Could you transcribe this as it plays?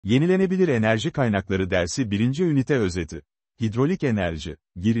Yenilenebilir Enerji Kaynakları dersi 1. ünite özeti. Hidrolik enerji,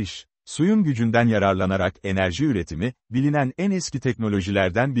 giriş. Suyun gücünden yararlanarak enerji üretimi, bilinen en eski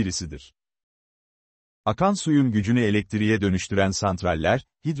teknolojilerden birisidir. Akan suyun gücünü elektriğe dönüştüren santraller,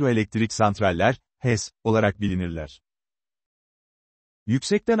 hidroelektrik santraller, HES, olarak bilinirler.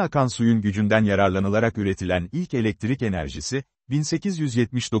 Yüksekten akan suyun gücünden yararlanılarak üretilen ilk elektrik enerjisi,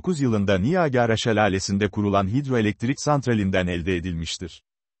 1879 yılında Niagara Şelalesi'nde kurulan hidroelektrik santralinden elde edilmiştir.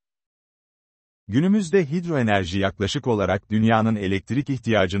 Günümüzde hidroenerji yaklaşık olarak dünyanın elektrik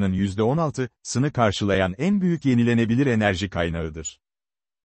ihtiyacının %16'sını karşılayan en büyük yenilenebilir enerji kaynağıdır.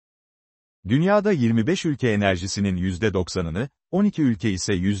 Dünyada 25 ülke enerjisinin %90'ını, 12 ülke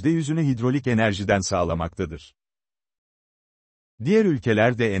ise %100'ünü hidrolik enerjiden sağlamaktadır. Diğer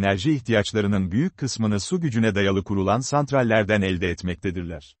ülkeler de enerji ihtiyaçlarının büyük kısmını su gücüne dayalı kurulan santrallerden elde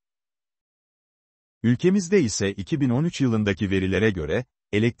etmektedirler. Ülkemizde ise 2013 yılındaki verilere göre,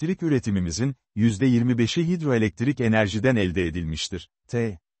 elektrik üretimimizin %25'i hidroelektrik enerjiden elde edilmiştir.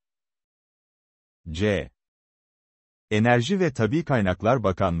 C. Enerji ve Tabii Kaynaklar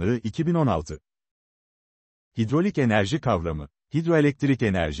Bakanlığı 2016. Hidrolik enerji kavramı, hidroelektrik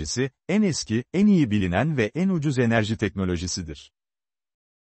enerjisi, en eski, en iyi bilinen ve en ucuz enerji teknolojisidir.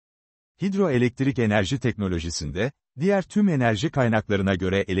 Hidroelektrik enerji teknolojisinde, diğer tüm enerji kaynaklarına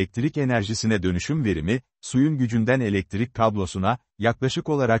göre elektrik enerjisine dönüşüm verimi, suyun gücünden elektrik kablosuna, yaklaşık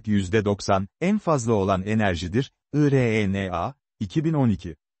olarak %90, en fazla olan enerjidir, IRENA,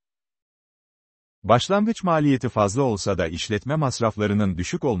 2012. Başlangıç maliyeti fazla olsa da işletme masraflarının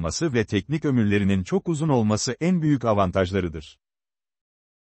düşük olması ve teknik ömürlerinin çok uzun olması en büyük avantajlarıdır.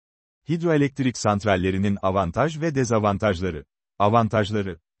 Hidroelektrik santrallerinin avantaj ve dezavantajları.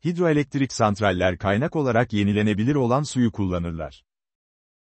 Avantajları. Hidroelektrik santraller kaynak olarak yenilenebilir olan suyu kullanırlar.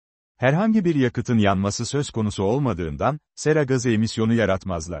 Herhangi bir yakıtın yanması söz konusu olmadığından, sera gazı emisyonu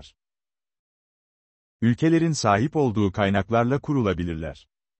yaratmazlar. Ülkelerin sahip olduğu kaynaklarla kurulabilirler.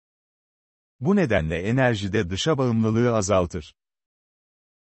 Bu nedenle enerjide dışa bağımlılığı azaltır.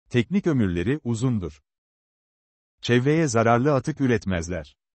 Teknik ömürleri uzundur. Çevreye zararlı atık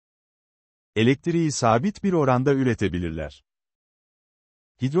üretmezler. Elektriği sabit bir oranda üretebilirler.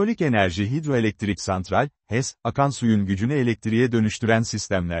 Hidrolik enerji hidroelektrik santral, HES, akan suyun gücünü elektriğe dönüştüren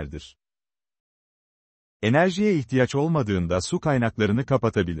sistemlerdir. Enerjiye ihtiyaç olmadığında su kaynaklarını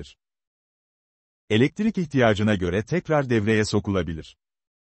kapatabilir. Elektrik ihtiyacına göre tekrar devreye sokulabilir.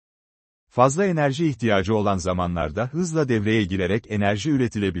 Fazla enerji ihtiyacı olan zamanlarda hızla devreye girerek enerji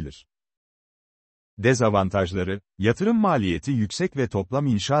üretilebilir. Dezavantajları, yatırım maliyeti yüksek ve toplam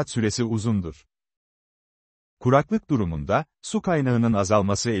inşaat süresi uzundur. Kuraklık durumunda, su kaynağının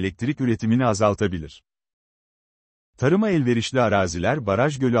azalması elektrik üretimini azaltabilir. Tarıma elverişli araziler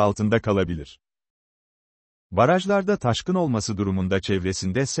baraj gölü altında kalabilir. Barajlarda taşkın olması durumunda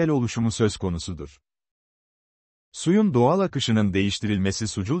çevresinde sel oluşumu söz konusudur. Suyun doğal akışının değiştirilmesi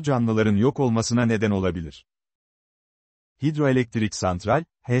sucul canlıların yok olmasına neden olabilir. Hidroelektrik santral,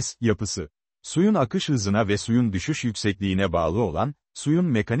 HES, yapısı. Suyun akış hızına ve suyun düşüş yüksekliğine bağlı olan, suyun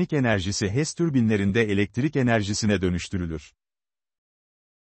mekanik enerjisi HES türbinlerinde elektrik enerjisine dönüştürülür.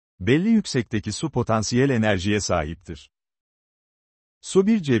 Belli yüksekteki su potansiyel enerjiye sahiptir. Su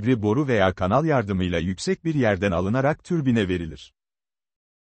bir cebri boru veya kanal yardımıyla yüksek bir yerden alınarak türbine verilir.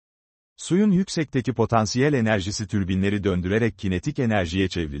 Suyun yüksekteki potansiyel enerjisi türbinleri döndürerek kinetik enerjiye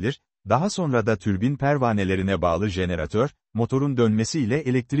çevrilir, daha sonra da türbin pervanelerine bağlı jeneratör, motorun dönmesiyle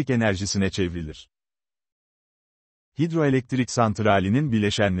elektrik enerjisine çevrilir. Hidroelektrik santralinin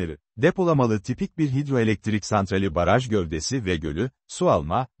bileşenleri. Depolamalı tipik bir hidroelektrik santrali baraj gövdesi ve gölü, su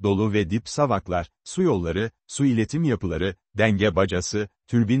alma, dolu ve dip savaklar, su yolları, su iletim yapıları, denge bacası,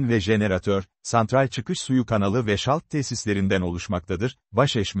 türbin ve jeneratör, santral çıkış suyu kanalı ve şalt tesislerinden oluşmaktadır.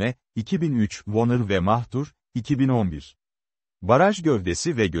 Başeşme, 2003, Warner ve Mahtur, 2011. Baraj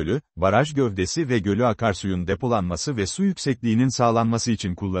gövdesi ve gölü akarsuyun depolanması ve su yüksekliğinin sağlanması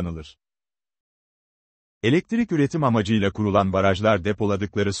için kullanılır. Elektrik üretim amacıyla kurulan barajlar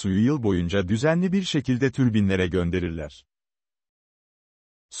depoladıkları suyu yıl boyunca düzenli bir şekilde türbinlere gönderirler.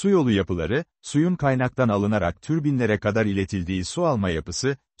 Su yolu yapıları, suyun kaynaktan alınarak türbinlere kadar iletildiği su alma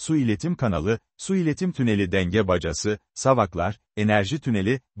yapısı, su iletim kanalı, su iletim tüneli denge bacası, savaklar, enerji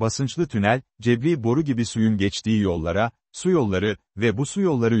tüneli, basınçlı tünel, cebri boru gibi suyun geçtiği yollara, su yolları ve bu su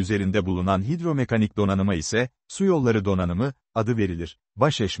yolları üzerinde bulunan hidromekanik donanıma ise, su yolları donanımı, adı verilir.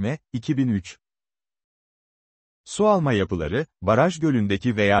 Başeşme, 2003. Su alma yapıları, baraj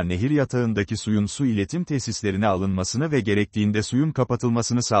gölündeki veya nehir yatağındaki suyun su iletim tesislerine alınmasını ve gerektiğinde suyun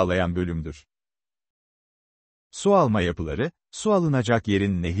kapatılmasını sağlayan bölümdür. Su alma yapıları, su alınacak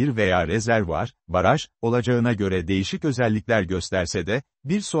yerin nehir veya rezervuar, baraj, olacağına göre değişik özellikler gösterse de,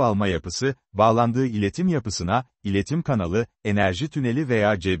 bir su alma yapısı, bağlandığı iletim yapısına, iletim kanalı, enerji tüneli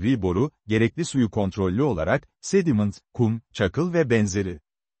veya cebri boru, gerekli suyu kontrollü olarak, sediment, kum, çakıl ve benzeri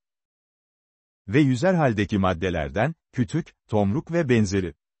ve yüzer haldeki maddelerden, kütük, tomruk ve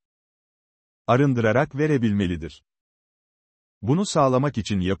benzeri arındırarak verebilmelidir. Bunu sağlamak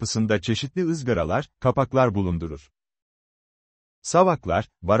için yapısında çeşitli ızgaralar, kapaklar bulundurur. Savaklar,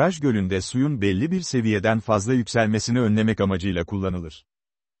 baraj gölünde suyun belli bir seviyeden fazla yükselmesini önlemek amacıyla kullanılır.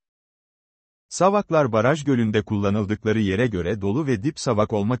 Savaklar baraj gölünde kullanıldıkları yere göre dolu ve dip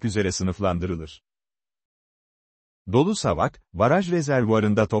savak olmak üzere sınıflandırılır. Dolu savak, baraj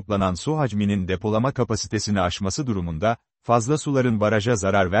rezervuarında toplanan su hacminin depolama kapasitesini aşması durumunda, fazla suların baraja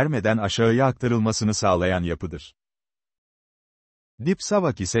zarar vermeden aşağıya aktarılmasını sağlayan yapıdır. Dip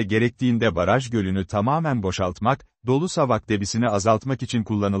savak ise gerektiğinde baraj gölünü tamamen boşaltmak, dolu savak debisini azaltmak için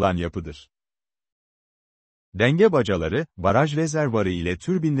kullanılan yapıdır. Denge bacaları, baraj rezervuarı ile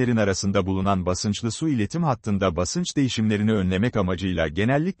türbinlerin arasında bulunan basınçlı su iletim hattında basınç değişimlerini önlemek amacıyla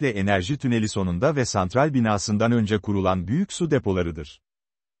genellikle enerji tüneli sonunda ve santral binasından önce kurulan büyük su depolarıdır.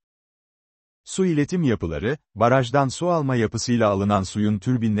 Su iletim yapıları, barajdan su alma yapısıyla alınan suyun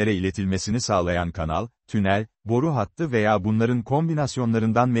türbinlere iletilmesini sağlayan kanal, tünel, boru hattı veya bunların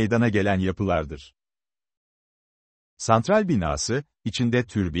kombinasyonlarından meydana gelen yapılardır. Santral binası, içinde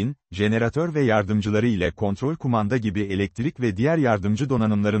türbin, jeneratör ve yardımcıları ile kontrol kumanda gibi elektrik ve diğer yardımcı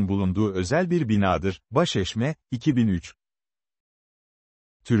donanımların bulunduğu özel bir binadır. Başeşme, 2003.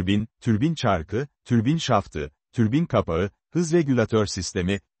 Türbin, türbin çarkı, türbin şaftı, türbin kapağı, hız regülatör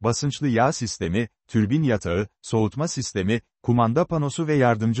sistemi, basınçlı yağ sistemi, türbin yatağı, soğutma sistemi, kumanda panosu ve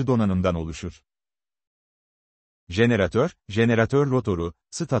yardımcı donanımdan oluşur. Jeneratör, jeneratör rotoru,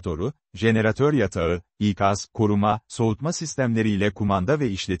 statoru, jeneratör yatağı, ikaz, koruma, soğutma sistemleriyle kumanda ve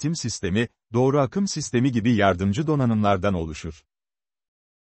işletim sistemi, doğru akım sistemi gibi yardımcı donanımlardan oluşur.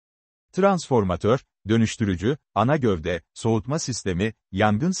 Transformatör, dönüştürücü, ana gövde, soğutma sistemi,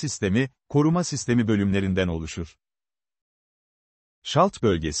 yangın sistemi, koruma sistemi bölümlerinden oluşur. Şalt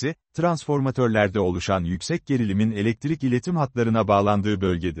bölgesi, transformatörlerde oluşan yüksek gerilimin elektrik iletim hatlarına bağlandığı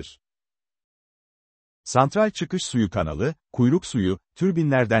bölgedir. Santral çıkış suyu kanalı, kuyruk suyu,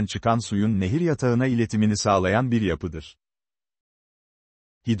 türbinlerden çıkan suyun nehir yatağına iletimini sağlayan bir yapıdır.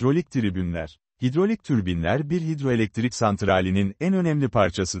 Hidrolik tribünler. Hidrolik türbinler bir hidroelektrik santralinin en önemli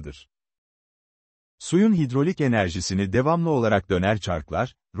parçasıdır. Suyun hidrolik enerjisini devamlı olarak döner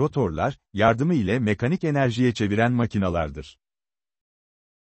çarklar, rotorlar, yardımı ile mekanik enerjiye çeviren makinalardır.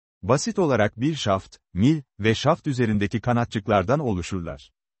 Basit olarak bir şaft, mil ve şaft üzerindeki kanatçıklardan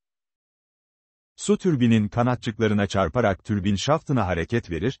oluşurlar. Su türbinin kanatçıklarına çarparak türbin şaftına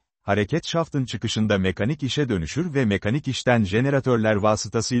hareket verir, hareket şaftın çıkışında mekanik işe dönüşür ve mekanik işten jeneratörler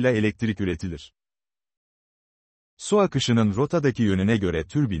vasıtasıyla elektrik üretilir. Su akışının rotadaki yönüne göre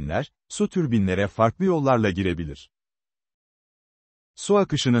türbinler, su türbinlere farklı yollarla girebilir. Su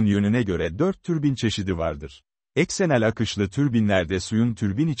akışının yönüne göre 4 türbin çeşidi vardır. Eksenel akışlı türbinlerde suyun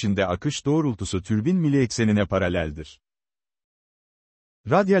türbin içinde akış doğrultusu türbin mili eksenine paraleldir.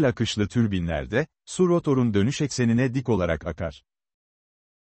 Radyal akışlı türbinlerde, su rotorun dönüş eksenine dik olarak akar.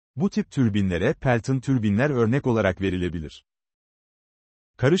 Bu tip türbinlere Pelton türbinler örnek olarak verilebilir.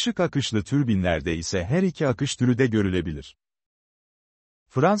 Karışık akışlı türbinlerde ise her iki akış türü de görülebilir.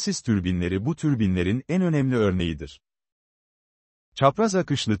 Fransis türbinleri bu türbinlerin en önemli örneğidir. Çapraz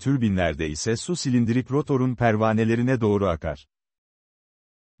akışlı türbinlerde ise su silindirik rotorun pervanelerine doğru akar.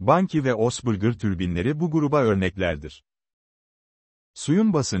 Banki ve Osberger türbinleri bu gruba örneklerdir.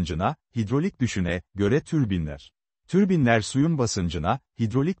 Suyun basıncına, hidrolik düşüne göre türbinler. Türbinler suyun basıncına,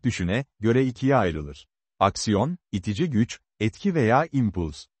 hidrolik düşüne göre ikiye ayrılır. Aksiyon, itici güç, etki veya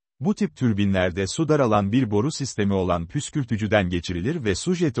impuls. Bu tip türbinlerde su daralan bir boru sistemi olan püskürtücüden geçirilir ve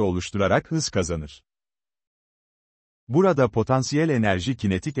su jeti oluşturarak hız kazanır. Burada potansiyel enerji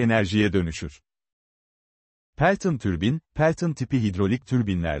kinetik enerjiye dönüşür. Pelton türbin, Pelton tipi hidrolik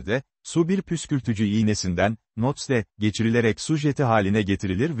türbinlerde, su bir püskürtücü iğnesinden, notsle, geçirilerek su jeti haline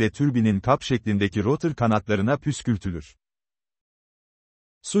getirilir ve türbinin kap şeklindeki rotor kanatlarına püskürtülür.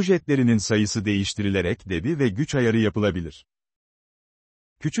 Su jetlerinin sayısı değiştirilerek debi ve güç ayarı yapılabilir.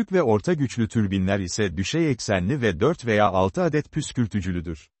 Küçük ve orta güçlü türbinler ise düşey eksenli ve 4 veya 6 adet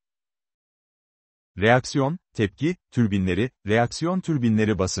püskürtücülüdür. Reaksiyon, tepki, türbinleri, reaksiyon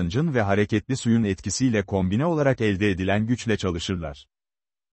türbinleri basıncın ve hareketli suyun etkisiyle kombine olarak elde edilen güçle çalışırlar.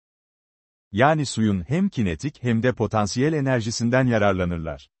 Yani suyun hem kinetik hem de potansiyel enerjisinden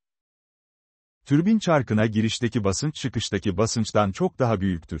yararlanırlar. Türbin çarkına girişteki basınç çıkıştaki basınçtan çok daha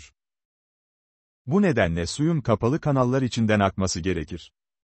büyüktür. Bu nedenle suyun kapalı kanallar içinden akması gerekir.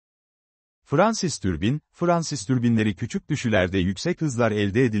 Fransız türbinleri küçük düşülerde yüksek hızlar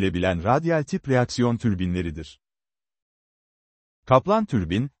elde edilebilen radyal tip reaksiyon türbinleridir. Kaplan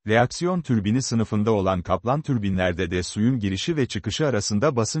reaksiyon türbini sınıfında olan kaplan türbinlerde de suyun girişi ve çıkışı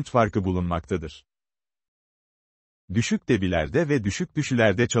arasında basınç farkı bulunmaktadır. Düşük debilerde ve düşük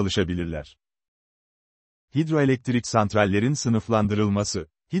düşülerde çalışabilirler. Hidroelektrik santrallerin sınıflandırılması.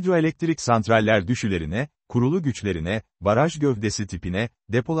 Hidroelektrik santraller düşülerine, kurulu güçlerine, baraj gövdesi tipine,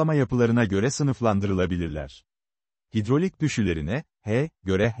 depolama yapılarına göre sınıflandırılabilirler. Hidrolik düşülerine,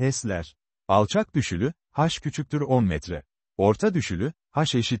 göre HES'ler. Alçak düşülü, H küçüktür 10 metre. Orta düşülü,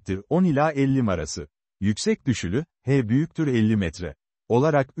 H eşittir 10 ila 50 arası. Yüksek düşülü, H büyüktür 50 metre.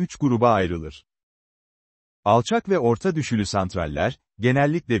 Olarak 3 gruba ayrılır. Alçak ve orta düşülü santraller,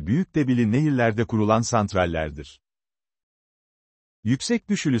 genellikle büyük debili nehirlerde kurulan santrallerdir. Yüksek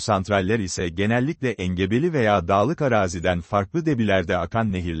düşülü santraller ise genellikle engebeli veya dağlık araziden farklı debilerde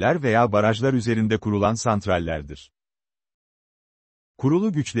akan nehirler veya barajlar üzerinde kurulan santrallerdir.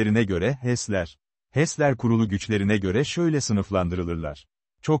 Kurulu güçlerine göre HES'ler. HES'ler kurulu güçlerine göre şöyle sınıflandırılırlar.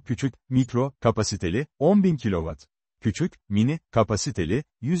 Çok küçük, mikro, kapasiteli, 10.000 kW. Küçük, mini, kapasiteli,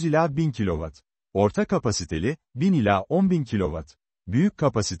 100 ila 1000 kW. Orta kapasiteli, 1000 ila 10.000 kW. Büyük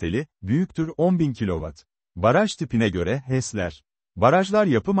kapasiteli, büyüktür 10.000 kW. Baraj tipine göre HES'ler. Barajlar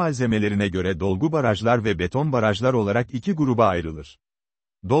yapı malzemelerine göre dolgu barajlar ve beton barajlar olarak iki gruba ayrılır.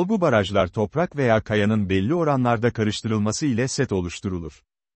 Dolgu barajlar toprak veya kayanın belli oranlarda karıştırılması ile set oluşturulur.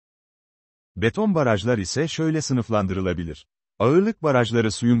 Beton barajlar ise şöyle sınıflandırılabilir. Ağırlık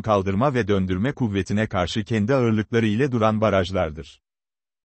barajları suyun kaldırma ve döndürme kuvvetine karşı kendi ağırlıkları ile duran barajlardır.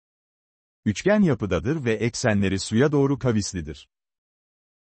 Üçgen yapıdadır ve eksenleri suya doğru kavislidir.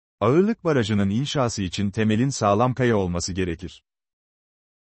 Ağırlık barajının inşası için temelin sağlam kaya olması gerekir.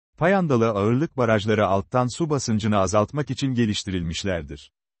 Payandalı ağırlık barajları alttan su basıncını azaltmak için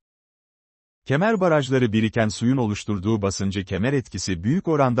geliştirilmişlerdir. Kemer barajları biriken suyun oluşturduğu basıncı kemer etkisi büyük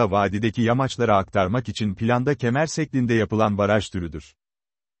oranda vadideki yamaçlara aktarmak için planda kemer şeklinde yapılan baraj türüdür.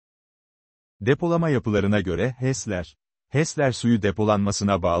 Depolama yapılarına göre HES'ler. HES'ler suyu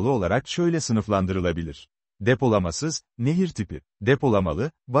depolanmasına bağlı olarak şöyle sınıflandırılabilir. Depolamasız, nehir tipi,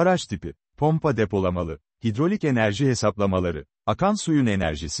 depolamalı, baraj tipi, pompa depolamalı, hidrolik enerji hesaplamaları, akan suyun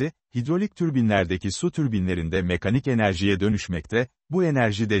enerjisi, hidrolik türbinlerdeki su türbinlerinde mekanik enerjiye dönüşmekte, bu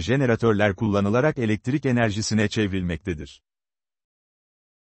enerji de jeneratörler kullanılarak elektrik enerjisine çevrilmektedir.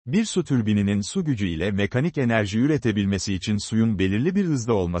 Bir su türbininin su gücü ile mekanik enerji üretebilmesi için suyun belirli bir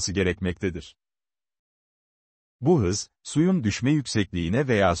hızda olması gerekmektedir. Bu hız, suyun düşme yüksekliğine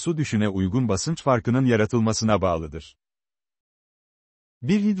veya su düşüne uygun basınç farkının yaratılmasına bağlıdır.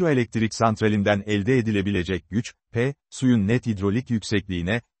 Bir hidroelektrik santralinden elde edilebilecek güç, P, suyun net hidrolik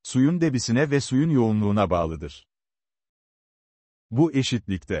yüksekliğine, suyun debisine ve suyun yoğunluğuna bağlıdır. Bu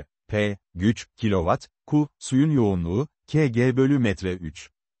eşitlikte, P, güç, kilowatt, Q, suyun yoğunluğu, kg bölü metre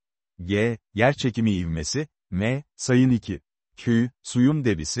 3. G, yerçekimi ivmesi, M, sayın 2. Q, suyun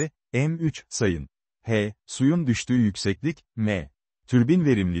debisi, M3, sayın. H, suyun düştüğü yükseklik, M. Türbin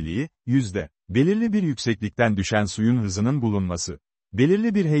verimliliği, yüzde. Belirli bir yükseklikten düşen suyun hızının bulunması.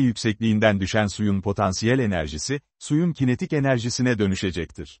 Belirli bir H yüksekliğinden düşen suyun potansiyel enerjisi, suyun kinetik enerjisine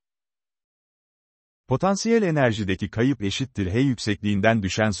dönüşecektir. Potansiyel enerjideki kayıp eşittir H yüksekliğinden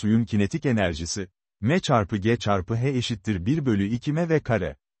düşen suyun kinetik enerjisi, M çarpı G çarpı H eşittir 1 bölü 2 M ve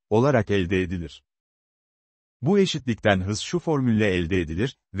kare olarak elde edilir. Bu eşitlikten hız şu formülle elde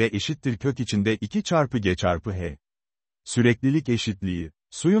edilir ve eşittir kök içinde 2 çarpı G çarpı H. Süreklilik eşitliği.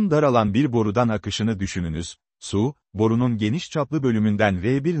 Suyun daralan bir borudan akışını düşününüz. Su, borunun geniş çaplı bölümünden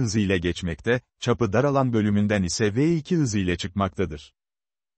V1 hızı ile geçmekte, çapı daralan bölümünden ise V2 hızı ile çıkmaktadır.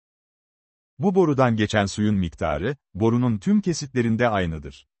 Bu borudan geçen suyun miktarı, borunun tüm kesitlerinde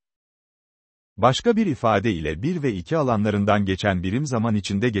aynıdır. Başka bir ifade ile 1 ve 2 alanlarından geçen birim zaman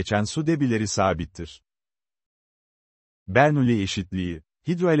içinde geçen su debileri sabittir. Bernoulli eşitliği.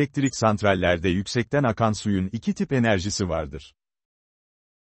 Hidroelektrik santrallerde yüksekten akan suyun iki tip enerjisi vardır.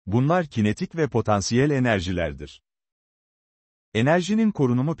 Bunlar kinetik ve potansiyel enerjilerdir. Enerjinin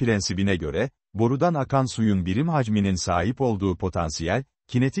korunumu prensibine göre, borudan akan suyun birim hacminin sahip olduğu potansiyel,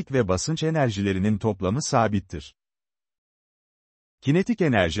 kinetik ve basınç enerjilerinin toplamı sabittir. Kinetik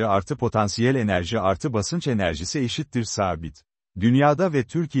enerji artı potansiyel enerji artı basınç enerjisi eşittir sabit. Dünyada ve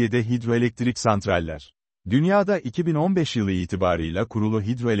Türkiye'de hidroelektrik santraller. Dünyada 2015 yılı itibarıyla kurulu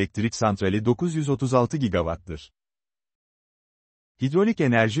hidroelektrik santrali 936 gigawatt'tır. Hidrolik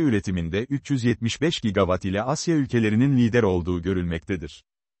enerji üretiminde 375 gigawatt ile Asya ülkelerinin lider olduğu görülmektedir.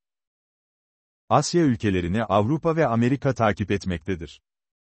 Asya ülkelerini Avrupa ve Amerika takip etmektedir.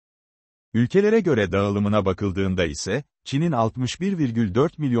 Ülkelere göre dağılımına bakıldığında ise, Çin'in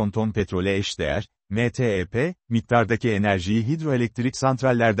 61,4 milyon ton petrole eşdeğer, MTEP, miktardaki enerjiyi hidroelektrik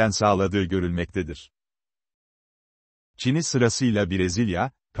santrallerden sağladığı görülmektedir. Çin'i sırasıyla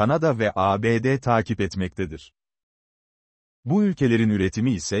Brezilya, Kanada ve ABD takip etmektedir. Bu ülkelerin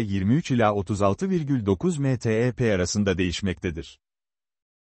üretimi ise 23 ila 36,9 MTEP arasında değişmektedir.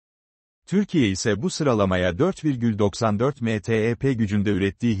 Türkiye ise bu sıralamaya 4,94 MTEP gücünde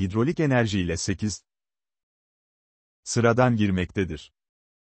ürettiği hidrolik enerji ile 8 sıradan girmektedir.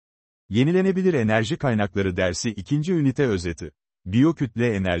 Yenilenebilir Enerji Kaynakları dersi 2. ünite özeti.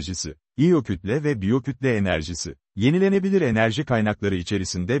 Biyokütle enerjisi, İyokütle ve biyokütle enerjisi. Yenilenebilir enerji kaynakları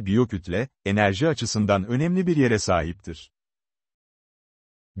içerisinde biyokütle, enerji açısından önemli bir yere sahiptir.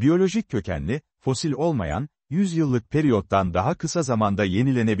 Biyolojik kökenli, fosil olmayan, 100 yıllık periyottan daha kısa zamanda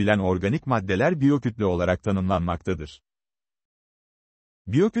yenilenebilen organik maddeler biyokütle olarak tanımlanmaktadır.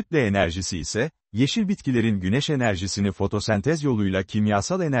 Biyokütle enerjisi ise, yeşil bitkilerin güneş enerjisini fotosentez yoluyla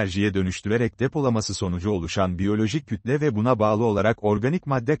kimyasal enerjiye dönüştürerek depolaması sonucu oluşan biyolojik kütle ve buna bağlı olarak organik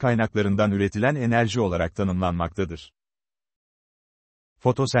madde kaynaklarından üretilen enerji olarak tanımlanmaktadır.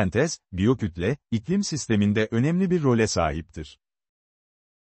 Fotosentez, biyokütle, iklim sisteminde önemli bir role sahiptir.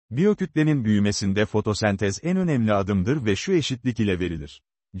 Biyokütlenin büyümesinde fotosentez en önemli adımdır ve şu eşitlik ile verilir.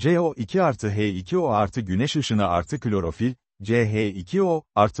 CO2 artı H2O artı güneş ışını artı klorofil, CH2O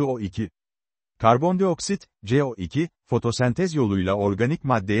artı O2. Karbondioksit, CO2, fotosentez yoluyla organik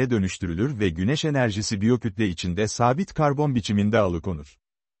maddeye dönüştürülür ve güneş enerjisi biyokütle içinde sabit karbon biçiminde alıkonur.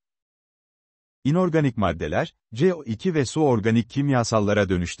 İnorganik maddeler, CO2 ve su organik kimyasallara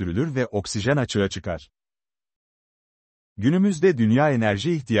dönüştürülür ve oksijen açığa çıkar. Günümüzde dünya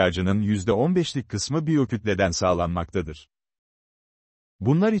enerji ihtiyacının %15'lik kısmı biyokütleden sağlanmaktadır.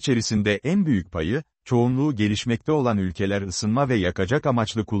 Bunlar içerisinde en büyük payı, çoğunluğu gelişmekte olan ülkeler ısınma ve yakacak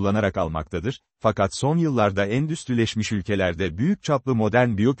amaçlı kullanarak almaktadır, fakat son yıllarda endüstrileşmiş ülkelerde büyük çaplı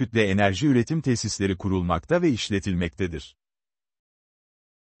modern biyokütle enerji üretim tesisleri kurulmakta ve işletilmektedir.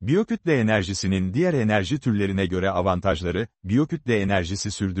 Biyokütle enerjisinin diğer enerji türlerine göre avantajları, biyokütle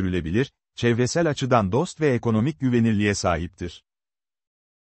enerjisi sürdürülebilir, çevresel açıdan dost ve ekonomik güvenirliğe sahiptir.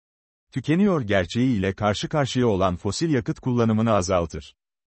 Tükeniyor gerçeği ile karşı karşıya olan fosil yakıt kullanımını azaltır.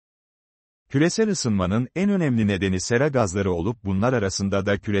 Küresel ısınmanın en önemli nedeni sera gazları olup bunlar arasında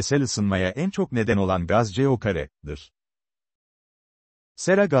da küresel ısınmaya en çok neden olan gaz CO2'dir.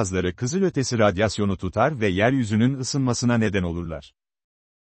 Sera gazları kızılötesi radyasyonu tutar ve yeryüzünün ısınmasına neden olurlar.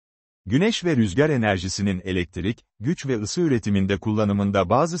 Güneş ve rüzgar enerjisinin elektrik, güç ve ısı üretiminde kullanımında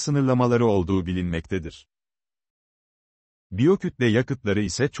bazı sınırlamaları olduğu bilinmektedir. Biyokütle yakıtları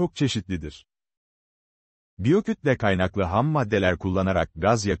ise çok çeşitlidir. Biyokütle kaynaklı ham maddeler kullanarak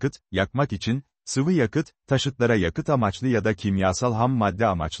gaz yakıt, yakmak için, sıvı yakıt, taşıtlara yakıt amaçlı ya da kimyasal ham madde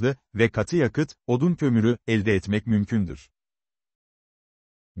amaçlı ve katı yakıt, odun kömürü, elde etmek mümkündür.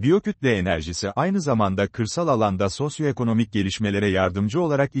 Biyokütle enerjisi aynı zamanda kırsal alanda sosyoekonomik gelişmelere yardımcı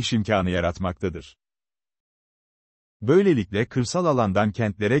olarak iş imkanı yaratmaktadır. Böylelikle kırsal alandan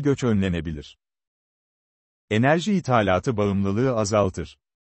kentlere göç önlenebilir. Enerji ithalatı bağımlılığı azaltır.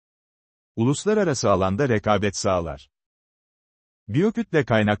 Uluslararası alanda rekabet sağlar. Biyokütle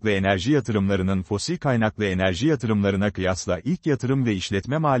kaynaklı enerji yatırımlarının fosil kaynaklı enerji yatırımlarına kıyasla ilk yatırım ve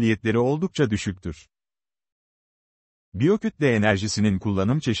işletme maliyetleri oldukça düşüktür. Biyokütle enerjisinin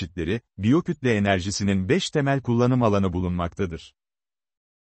kullanım çeşitleri, biyokütle enerjisinin 5 temel kullanım alanı bulunmaktadır.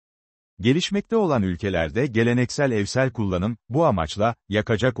 Gelişmekte olan ülkelerde geleneksel evsel kullanım, bu amaçla,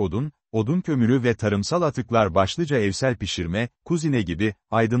 yakacak odun, odun kömürü ve tarımsal atıklar başlıca evsel pişirme, kuzine gibi,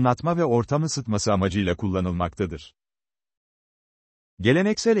 aydınlatma ve ortam ısıtması amacıyla kullanılmaktadır.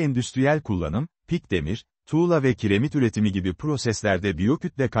 Geleneksel endüstriyel kullanım, pik demir, tuğla ve kiremit üretimi gibi proseslerde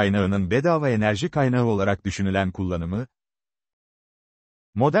biyokütle kaynağının bedava enerji kaynağı olarak düşünülen kullanımı,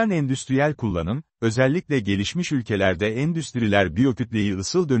 modern endüstriyel kullanım, özellikle gelişmiş ülkelerde endüstriler biyokütleyi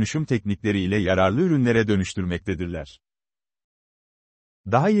ısıl dönüşüm teknikleri ile yararlı ürünlere dönüştürmektedirler.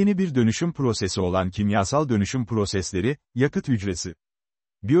 Daha yeni bir dönüşüm prosesi olan kimyasal dönüşüm prosesleri, yakıt hücresi.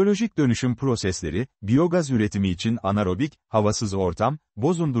 Biyolojik dönüşüm prosesleri, biyogaz üretimi için anaerobik, havasız ortam,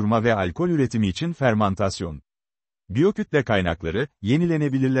 bozundurma ve alkol üretimi için fermantasyon. Biyokütle kaynakları,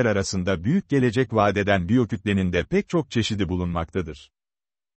 yenilenebilirler arasında büyük gelecek vaat eden biyokütlenin de pek çok çeşidi bulunmaktadır.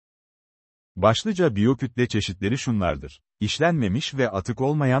 Başlıca biyokütle çeşitleri şunlardır: İşlenmemiş ve atık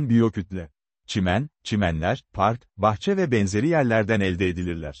olmayan biyokütle. Çimen, çimenler, park, bahçe ve benzeri yerlerden elde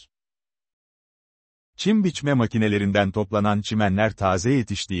edilirler. Çim biçme makinelerinden toplanan çimenler taze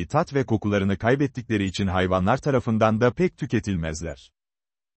yetiştiği tat ve kokularını kaybettikleri için hayvanlar tarafından da pek tüketilmezler.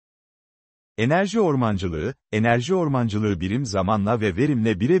 Enerji ormancılığı birim zamanla ve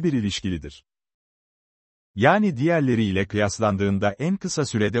verimle birebir ilişkilidir. Yani diğerleriyle kıyaslandığında en kısa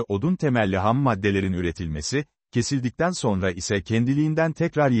sürede odun temelli ham maddelerin üretilmesi, kesildikten sonra ise kendiliğinden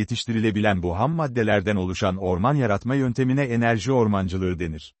tekrar yetiştirilebilen bu ham maddelerden oluşan orman yaratma yöntemine enerji ormancılığı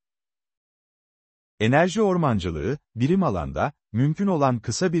denir. Enerji ormancılığı, birim alanda, mümkün olan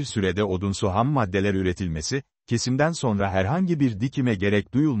kısa bir sürede odunsu ham maddeler üretilmesi, kesimden sonra herhangi bir dikime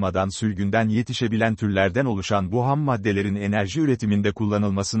gerek duyulmadan sürgünden yetişebilen türlerden oluşan bu ham maddelerin enerji üretiminde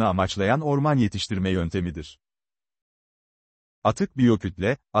kullanılmasını amaçlayan orman yetiştirme yöntemidir.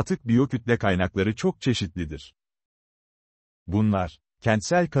 Atık biyokütle kaynakları çok çeşitlidir. Bunlar,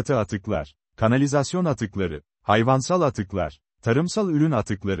 kentsel katı atıklar, kanalizasyon atıkları, hayvansal atıklar, tarımsal ürün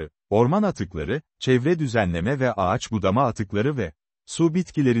atıkları, orman atıkları, çevre düzenleme ve ağaç budama atıkları ve su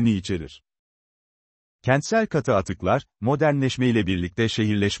bitkilerini içerir. Kentsel katı atıklar, modernleşmeyle birlikte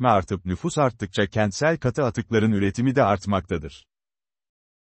şehirleşme artıp nüfus arttıkça kentsel katı atıkların üretimi de artmaktadır.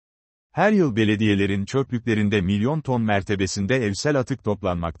 Her yıl belediyelerin çöplüklerinde milyon ton mertebesinde evsel atık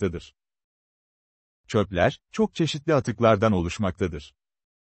toplanmaktadır. Çöpler, çok çeşitli atıklardan oluşmaktadır.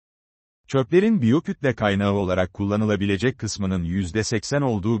 Çöplerin biyokütle kaynağı olarak kullanılabilecek kısmının %80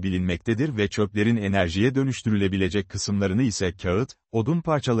 olduğu bilinmektedir ve çöplerin enerjiye dönüştürülebilecek kısımlarını ise kağıt, odun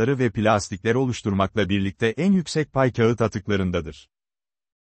parçaları ve plastikler oluşturmakla birlikte en yüksek pay kağıt atıklarındadır.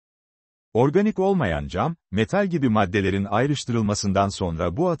 Organik olmayan cam, metal gibi maddelerin ayrıştırılmasından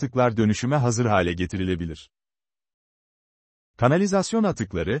sonra bu atıklar dönüşüme hazır hale getirilebilir. Kanalizasyon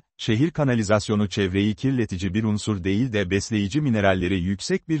atıkları, şehir kanalizasyonu çevreyi kirletici bir unsur değil de besleyici mineralleri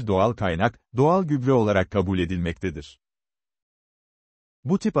yüksek bir doğal kaynak, doğal gübre olarak kabul edilmektedir.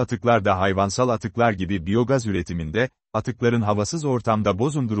 Bu tip atıklar da hayvansal atıklar gibi biyogaz üretiminde, atıkların havasız ortamda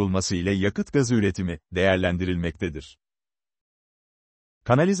bozundurulması ile yakıt gazı üretimi, değerlendirilmektedir.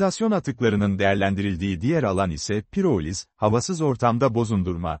 Kanalizasyon atıklarının değerlendirildiği diğer alan ise piroliz, havasız ortamda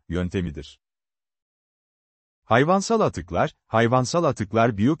bozundurma, yöntemidir. Hayvansal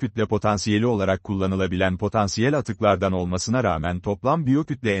atıklar biyokütle potansiyeli olarak kullanılabilen potansiyel atıklardan olmasına rağmen toplam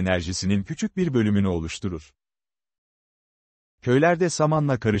biyokütle enerjisinin küçük bir bölümünü oluşturur. Köylerde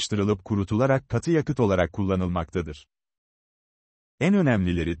samanla karıştırılıp kurutularak katı yakıt olarak kullanılmaktadır. En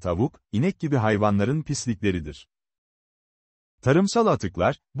önemlileri tavuk, inek gibi hayvanların pislikleridir. Tarımsal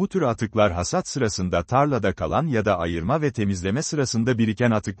atıklar, bu tür atıklar hasat sırasında tarlada kalan ya da ayırma ve temizleme sırasında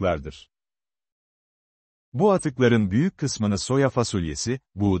biriken atıklardır. Bu atıkların büyük kısmını soya fasulyesi,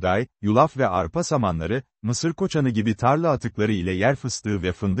 buğday, yulaf ve arpa samanları, mısır koçanı gibi tarla atıkları ile yer fıstığı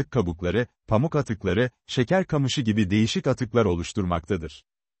ve fındık kabukları, pamuk atıkları, şeker kamışı gibi değişik atıklar oluşturmaktadır.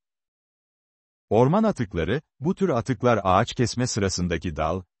 Orman atıkları, bu tür atıklar ağaç kesme sırasındaki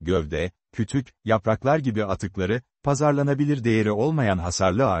dal, gövde, kütük, yapraklar gibi atıkları, pazarlanabilir değeri olmayan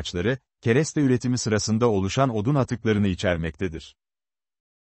hasarlı ağaçları, kereste üretimi sırasında oluşan odun atıklarını içermektedir.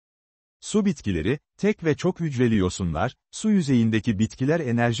 Su bitkileri, tek ve çok hücreli yosunlar, su yüzeyindeki bitkiler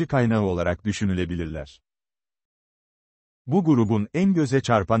enerji kaynağı olarak düşünülebilirler. Bu grubun en göze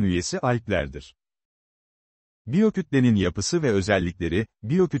çarpan üyesi alglerdir. Biyokütlenin yapısı ve özellikleri,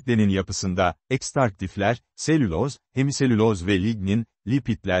 biyokütlenin yapısında, ekstraktifler, selüloz, hemiselüloz ve lignin,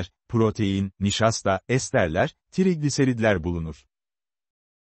 lipidler, protein, nişasta, esterler, trigliseridler bulunur.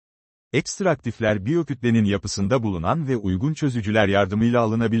 Ekstraktifler biyokütlenin yapısında bulunan ve uygun çözücüler yardımıyla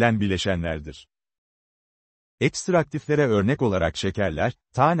alınabilen bileşenlerdir. Ekstraktiflere örnek olarak şekerler,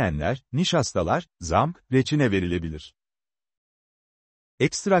 tanenler, nişastalar, zamk, reçine verilebilir.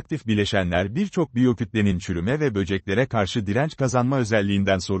 Ekstraktif bileşenler birçok biyokütlenin çürüme ve böceklere karşı direnç kazanma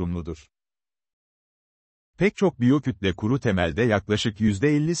özelliğinden sorumludur. Pek çok biyokütle kuru temelde yaklaşık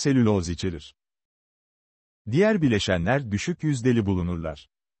 %50 selüloz içerir. Diğer bileşenler düşük yüzdeli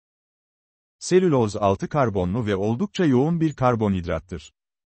bulunurlar. Selüloz 6 karbonlu ve oldukça yoğun bir karbonhidrattır.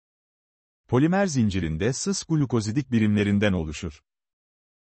 Polimer zincirinde cis-glukozidik birimlerinden oluşur.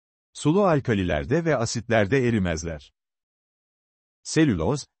 Sulu alkalilerde ve asitlerde erimezler.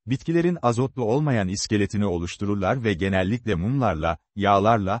 Selüloz, bitkilerin azotlu olmayan iskeletini oluştururlar ve genellikle mumlarla,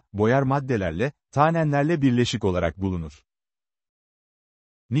 yağlarla, boyar maddelerle, tanenlerle birleşik olarak bulunur.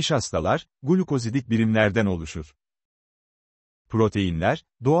 Nişastalar, glukozidik birimlerden oluşur. Proteinler,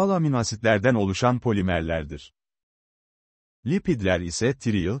 doğal aminoasitlerden oluşan polimerlerdir. Lipidler ise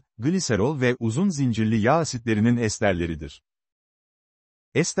triil, gliserol ve uzun zincirli yağ asitlerinin esterleridir.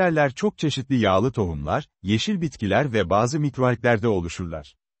 Esterler çok çeşitli yağlı tohumlar, yeşil bitkiler ve bazı mikroalglerde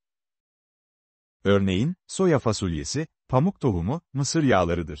oluşurlar. Örneğin, soya fasulyesi, pamuk tohumu, mısır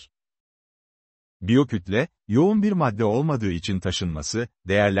yağlarıdır. Biyokütle, yoğun bir madde olmadığı için taşınması,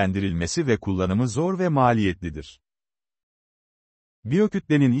 değerlendirilmesi ve kullanımı zor ve maliyetlidir.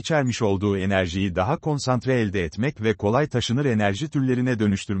 Biyokütlenin içermiş olduğu enerjiyi daha konsantre elde etmek ve kolay taşınır enerji türlerine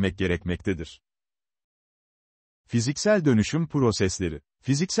dönüştürmek gerekmektedir. Fiziksel dönüşüm prosesleri.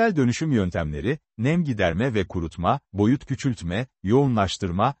 Fiziksel dönüşüm yöntemleri, nem giderme ve kurutma, boyut küçültme,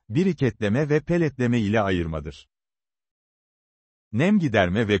 yoğunlaştırma, biriketleme ve peletleme ile ayırmadır. Nem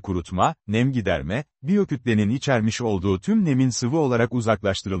giderme ve kurutma, nem giderme, biyokütlenin içermiş olduğu tüm nemin sıvı olarak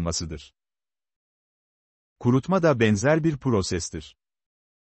uzaklaştırılmasıdır. Kurutma da benzer bir prosestir.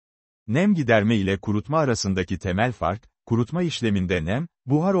 Nem giderme ile kurutma arasındaki temel fark, kurutma işleminde nem,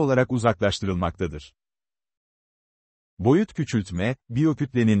 buhar olarak uzaklaştırılmaktadır. Boyut küçültme,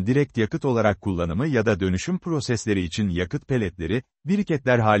 biyokütlenin direkt yakıt olarak kullanımı ya da dönüşüm prosesleri için yakıt peletleri,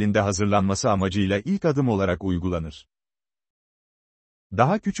 biriketler halinde hazırlanması amacıyla ilk adım olarak uygulanır.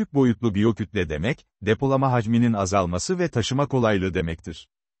 Daha küçük boyutlu biyokütle demek, depolama hacminin azalması ve taşıma kolaylığı demektir.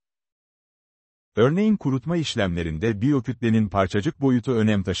 Örneğin kurutma işlemlerinde biyokütlenin parçacık boyutu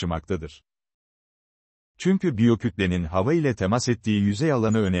önem taşımaktadır. Çünkü biyokütlenin hava ile temas ettiği yüzey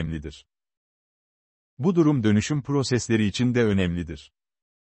alanı önemlidir. Bu durum dönüşüm prosesleri için de önemlidir.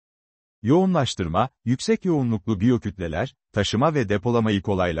 Yoğunlaştırma, yüksek yoğunluklu biyokütleler, taşıma ve depolamayı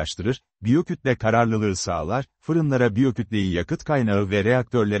kolaylaştırır, biyokütle kararlılığı sağlar, fırınlara biyokütleyi yakıt kaynağı ve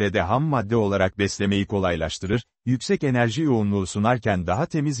reaktörlere de ham madde olarak beslemeyi kolaylaştırır, yüksek enerji yoğunluğu sunarken daha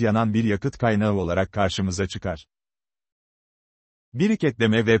temiz yanan bir yakıt kaynağı olarak karşımıza çıkar.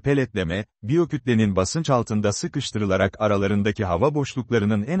 Biriketleme ve peletleme, biyokütlenin basınç altında sıkıştırılarak aralarındaki hava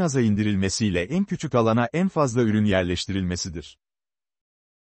boşluklarının en aza indirilmesiyle en küçük alana en fazla ürün yerleştirilmesidir.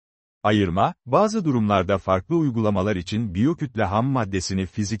 Ayırma, bazı durumlarda farklı uygulamalar için biyokütle ham maddesini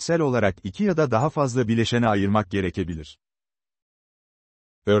fiziksel olarak iki ya da daha fazla bileşene ayırmak gerekebilir.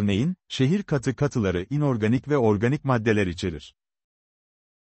 Örneğin, şehir katıları inorganik ve organik maddeler içerir.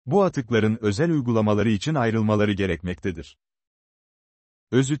 Bu atıkların özel uygulamaları için ayrılmaları gerekmektedir.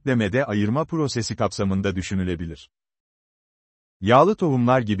 Özütlemede ayırma prosesi kapsamında düşünülebilir. Yağlı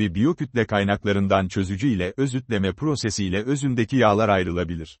tohumlar gibi biyokütle kaynaklarından çözücü ile özütleme prosesiyle özündeki yağlar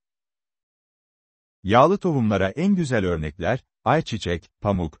ayrılabilir. Yağlı tohumlara en güzel örnekler, ayçiçek,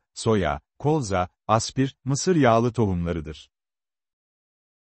 pamuk, soya, kolza, aspir, mısır yağlı tohumlarıdır.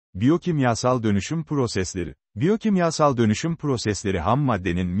 Biyokimyasal dönüşüm prosesleri. Biyokimyasal dönüşüm prosesleri ham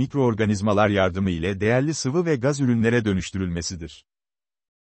maddenin mikroorganizmalar yardımı ile değerli sıvı ve gaz ürünlere dönüştürülmesidir.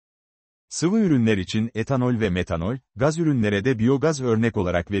 Sıvı ürünler için etanol ve metanol, gaz ürünlere de biyogaz örnek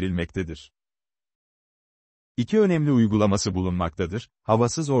olarak verilmektedir. İki önemli uygulaması bulunmaktadır,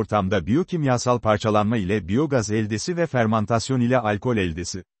 havasız ortamda biyokimyasal parçalanma ile biyogaz eldesi ve fermantasyon ile alkol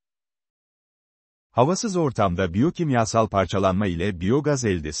eldesi. Havasız ortamda biyokimyasal parçalanma ile biyogaz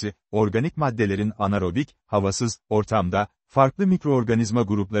eldesi, organik maddelerin anaerobik, havasız ortamda, farklı mikroorganizma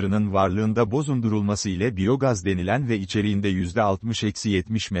gruplarının varlığında bozundurulması ile biyogaz denilen ve içeriğinde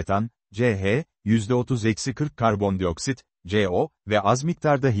 %60-70 metan, CH, %30-40 karbondioksit, CO ve az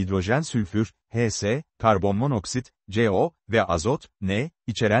miktarda hidrojen sülfür, HS, karbon monoksit, CO ve azot, N,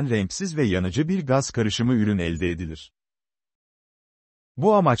 içeren renksiz ve yanıcı bir gaz karışımı ürün elde edilir.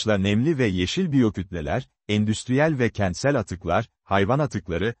 Bu amaçla nemli ve yeşil biyokütleler, endüstriyel ve kentsel atıklar, hayvan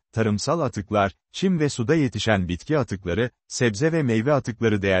atıkları, tarımsal atıklar, çim ve suda yetişen bitki atıkları, sebze ve meyve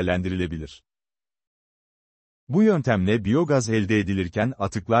atıkları değerlendirilebilir. Bu yöntemle biyogaz elde edilirken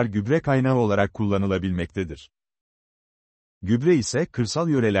atıklar gübre kaynağı olarak kullanılabilmektedir. Gübre ise kırsal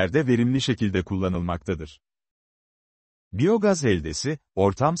yörelerde verimli şekilde kullanılmaktadır. Biyogaz eldesi,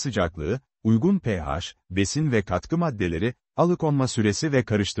 ortam sıcaklığı, uygun pH, besin ve katkı maddeleri, alıkonma süresi ve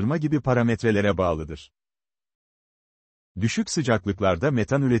karıştırma gibi parametrelere bağlıdır. Düşük sıcaklıklarda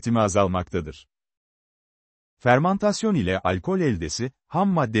metan üretimi azalmaktadır. Fermantasyon ile alkol eldesi, ham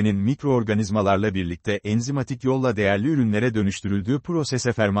maddenin mikroorganizmalarla birlikte enzimatik yolla değerli ürünlere dönüştürüldüğü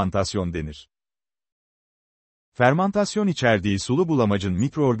prosese fermantasyon denir. Fermantasyon içerdiği sulu bulamacın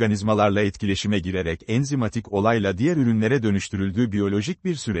mikroorganizmalarla etkileşime girerek enzimatik olayla diğer ürünlere dönüştürüldüğü biyolojik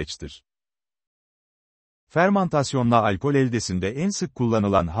bir süreçtir. Fermantasyonla alkol eldesinde en sık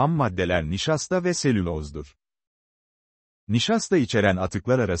kullanılan ham maddeler nişasta ve selülozdur. Nişasta içeren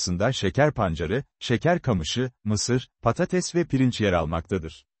atıklar arasında şeker pancarı, şeker kamışı, mısır, patates ve pirinç yer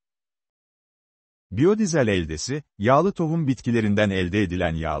almaktadır. Biyodizel eldesi, yağlı tohum bitkilerinden elde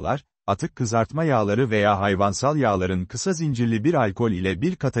edilen yağlar, atık kızartma yağları veya hayvansal yağların kısa zincirli bir alkol ile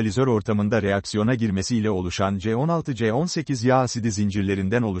bir katalizör ortamında reaksiyona girmesiyle oluşan C16-C18 yağ asidi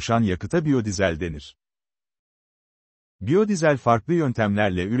zincirlerinden oluşan yakıta biyodizel denir. Biyodizel farklı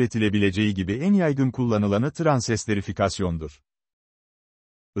yöntemlerle üretilebileceği gibi en yaygın kullanılanı transesterifikasyon.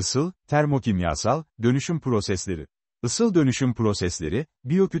 Isıl, termokimyasal, dönüşüm prosesleri. Isıl dönüşüm prosesleri,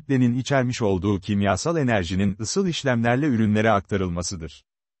 biyokütlenin içermiş olduğu kimyasal enerjinin ısıl işlemlerle ürünlere aktarılmasıdır.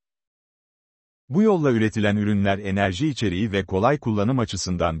 Bu yolla üretilen ürünler enerji içeriği ve kolay kullanım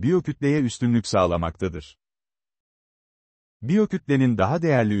açısından biyokütleye üstünlük sağlamaktadır. Biyokütlenin daha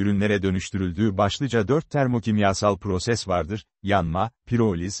değerli ürünlere dönüştürüldüğü başlıca 4 termokimyasal proses vardır: yanma,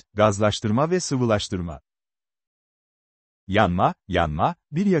 piroliz, gazlaştırma ve sıvılaştırma. Yanma,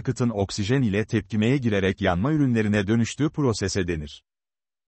 bir yakıtın oksijen ile tepkimeye girerek yanma ürünlerine dönüştüğü prosese denir.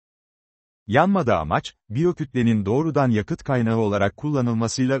 Yanmada amaç, biyokütlenin doğrudan yakıt kaynağı olarak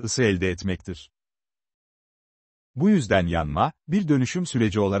kullanılmasıyla ısı elde etmektir. Bu yüzden yanma, bir dönüşüm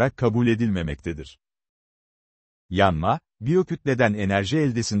süreci olarak kabul edilmemektedir. Yanma, biyokütleden enerji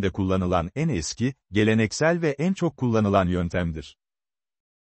eldesinde kullanılan en eski, geleneksel ve en çok kullanılan yöntemdir.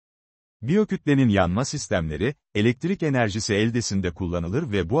 Biyokütlenin yanma sistemleri, elektrik enerjisi eldesinde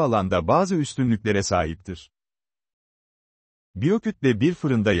kullanılır ve bu alanda bazı üstünlüklere sahiptir. Biyokütle bir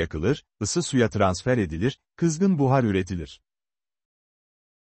fırında yakılır, ısı suya transfer edilir, kızgın buhar üretilir.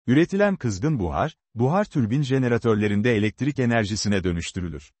 Üretilen kızgın buhar türbin jeneratörlerinde elektrik enerjisine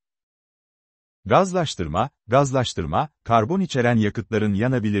dönüştürülür. Gazlaştırma, karbon içeren yakıtların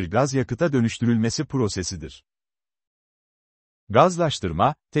yanabilir gaz yakıta dönüştürülmesi prosesidir.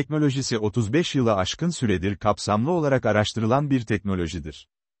 Gazlaştırma, teknolojisi 35 yılı aşkın süredir kapsamlı olarak araştırılan bir teknolojidir.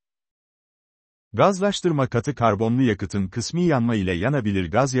 Gazlaştırma katı karbonlu yakıtın kısmi yanma ile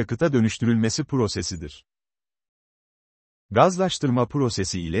yanabilir gaz yakıta dönüştürülmesi prosesidir. Gazlaştırma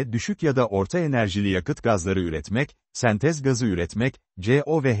prosesi ile düşük ya da orta enerjili yakıt gazları üretmek, sentez gazı üretmek,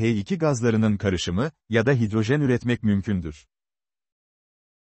 CO ve H2 gazlarının karışımı ya da hidrojen üretmek mümkündür.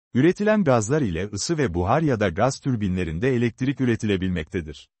 Üretilen gazlar ile ısı ve buhar ya da gaz türbinlerinde elektrik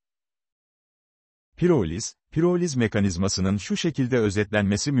üretilebilmektedir. Piroliz mekanizmasının şu şekilde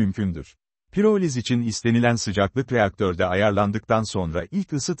özetlenmesi mümkündür. Piroliz için istenilen sıcaklık reaktörde ayarlandıktan sonra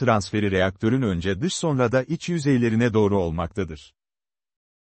ilk ısı transferi reaktörün önce dış sonra da iç yüzeylerine doğru olmaktadır.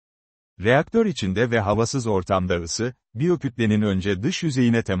 Reaktör içinde ve havasız ortamda ısı, biyokütlenin önce dış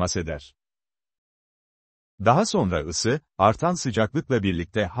yüzeyine temas eder. Daha sonra ısı, artan sıcaklıkla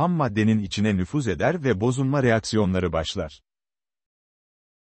birlikte ham maddenin içine nüfuz eder ve bozulma reaksiyonları başlar.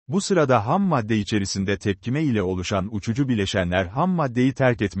 Bu sırada ham madde içerisinde tepkime ile oluşan uçucu bileşenler ham maddeyi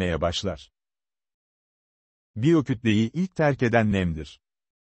terk etmeye başlar. Biyokütleyi ilk terk eden nemdir.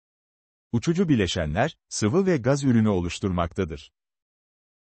 Uçucu bileşenler, sıvı ve gaz ürünü oluşturmaktadır.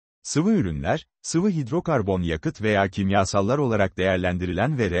 Sıvı ürünler, sıvı hidrokarbon yakıt veya kimyasallar olarak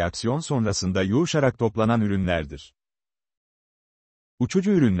değerlendirilen ve reaksiyon sonrasında yoğuşarak toplanan ürünlerdir.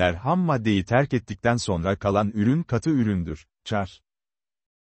 Uçucu ürünler ham maddeyi terk ettikten sonra kalan ürün katı üründür.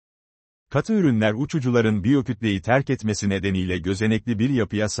 Katı ürünler uçucuların biyokütleyi terk etmesi nedeniyle gözenekli bir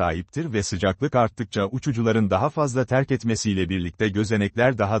yapıya sahiptir ve sıcaklık arttıkça uçucuların daha fazla terk etmesiyle birlikte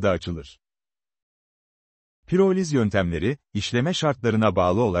gözenekler daha da açılır. Piroliz yöntemleri, işleme şartlarına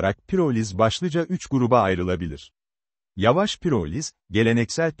bağlı olarak piroliz başlıca 3 gruba ayrılabilir. Yavaş piroliz,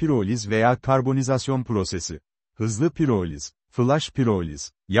 geleneksel piroliz veya karbonizasyon prosesi. Hızlı piroliz, flash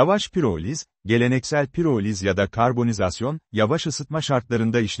piroliz. Yavaş piroliz, geleneksel piroliz ya da karbonizasyon, yavaş ısıtma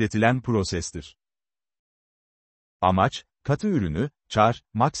şartlarında işletilen prosestir. Amaç, katı ürünü,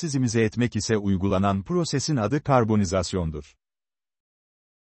 maksimize etmek ise uygulanan prosesin adı karbonizasyondur.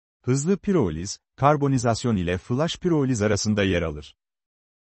 Hızlı piroliz, karbonizasyon ile flash piroliz arasında yer alır.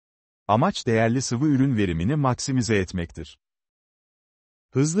 Amaç değerli sıvı ürün verimini maksimize etmektir.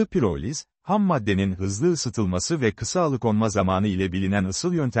 Hızlı piroliz, ham maddenin hızlı ısıtılması ve kısa alıkonma zamanı ile bilinen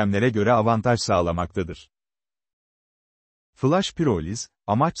ısıl yöntemlere göre avantaj sağlamaktadır. Flash piroliz,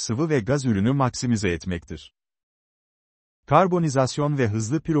 amaç sıvı ve gaz ürünü maksimize etmektir. Karbonizasyon ve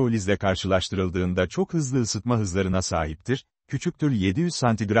hızlı pirolizle karşılaştırıldığında çok hızlı ısıtma hızlarına sahiptir, küçüktür 700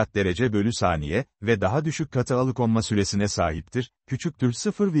 santigrat derece bölü saniye ve daha düşük katı alıkonma süresine sahiptir, küçüktür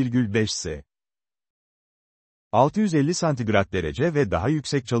 0,5 s. 650 santigrat derece ve daha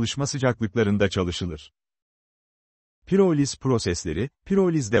yüksek çalışma sıcaklıklarında çalışılır. Piroliz prosesleri,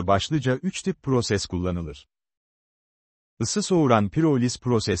 pirolizde başlıca 3 tip proses kullanılır. Isı soğuran piroliz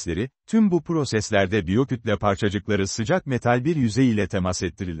prosesleri, tüm bu proseslerde biyokütle parçacıkları sıcak metal bir yüzey ile temas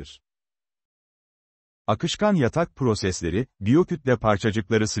ettirilir. Akışkan yatak prosesleri, biyokütle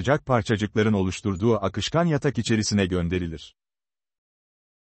parçacıkları sıcak parçacıkların oluşturduğu akışkan yatak içerisine gönderilir.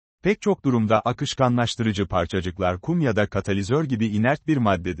 Pek çok durumda akışkanlaştırıcı parçacıklar kum ya da katalizör gibi inert bir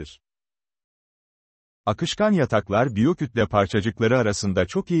maddedir. Akışkan yataklar biyokütle parçacıkları arasında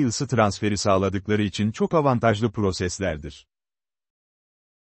çok iyi ısı transferi sağladıkları için çok avantajlı proseslerdir.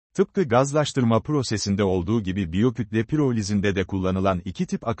 Tıpkı gazlaştırma prosesinde olduğu gibi biyokütle pirolizinde de kullanılan iki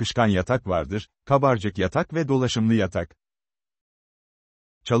tip akışkan yatak vardır, kabarcık yatak ve dolaşımlı yatak.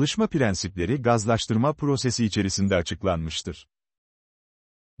 Çalışma prensipleri gazlaştırma prosesi içerisinde açıklanmıştır.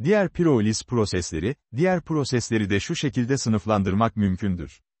 Diğer piroliz prosesleri, diğer prosesleri de şu şekilde sınıflandırmak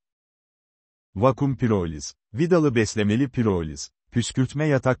mümkündür. Vakum piroliz, vidalı beslemeli piroliz, püskürtme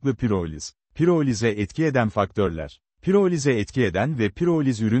yataklı piroliz, pirolize etki eden faktörler. Pirolize etki eden ve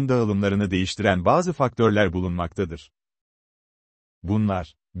piroliz ürün dağılımlarını değiştiren bazı faktörler bulunmaktadır.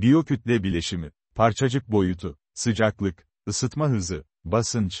 Bunlar, biyokütle bileşimi, parçacık boyutu, sıcaklık, ısıtma hızı,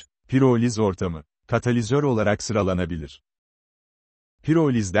 basınç, piroliz ortamı, katalizör olarak sıralanabilir.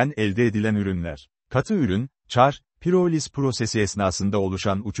 Pirolizden elde edilen ürünler. Katı ürün, çar, piroliz prosesi esnasında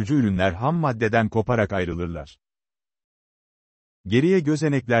oluşan uçucu ürünler ham maddeden koparak ayrılırlar. Geriye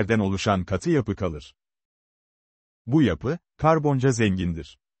gözeneklerden oluşan katı yapı kalır. Bu yapı, karbonca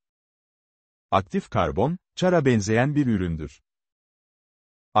zengindir. Aktif karbon, çara benzeyen bir üründür.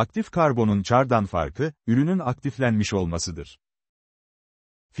 Aktif karbonun çardan farkı, ürünün aktiflenmiş olmasıdır.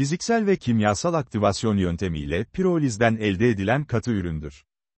 Fiziksel ve kimyasal aktivasyon yöntemiyle pirolizden elde edilen katı üründür.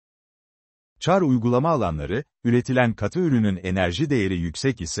 Çar uygulama alanları, üretilen katı ürünün enerji değeri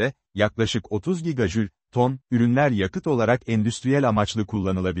yüksek ise, yaklaşık 30 gigajül, ton, ürünler yakıt olarak endüstriyel amaçlı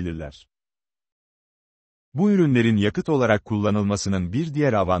kullanılabilirler. Bu ürünlerin yakıt olarak kullanılmasının bir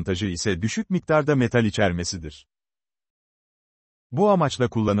diğer avantajı ise düşük miktarda metal içermesidir. Bu amaçla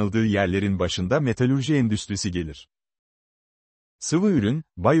kullanıldığı yerlerin başında metalürji endüstrisi gelir. Sıvı ürün,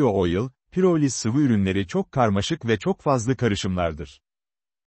 bio-oil, piroliz sıvı ürünleri çok karmaşık ve çok fazla karışımlardır.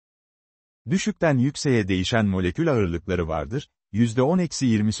 Düşükten yükseğe değişen molekül ağırlıkları vardır,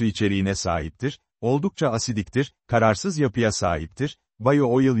 %10-20 içeriğine sahiptir, oldukça asidiktir, kararsız yapıya sahiptir,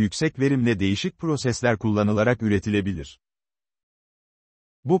 bio-oil yüksek verimle değişik prosesler kullanılarak üretilebilir.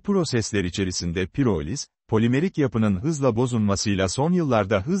 Bu prosesler içerisinde piroliz, polimerik yapının hızla bozulmasıyla son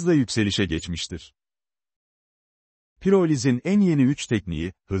yıllarda hızla yükselişe geçmiştir. Pirolizin en yeni 3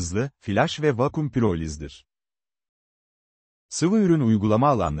 tekniği, hızlı, flash ve vakum pirolizdir. Sıvı ürün uygulama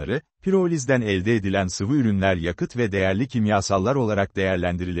alanları, pirolizden elde edilen sıvı ürünler yakıt ve değerli kimyasallar olarak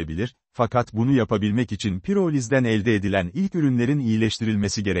değerlendirilebilir, fakat bunu yapabilmek için pirolizden elde edilen ilk ürünlerin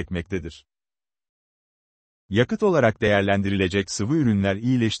iyileştirilmesi gerekmektedir. Yakıt olarak değerlendirilecek sıvı ürünler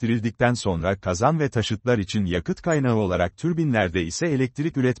iyileştirildikten sonra kazan ve taşıtlar için yakıt kaynağı olarak türbinlerde ise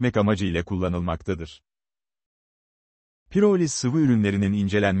elektrik üretmek amacıyla kullanılmaktadır. Piroliz sıvı ürünlerinin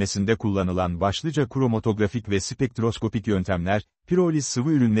incelenmesinde kullanılan başlıca kromatografik ve spektroskopik yöntemler, piroliz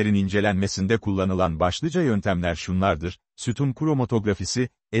sıvı ürünlerin incelenmesinde kullanılan başlıca yöntemler şunlardır: sütun kromatografisi,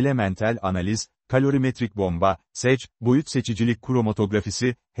 elementel analiz, kalorimetrik bomba, seç, boyut seçicilik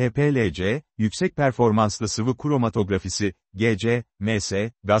kromatografisi, HPLC, yüksek performanslı sıvı kromatografisi, GC, MS,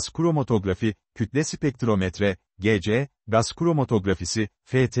 gaz kromatografi, kütle spektrometre, GC, gaz kromatografisi,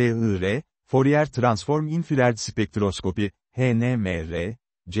 FTIR, Fourier Transform Infrared Spektroskopi, HNMR,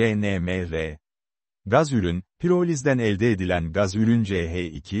 CNMR. Gaz ürün, pirolizden elde edilen gaz ürün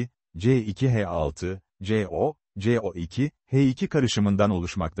CH2, C2H6, CO, CO2, H2 karışımından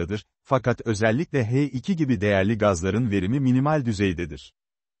oluşmaktadır, fakat özellikle H2 gibi değerli gazların verimi minimal düzeydedir.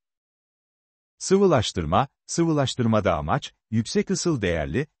 Sıvılaştırmada amaç, yüksek ısıl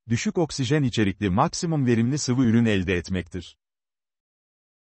değerli, düşük oksijen içerikli maksimum verimli sıvı ürün elde etmektir.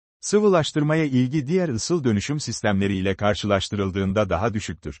 Sıvılaştırmaya ilgi diğer ısıl dönüşüm sistemleri ile karşılaştırıldığında daha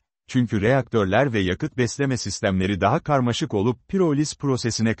düşüktür. Çünkü reaktörler ve yakıt besleme sistemleri daha karmaşık olup piroliz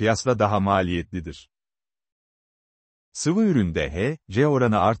prosesine kıyasla daha maliyetlidir. Sıvı üründe H, C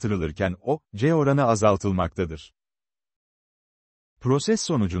oranı artırılırken O, C oranı azaltılmaktadır. Proses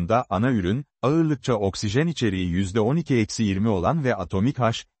sonucunda ana ürün, ağırlıkça oksijen içeriği %12-20 olan ve atomik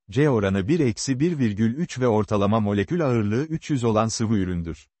H, C oranı 1-1,3 ve ortalama molekül ağırlığı 300 olan sıvı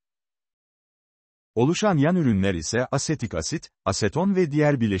üründür. Oluşan yan ürünler ise asetik asit, aseton ve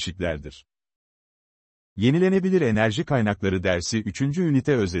diğer bileşiklerdir. Yenilenebilir Enerji Kaynakları dersi 3.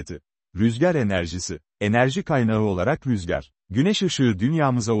 ünite özeti. Rüzgar enerjisi. Enerji kaynağı olarak rüzgar. Güneş ışığı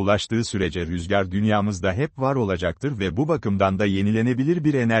dünyamıza ulaştığı sürece rüzgar dünyamızda hep var olacaktır ve bu bakımdan da yenilenebilir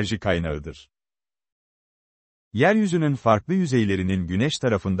bir enerji kaynağıdır. Yeryüzünün farklı yüzeylerinin güneş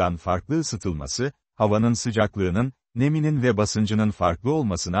tarafından farklı ısıtılması, havanın sıcaklığının, neminin ve basıncının farklı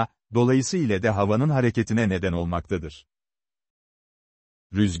olmasına, dolayısıyla de havanın hareketine neden olmaktadır.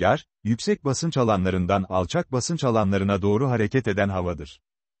 Rüzgar, yüksek basınç alanlarından alçak basınç alanlarına doğru hareket eden havadır.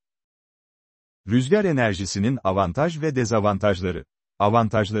 Rüzgar enerjisinin avantaj ve dezavantajları.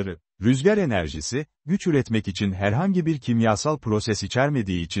 Avantajları: rüzgar enerjisi, güç üretmek için herhangi bir kimyasal proses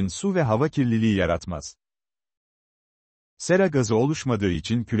içermediği için su ve hava kirliliği yaratmaz. Sera gazı oluşmadığı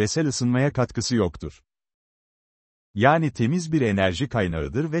için küresel ısınmaya katkısı yoktur. Yani temiz bir enerji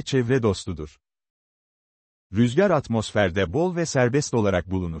kaynağıdır ve çevre dostudur. Rüzgar atmosferde bol ve serbest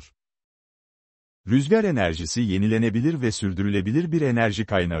olarak bulunur. Rüzgar enerjisi yenilenebilir ve sürdürülebilir bir enerji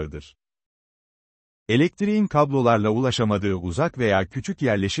kaynağıdır. Elektriğin kablolarla ulaşamadığı uzak veya küçük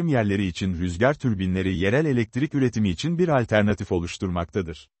yerleşim yerleri için rüzgar türbinleri yerel elektrik üretimi için bir alternatif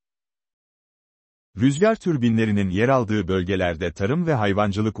oluşturmaktadır. Rüzgar türbinlerinin yer aldığı bölgelerde tarım ve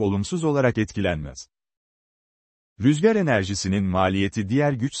hayvancılık olumsuz olarak etkilenmez. Rüzgar enerjisinin maliyeti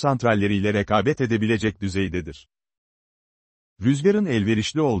diğer güç santralleriyle rekabet edebilecek düzeydedir. Rüzgarın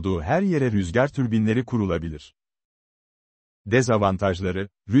elverişli olduğu her yere rüzgar türbinleri kurulabilir. Dezavantajları,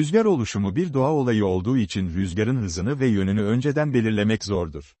 rüzgar oluşumu bir doğa olayı olduğu için rüzgarın hızını ve yönünü önceden belirlemek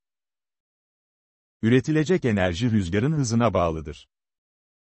zordur. Üretilecek enerji rüzgarın hızına bağlıdır.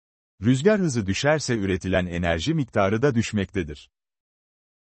 Rüzgar hızı düşerse üretilen enerji miktarı da düşmektedir.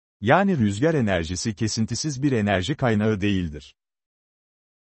 Yani rüzgar enerjisi kesintisiz bir enerji kaynağı değildir.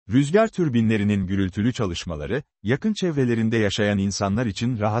 Rüzgar türbinlerinin gürültülü çalışmaları, yakın çevrelerinde yaşayan insanlar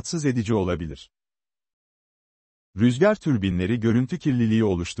için rahatsız edici olabilir. Rüzgar türbinleri görüntü kirliliği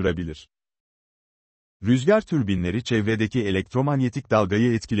oluşturabilir. Rüzgar türbinleri çevredeki elektromanyetik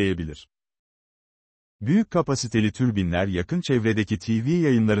dalgayı etkileyebilir. Büyük kapasiteli türbinler yakın çevredeki TV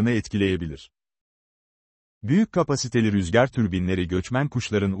yayınlarını etkileyebilir. Büyük kapasiteli rüzgar türbinleri göçmen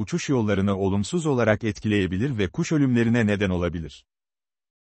kuşların uçuş yollarını olumsuz olarak etkileyebilir ve kuş ölümlerine neden olabilir.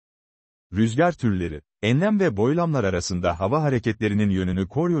 Rüzgar türleri, enlem ve boylamlar arasında hava hareketlerinin yönünü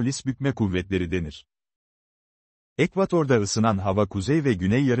Coriolis bükme kuvvetleri denir. Ekvatorda ısınan hava kuzey ve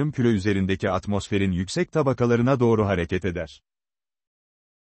güney yarımküre üzerindeki atmosferin yüksek tabakalarına doğru hareket eder.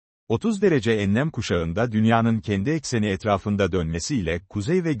 30 derece enlem kuşağında dünyanın kendi ekseni etrafında dönmesi ile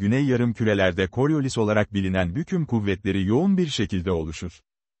kuzey ve güney yarımkürelerde Coriolis olarak bilinen büküm kuvvetleri yoğun bir şekilde oluşur.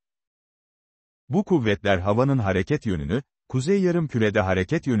 Bu kuvvetler havanın hareket yönünü, kuzey yarımkürede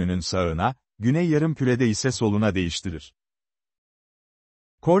hareket yönünün sağına, güney yarımkürede ise soluna değiştirir.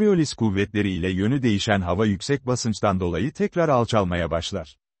 Coriolis kuvvetleri ile yönü değişen hava yüksek basınçtan dolayı tekrar alçalmaya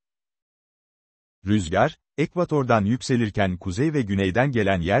başlar. Rüzgar, ekvatordan yükselirken kuzey ve güneyden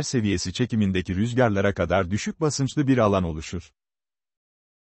gelen yer seviyesi çekimindeki rüzgarlara kadar düşük basınçlı bir alan oluşur.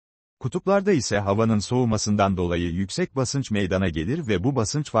 Kutuplarda ise havanın soğumasından dolayı yüksek basınç meydana gelir ve bu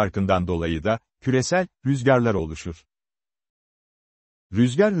basınç farkından dolayı da, küresel, rüzgarlar oluşur.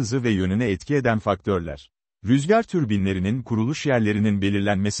 Rüzgar hızı ve yönüne etki eden faktörler. Rüzgar türbinlerinin kuruluş yerlerinin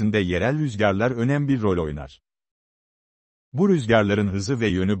belirlenmesinde yerel rüzgarlar önemli bir rol oynar. Bu rüzgarların hızı ve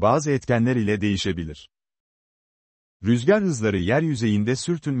yönü bazı etkenler ile değişebilir. Rüzgar hızları yer yüzeyinde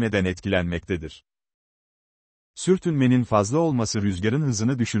sürtünmeden etkilenmektedir. Sürtünmenin fazla olması rüzgarın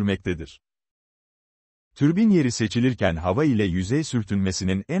hızını düşürmektedir. Türbin yeri seçilirken hava ile yüzey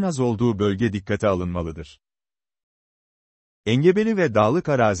sürtünmesinin en az olduğu bölge dikkate alınmalıdır. Engebeli ve dağlık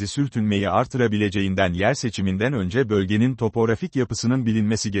arazi sürtünmeyi artırabileceğinden yer seçiminden önce bölgenin topografik yapısının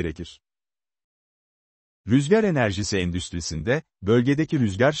bilinmesi gerekir. Rüzgar enerjisi endüstrisinde, bölgedeki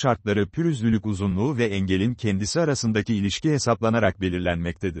rüzgar şartları pürüzlülük uzunluğu ve engelin kendisi arasındaki ilişki hesaplanarak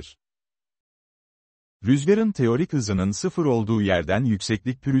belirlenmektedir. Rüzgarın teorik hızının sıfır olduğu yerden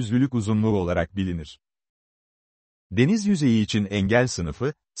yükseklik pürüzlülük uzunluğu olarak bilinir. Deniz yüzeyi için engel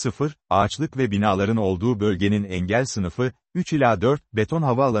sınıfı, 0, ağaçlık ve binaların olduğu bölgenin engel sınıfı, 3 ila 4, beton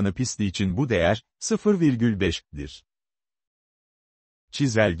havaalanı pisti için bu değer, 0,5'dir.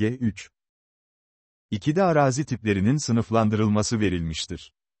 Çizelge 3. 2'de arazi tiplerinin sınıflandırılması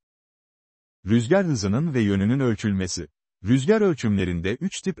verilmiştir. Rüzgar hızının ve yönünün ölçülmesi. Rüzgar ölçümlerinde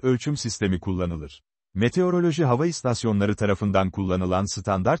 3 tip ölçüm sistemi kullanılır. Meteoroloji hava istasyonları tarafından kullanılan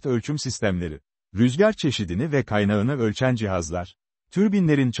standart ölçüm sistemleri. Rüzgar çeşidini ve kaynağını ölçen cihazlar.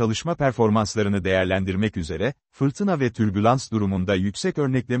 Türbinlerin çalışma performanslarını değerlendirmek üzere, fırtına ve türbülans durumunda yüksek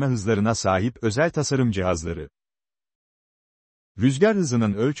örnekleme hızlarına sahip özel tasarım cihazları. Rüzgar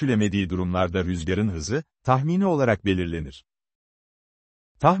hızının ölçülemediği durumlarda rüzgarın hızı, tahmini olarak belirlenir.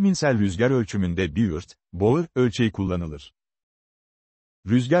 Tahminsel rüzgar ölçümünde Birt, Bohr ölçeği kullanılır.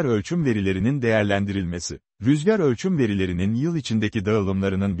 Rüzgar ölçüm verilerinin değerlendirilmesi. Rüzgar ölçüm verilerinin yıl içindeki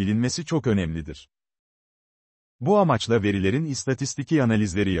dağılımlarının bilinmesi çok önemlidir. Bu amaçla verilerin istatistiki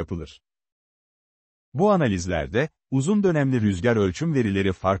analizleri yapılır. Bu analizlerde, uzun dönemli rüzgar ölçüm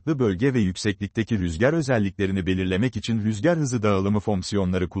verileri farklı bölge ve yükseklikteki rüzgar özelliklerini belirlemek için rüzgar hızı dağılımı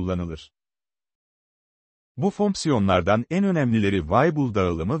fonksiyonları kullanılır. Bu fonksiyonlardan en önemlileri Weibull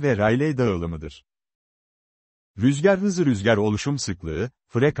dağılımı ve Rayleigh dağılımıdır. Rüzgar hızı rüzgar oluşum sıklığı,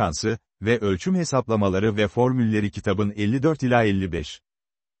 frekansı ve ölçüm hesaplamaları ve formülleri kitabın 54 ila 55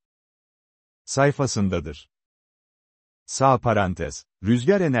 sayfasındadır. Sağ parantez.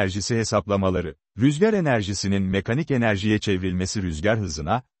 Rüzgar enerjisi hesaplamaları. Rüzgar enerjisinin mekanik enerjiye çevrilmesi rüzgar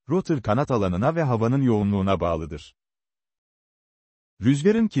hızına, rotor kanat alanına ve havanın yoğunluğuna bağlıdır.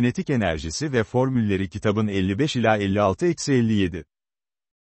 Rüzgarın kinetik enerjisi ve formülleri kitabın 55 ila 56-57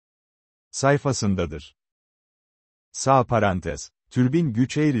 sayfasındadır. Sağ parantez. Türbin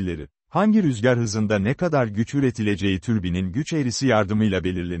güç eğrileri. Hangi rüzgar hızında ne kadar güç üretileceği türbinin güç eğrisi yardımıyla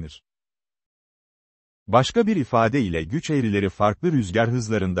belirlenir. Başka bir ifade ile güç eğrileri farklı rüzgar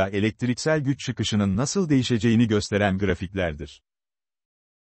hızlarında elektriksel güç çıkışının nasıl değişeceğini gösteren grafiklerdir.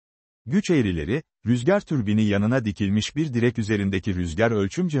 Güç eğrileri, rüzgar türbini yanına dikilmiş bir direk üzerindeki rüzgar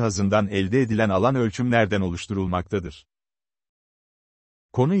ölçüm cihazından elde edilen alan ölçümlerden oluşturulmaktadır.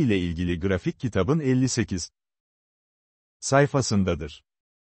 Konu ile ilgili grafik kitabın 58 sayfasındadır.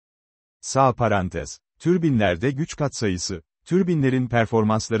 Sağ parantez. Türbinlerde güç katsayısı, türbinlerin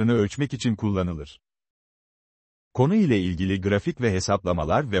performanslarını ölçmek için kullanılır. Konu ile ilgili grafik ve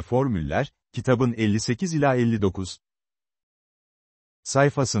hesaplamalar ve formüller, kitabın 58 ila 59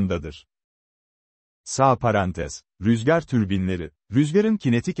 sayfasındadır. Sağ parantez. Rüzgar türbinleri. Rüzgarın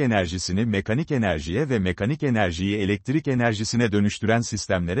kinetik enerjisini mekanik enerjiye ve mekanik enerjiyi elektrik enerjisine dönüştüren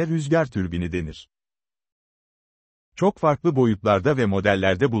sistemlere rüzgar türbini denir. Çok farklı boyutlarda ve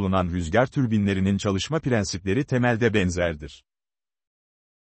modellerde bulunan rüzgar türbinlerinin çalışma prensipleri temelde benzerdir.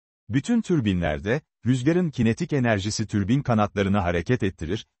 Bütün türbinlerde, rüzgarın kinetik enerjisi türbin kanatlarını hareket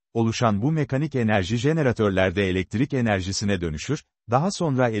ettirir, oluşan bu mekanik enerji jeneratörlerde elektrik enerjisine dönüşür, daha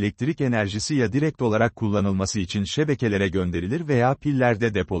sonra elektrik enerjisi ya direkt olarak kullanılması için şebekelere gönderilir veya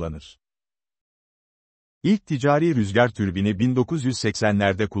pillerde depolanır. İlk ticari rüzgar türbini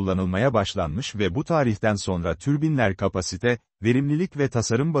 1980'lerde kullanılmaya başlanmış ve bu tarihten sonra türbinler kapasite, verimlilik ve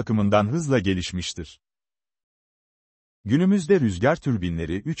tasarım bakımından hızla gelişmiştir. Günümüzde rüzgar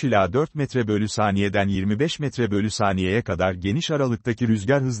türbinleri 3 ila 4 metre bölü saniyeden 25 metre bölü saniyeye kadar geniş aralıktaki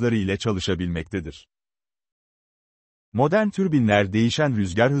rüzgar hızları ile çalışabilmektedir. Modern türbinler değişen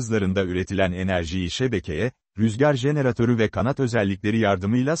rüzgar hızlarında üretilen enerjiyi şebekeye, rüzgar jeneratörü ve kanat özellikleri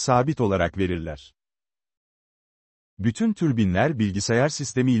yardımıyla sabit olarak verirler. Bütün türbinler bilgisayar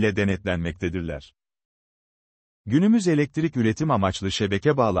sistemi ile denetlenmektedirler. Günümüz elektrik üretim amaçlı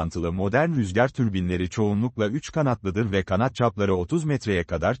şebeke bağlantılı modern rüzgar türbinleri çoğunlukla 3 kanatlıdır ve kanat çapları 30 metreye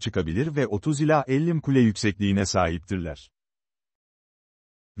kadar çıkabilir ve 30 ila 50 kule yüksekliğine sahiptirler.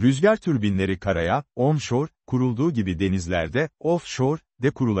 Rüzgar türbinleri karaya, onshore, kurulduğu gibi denizlerde, offshore,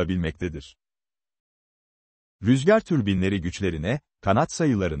 de kurulabilmektedir. Rüzgar türbinleri güçlerine, kanat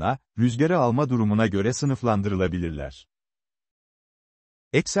sayılarına, rüzgarı alma durumuna göre sınıflandırılabilirler.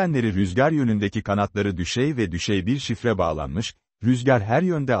 Eksenleri rüzgar yönündeki kanatları düşey ve düşey bir şifre bağlanmış, rüzgar her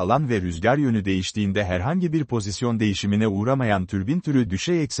yönde alan ve rüzgar yönü değiştiğinde herhangi bir pozisyon değişimine uğramayan türbin türü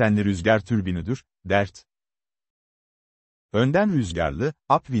düşey eksenli rüzgar türbinidir, dert. Önden rüzgarlı,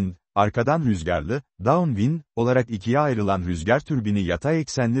 upwind, arkadan rüzgarlı, downwind, olarak ikiye ayrılan rüzgar türbini yatay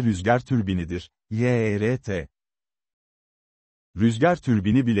eksenli rüzgar türbinidir, YRT. Rüzgar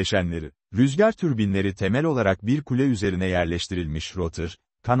türbini bileşenleri. Rüzgar türbinleri temel olarak bir kule üzerine yerleştirilmiş rotor,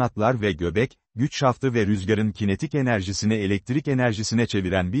 kanatlar ve göbek, güç şaftı ve rüzgarın kinetik enerjisini elektrik enerjisine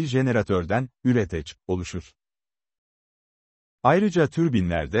çeviren bir jeneratörden, üreteç, oluşur. Ayrıca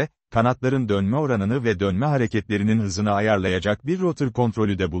türbinlerde, kanatların dönme oranını ve dönme hareketlerinin hızını ayarlayacak bir rotor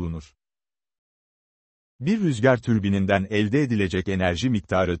kontrolü de bulunur. Bir rüzgar türbininden elde edilecek enerji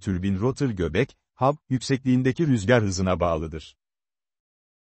miktarı türbin rotor göbek, hub, yüksekliğindeki rüzgar hızına bağlıdır.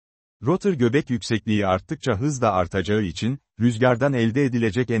 Rotor göbek yüksekliği arttıkça hız da artacağı için, rüzgardan elde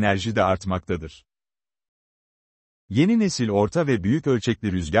edilecek enerji de artmaktadır. Yeni nesil orta ve büyük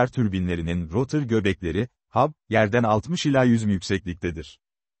ölçekli rüzgar türbinlerinin rotor göbekleri, hub, yerden 60 ila 100 yüksekliktedir.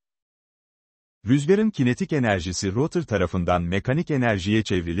 Rüzgarın kinetik enerjisi rotor tarafından mekanik enerjiye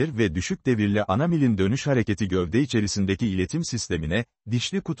çevrilir ve düşük devirli ana milin dönüş hareketi gövde içerisindeki iletim sistemine,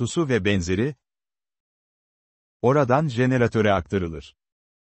 dişli kutusu ve benzeri, oradan jeneratöre aktarılır.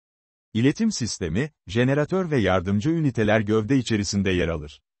 İletim sistemi, jeneratör ve yardımcı üniteler gövde içerisinde yer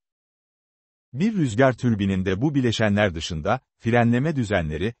alır. Bir rüzgar türbininde bu bileşenler dışında, frenleme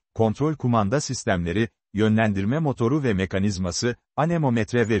düzenleri, kontrol kumanda sistemleri, yönlendirme motoru ve mekanizması,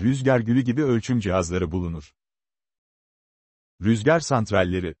 anemometre ve rüzgar gülü gibi ölçüm cihazları bulunur. Rüzgar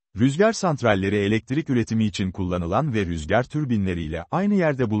santralleri. Rüzgar santralleri elektrik üretimi için kullanılan ve rüzgar türbinleriyle aynı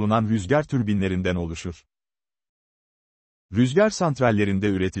yerde bulunan rüzgar türbinlerinden oluşur. Rüzgar santrallerinde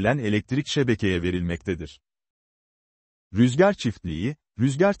üretilen elektrik şebekeye verilmektedir. Rüzgar çiftliği,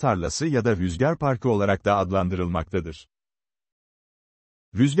 rüzgar tarlası ya da rüzgar parkı olarak da adlandırılmaktadır.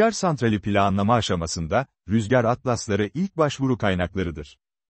 Rüzgar santrali planlama aşamasında, rüzgar atlasları ilk başvuru kaynaklarıdır.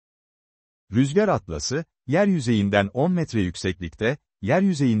 Rüzgar atlası, yer yüzeyinden 10 metre yükseklikte, yer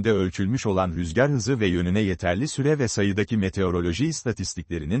yüzeyinde ölçülmüş olan rüzgar hızı ve yönüne yeterli süre ve sayıdaki meteoroloji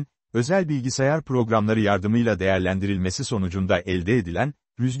istatistiklerinin, özel bilgisayar programları yardımıyla değerlendirilmesi sonucunda elde edilen,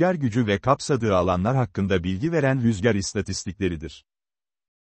 rüzgar gücü ve kapsadığı alanlar hakkında bilgi veren rüzgar istatistikleridir.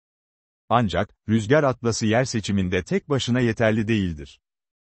 Ancak, rüzgar atlası yer seçiminde tek başına yeterli değildir.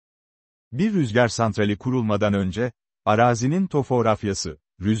 Bir rüzgar santrali kurulmadan önce, arazinin topografyası,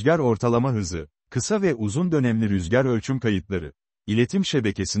 rüzgar ortalama hızı, kısa ve uzun dönemli rüzgar ölçüm kayıtları, iletim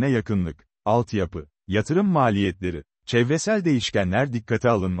şebekesine yakınlık, altyapı, yatırım maliyetleri, çevresel değişkenler dikkate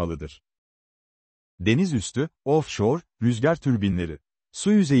alınmalıdır. Deniz üstü, offshore, rüzgar türbinleri.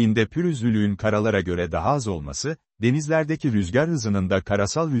 Su yüzeyinde pürüzlülüğün karalara göre daha az olması, denizlerdeki rüzgar hızının da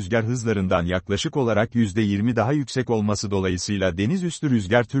karasal rüzgar hızlarından yaklaşık olarak %20 daha yüksek olması dolayısıyla deniz üstü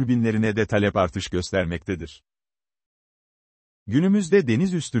rüzgar türbinlerine de talep artış göstermektedir. Günümüzde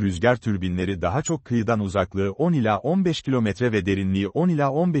deniz üstü rüzgar türbinleri daha çok kıyıdan uzaklığı 10 ila 15 kilometre ve derinliği 10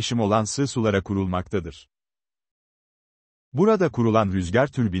 ila 15 olan sığ sulara kurulmaktadır. Burada kurulan rüzgar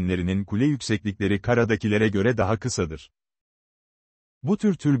türbinlerinin kule yükseklikleri karadakilere göre daha kısadır. Bu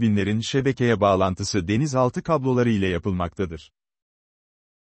tür türbinlerin şebekeye bağlantısı denizaltı kabloları ile yapılmaktadır.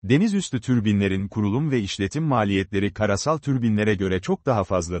 Denizüstü türbinlerin kurulum ve işletim maliyetleri karasal türbinlere göre çok daha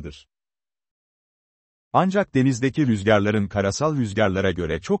fazladır. Ancak denizdeki rüzgarların karasal rüzgarlara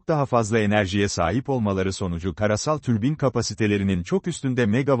göre çok daha fazla enerjiye sahip olmaları sonucu karasal türbin kapasitelerinin çok üstünde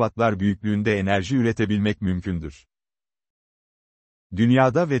megawattlar büyüklüğünde enerji üretebilmek mümkündür.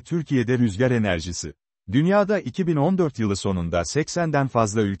 Dünyada ve Türkiye'de rüzgar enerjisi. Dünyada 2014 yılı sonunda 80'den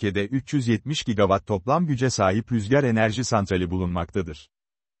fazla ülkede 370 gigawatt toplam güce sahip rüzgar enerji santrali bulunmaktadır.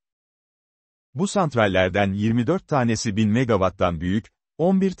 Bu santrallerden 24 tanesi 1000 megawatttan büyük,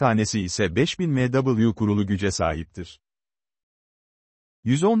 11 tanesi ise 5000 MW kurulu güce sahiptir.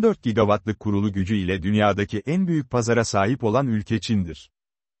 114 gigawattlık kurulu gücü ile dünyadaki en büyük pazara sahip olan ülke Çin'dir.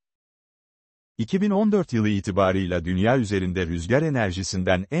 2014 yılı itibarıyla dünya üzerinde rüzgar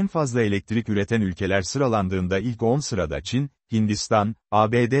enerjisinden en fazla elektrik üreten ülkeler sıralandığında ilk 10 sırada Çin, Hindistan,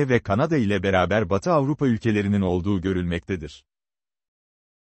 ABD ve Kanada ile beraber Batı Avrupa ülkelerinin olduğu görülmektedir.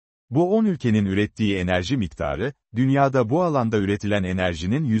 Bu 10 ülkenin ürettiği enerji miktarı, dünyada bu alanda üretilen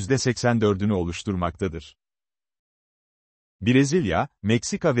enerjinin %84'ünü oluşturmaktadır. Brezilya,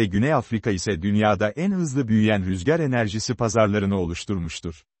 Meksika ve Güney Afrika ise dünyada en hızlı büyüyen rüzgar enerjisi pazarlarını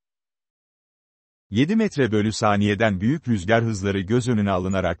oluşturmuştur. 7 metre bölü saniyeden büyük rüzgar hızları göz önüne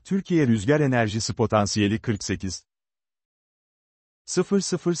alınarak Türkiye rüzgar enerjisi potansiyeli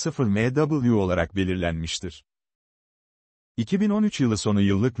 48,000 MW olarak belirlenmiştir. 2013 yılı sonu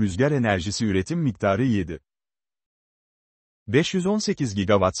yıllık rüzgar enerjisi üretim miktarı 7,518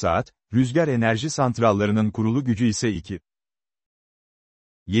 gigawatt-saat, rüzgar enerji santrallarının kurulu gücü ise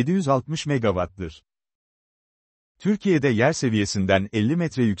 2,760 megawatt'tır. Türkiye'de yer seviyesinden 50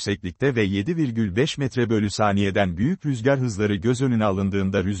 metre yükseklikte ve 7,5 metre bölü saniyeden büyük rüzgar hızları göz önüne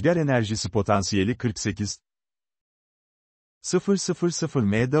alındığında rüzgar enerjisi potansiyeli 48,000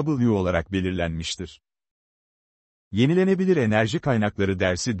 MW olarak belirlenmiştir. Yenilenebilir Enerji Kaynakları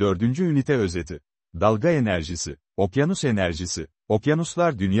dersi 4. ünite özeti. Dalga enerjisi, okyanus enerjisi.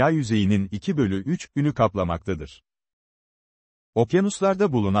 Okyanuslar dünya yüzeyinin 2/3'ünü kaplamaktadır.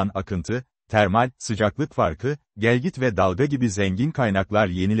 Okyanuslarda bulunan akıntı, termal, sıcaklık farkı, gelgit ve dalga gibi zengin kaynaklar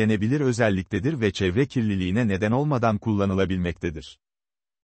yenilenebilir özelliktedir ve çevre kirliliğine neden olmadan kullanılabilmektedir.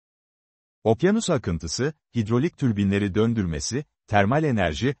 Okyanus akıntısı, hidrolik türbinleri döndürmesi, termal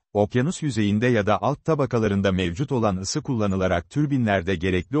enerji, okyanus yüzeyinde ya da alt tabakalarında mevcut olan ısı kullanılarak türbinlerde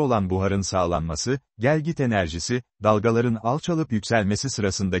gerekli olan buharın sağlanması, gelgit enerjisi, dalgaların alçalıp yükselmesi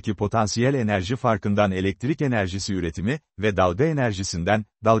sırasındaki potansiyel enerji farkından elektrik enerjisi üretimi ve dalga enerjisinden,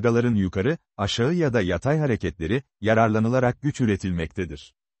 dalgaların yukarı, aşağı ya da yatay hareketleri, yararlanılarak güç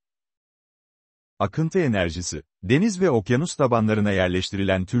üretilmektedir. Akıntı enerjisi, deniz ve okyanus tabanlarına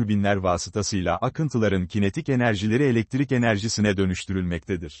yerleştirilen türbinler vasıtasıyla akıntıların kinetik enerjileri elektrik enerjisine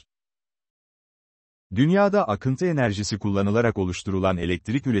dönüştürülmektedir. Dünyada akıntı enerjisi kullanılarak oluşturulan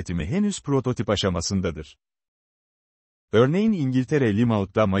elektrik üretimi henüz prototip aşamasındadır. Örneğin İngiltere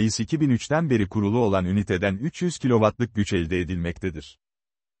Limaught'ta Mayıs 2003'ten beri kurulu olan üniteden 300 kW'lık güç elde edilmektedir.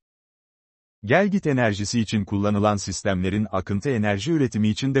 Gelgit enerjisi için kullanılan sistemlerin akıntı enerji üretimi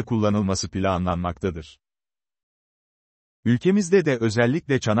için de kullanılması planlanmaktadır. Ülkemizde de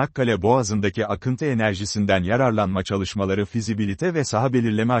özellikle Çanakkale Boğazı'ndaki akıntı enerjisinden yararlanma çalışmaları fizibilite ve saha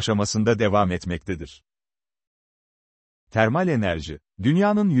belirleme aşamasında devam etmektedir. Termal enerji,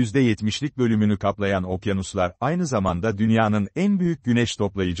 dünyanın %70'lik bölümünü kaplayan okyanuslar aynı zamanda dünyanın en büyük güneş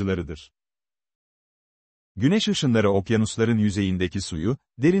toplayıcılarıdır. Güneş ışınları okyanusların yüzeyindeki suyu,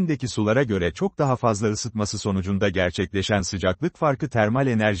 derindeki sulara göre çok daha fazla ısıtması sonucunda gerçekleşen sıcaklık farkı termal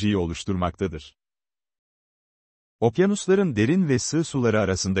enerjiyi oluşturmaktadır. Okyanusların derin ve sığ suları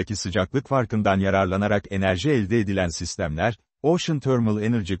arasındaki sıcaklık farkından yararlanarak enerji elde edilen sistemler, Ocean Thermal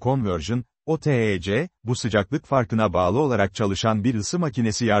Energy Conversion, OTEC, bu sıcaklık farkına bağlı olarak çalışan bir ısı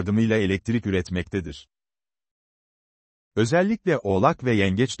makinesi yardımıyla elektrik üretmektedir. Özellikle Oğlak ve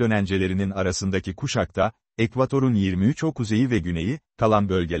Yengeç dönencelerinin arasındaki kuşakta, ekvatorun 23 kuzeyi ve güneyi, kalan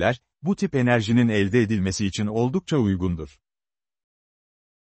bölgeler, bu tip enerjinin elde edilmesi için oldukça uygundur.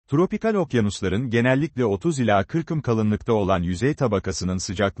 Tropikal okyanusların genellikle 30 ila 40 kalınlıkta olan yüzey tabakasının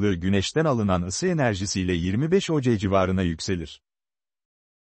sıcaklığı güneşten alınan ısı enerjisiyle 25 oC civarına yükselir.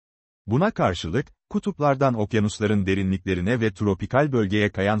 Buna karşılık, kutuplardan okyanusların derinliklerine ve tropikal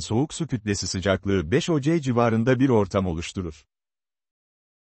bölgeye kayan soğuk su kütlesi sıcaklığı 5 oC civarında bir ortam oluşturur.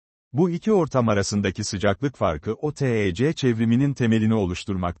 Bu iki ortam arasındaki sıcaklık farkı OTEC çevriminin temelini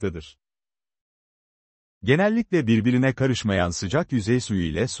oluşturmaktadır. Genellikle birbirine karışmayan sıcak yüzey suyu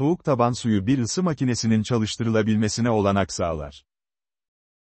ile soğuk taban suyu bir ısı makinesinin çalıştırılabilmesine olanak sağlar.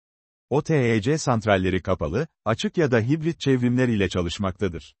 OTEC santralleri kapalı, açık ya da hibrit çevrimler ile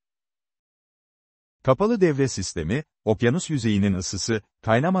çalışmaktadır. Kapalı devre sistemi, okyanus yüzeyinin ısısı,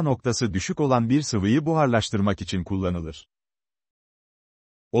 kaynama noktası düşük olan bir sıvıyı buharlaştırmak için kullanılır.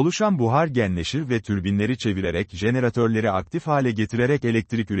 Oluşan buhar genleşir ve türbinleri çevirerek jeneratörleri aktif hale getirerek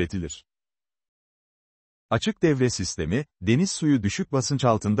elektrik üretilir. Açık devre sistemi, deniz suyu düşük basınç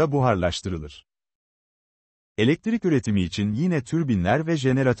altında buharlaştırılır. Elektrik üretimi için yine türbinler ve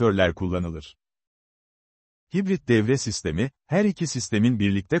jeneratörler kullanılır. Hibrit devre sistemi, her iki sistemin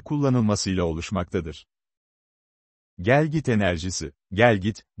birlikte kullanılmasıyla oluşmaktadır. Gelgit enerjisi.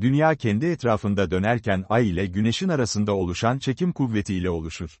 Gelgit, dünya kendi etrafında dönerken Ay ile Güneş'in arasında oluşan çekim kuvveti ile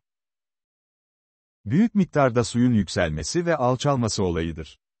oluşur. Büyük miktarda suyun yükselmesi ve alçalması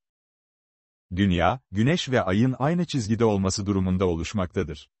olayıdır. Dünya, Güneş ve Ay'ın aynı çizgide olması durumunda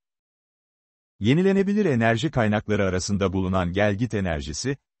oluşmaktadır. Yenilenebilir enerji kaynakları arasında bulunan gelgit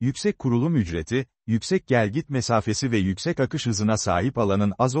enerjisi, yüksek kurulum ücreti, yüksek gelgit mesafesi ve yüksek akış hızına sahip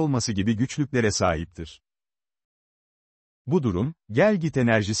alanın az olması gibi güçlüklere sahiptir. Bu durum, gelgit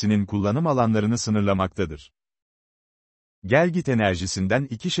enerjisinin kullanım alanlarını sınırlamaktadır. Gelgit enerjisinden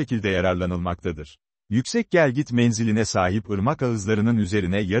iki şekilde yararlanılmaktadır. Yüksek gelgit menziline sahip ırmak ağızlarının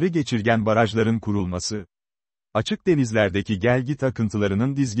üzerine yarı geçirgen barajların kurulması. Açık denizlerdeki gelgit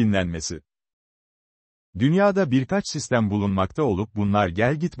akıntılarının dizginlenmesi. Dünyada birkaç sistem bulunmakta olup bunlar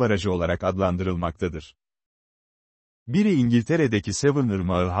gelgit barajı olarak adlandırılmaktadır. Biri İngiltere'deki Severn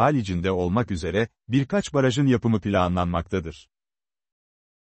Irmağı haricinde olmak üzere, birkaç barajın yapımı planlanmaktadır.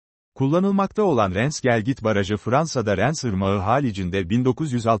 Kullanılmakta olan Rens Gelgit Barajı Fransa'da Rens Irmağı haricinde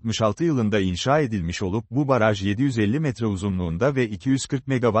 1966 yılında inşa edilmiş olup bu baraj 750 metre uzunluğunda ve 240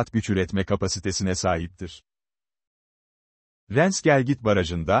 megawatt güç üretme kapasitesine sahiptir. Rens Gelgit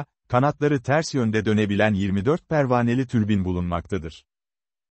Barajı'nda, kanatları ters yönde dönebilen 24 pervaneli türbin bulunmaktadır.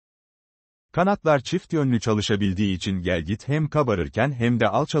 Kanatlar çift yönlü çalışabildiği için gelgit hem kabarırken hem de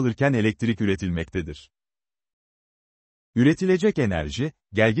alçalırken elektrik üretilmektedir. Üretilecek enerji,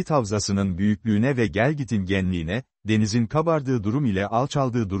 gelgit havzasının büyüklüğüne ve gelgitin genliğine, denizin kabardığı durum ile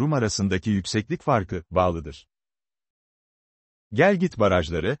alçaldığı durum arasındaki yükseklik farkı, bağlıdır. Gelgit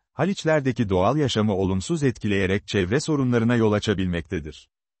barajları, Haliçlerdeki doğal yaşamı olumsuz etkileyerek çevre sorunlarına yol açabilmektedir.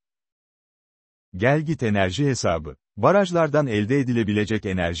 Gelgit enerji hesabı. Barajlardan elde edilebilecek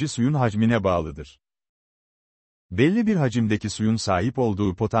enerji suyun hacmine bağlıdır. Belli bir hacimdeki suyun sahip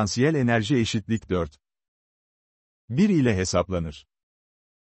olduğu potansiyel enerji eşitlik 4,1 ile hesaplanır.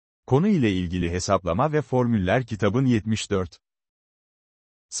 Konu ile ilgili hesaplama ve formüller kitabın 74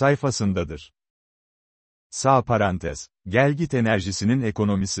 sayfasındadır. Sağ parantez. Gelgit enerjisinin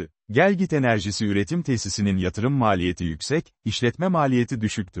ekonomisi. Gelgit enerjisi üretim tesisinin yatırım maliyeti yüksek, işletme maliyeti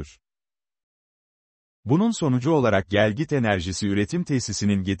düşüktür. Bunun sonucu olarak gelgit enerjisi üretim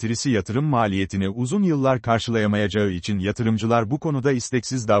tesisinin getirisi yatırım maliyetini uzun yıllar karşılayamayacağı için yatırımcılar bu konuda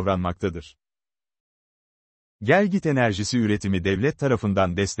isteksiz davranmaktadır. Gelgit enerjisi üretimi devlet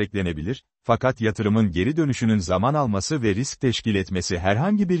tarafından desteklenebilir, fakat yatırımın geri dönüşünün zaman alması ve risk teşkil etmesi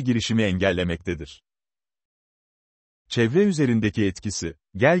herhangi bir girişimi engellemektedir. Çevre üzerindeki etkisi,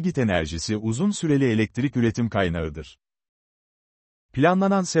 gelgit enerjisi uzun süreli elektrik üretim kaynağıdır.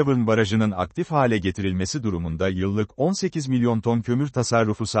 Planlanan Severn Barajı'nın aktif hale getirilmesi durumunda yıllık 18 milyon ton kömür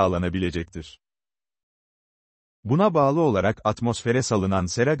tasarrufu sağlanabilecektir. Buna bağlı olarak atmosfere salınan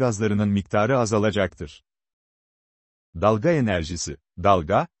sera gazlarının miktarı azalacaktır. Dalga enerjisi.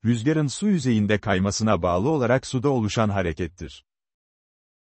 Dalga, rüzgarın su yüzeyinde kaymasına bağlı olarak suda oluşan harekettir.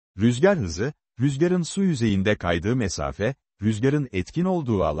 Rüzgar hızı, rüzgarın su yüzeyinde kaydığı mesafe, rüzgarın etkin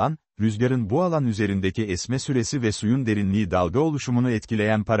olduğu alan, rüzgarın bu alan üzerindeki esme süresi ve suyun derinliği dalga oluşumunu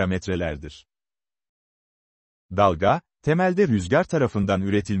etkileyen parametrelerdir. Dalga, temelde rüzgar tarafından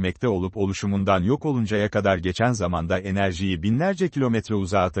üretilmekte olup oluşumundan yok oluncaya kadar geçen zamanda enerjiyi binlerce kilometre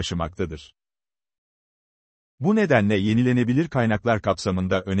uzağa taşımaktadır. Bu nedenle yenilenebilir kaynaklar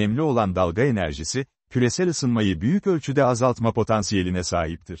kapsamında önemli olan dalga enerjisi, küresel ısınmayı büyük ölçüde azaltma potansiyeline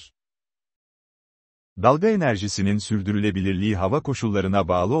sahiptir. Dalga enerjisinin sürdürülebilirliği hava koşullarına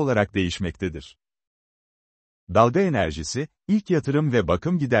bağlı olarak değişmektedir. Dalga enerjisi, ilk yatırım ve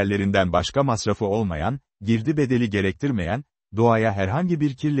bakım giderlerinden başka masrafı olmayan, girdi bedeli gerektirmeyen, doğaya herhangi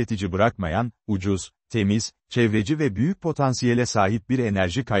bir kirletici bırakmayan, ucuz, temiz, çevreci ve büyük potansiyele sahip bir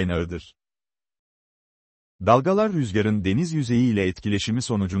enerji kaynağıdır. Dalgalar rüzgarın deniz yüzeyi ile etkileşimi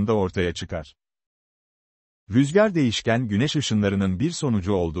sonucunda ortaya çıkar. Rüzgar değişken güneş ışınlarının bir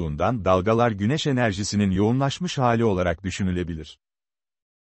sonucu olduğundan dalgalar güneş enerjisinin yoğunlaşmış hali olarak düşünülebilir.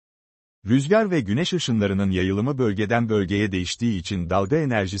 Rüzgar ve güneş ışınlarının yayılımı bölgeden bölgeye değiştiği için dalga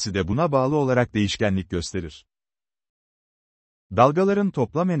enerjisi de buna bağlı olarak değişkenlik gösterir. Dalgaların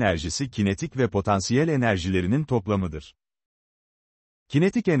toplam enerjisi kinetik ve potansiyel enerjilerinin toplamıdır.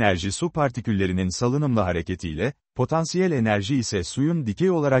 Kinetik enerji su partiküllerinin salınımlı hareketiyle, potansiyel enerji ise suyun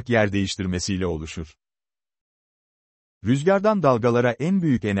dikey olarak yer değiştirmesiyle oluşur. Rüzgardan dalgalara en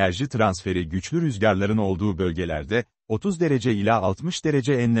büyük enerji transferi güçlü rüzgarların olduğu bölgelerde, 30 derece ila 60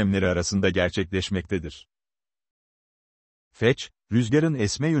 derece enlemleri arasında gerçekleşmektedir. Feç, rüzgarın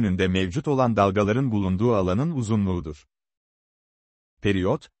esme yönünde mevcut olan dalgaların bulunduğu alanın uzunluğudur.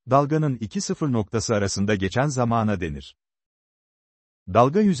 Periyot, dalganın iki sıfır noktası arasında geçen zamana denir.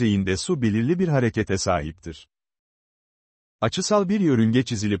 Dalga yüzeyinde su belirli bir harekete sahiptir. Açısal bir yörünge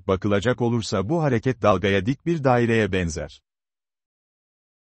çizilip bakılacak olursa bu hareket dalgaya dik bir daireye benzer.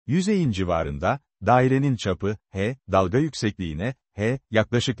 Yüzeyin civarında, dairenin çapı, h, dalga yüksekliğine, h,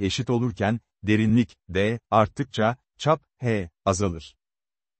 yaklaşık eşit olurken, derinlik, d, arttıkça, çap, h, azalır.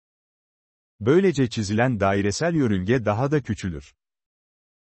 Böylece çizilen dairesel yörünge daha da küçülür.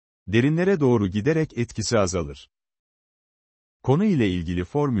 Derinlere doğru giderek etkisi azalır. Konu ile ilgili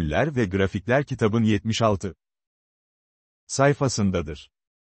formüller ve grafikler kitabın 76 sayfasındadır.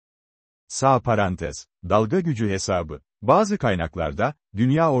 Sağ parantez, dalga gücü hesabı. Bazı kaynaklarda,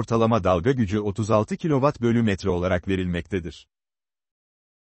 dünya ortalama dalga gücü 36 kW/metre olarak verilmektedir.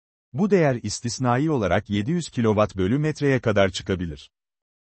 Bu değer istisnai olarak 700 kW/metreye kadar çıkabilir.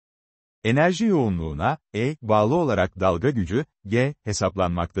 Enerji yoğunluğuna, bağlı olarak dalga gücü, G,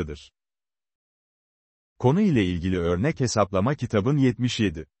 hesaplanmaktadır. Konu ile ilgili örnek hesaplama kitabın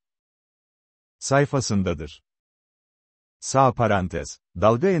 77 sayfasındadır. Sağ parantez,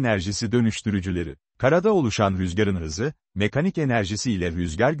 dalga enerjisi dönüştürücüleri. Karada oluşan rüzgarın hızı, mekanik enerjisi ile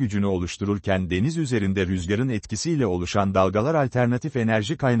rüzgar gücünü oluştururken deniz üzerinde rüzgarın etkisiyle oluşan dalgalar alternatif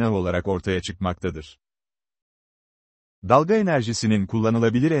enerji kaynağı olarak ortaya çıkmaktadır. Dalga enerjisinin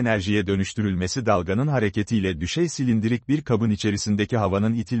kullanılabilir enerjiye dönüştürülmesi dalganın hareketiyle düşey silindirik bir kabın içerisindeki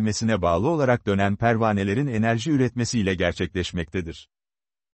havanın itilmesine bağlı olarak dönen pervanelerin enerji üretmesiyle gerçekleşmektedir.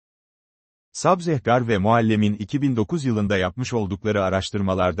 Sabzehgar ve Muallem'in 2009 yılında yapmış oldukları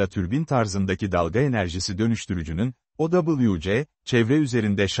araştırmalarda türbin tarzındaki dalga enerjisi dönüştürücünün, OWC, çevre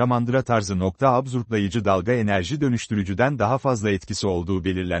üzerinde şamandıra tarzı nokta absorplayıcı dalga enerji dönüştürücüden daha fazla etkisi olduğu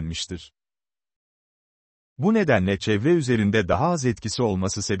belirlenmiştir. Bu nedenle çevre üzerinde daha az etkisi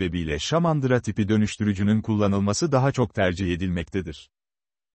olması sebebiyle şamandıra tipi dönüştürücünün kullanılması daha çok tercih edilmektedir.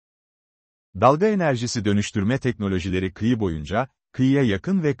 Dalga enerjisi dönüştürme teknolojileri kıyı boyunca, kıyıya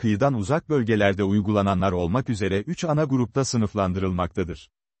yakın ve kıyıdan uzak bölgelerde uygulananlar olmak üzere 3 ana grupta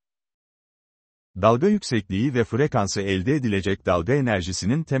sınıflandırılmaktadır. Dalga yüksekliği ve frekansı elde edilecek dalga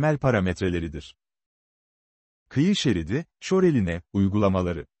enerjisinin temel parametreleridir. Kıyı şeridi, şoreline,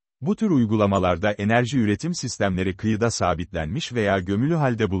 uygulamaları. Bu tür uygulamalarda enerji üretim sistemleri kıyıda sabitlenmiş veya gömülü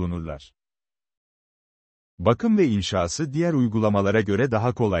halde bulunurlar. Bakım ve inşası diğer uygulamalara göre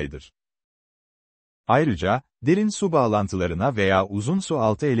daha kolaydır. Ayrıca, derin su bağlantılarına veya uzun su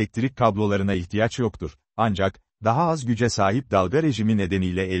altı elektrik kablolarına ihtiyaç yoktur. Ancak, daha az güce sahip dalga rejimi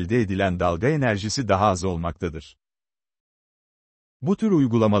nedeniyle elde edilen dalga enerjisi daha az olmaktadır. Bu tür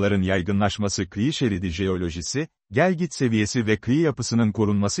uygulamaların yaygınlaşması kıyı şeridi jeolojisi, gel-git seviyesi ve kıyı yapısının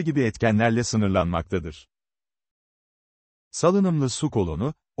korunması gibi etkenlerle sınırlanmaktadır. Salınımlı su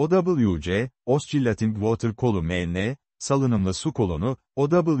kolonu, OWC, Oscillating Water Column, salınımlı su kolonu,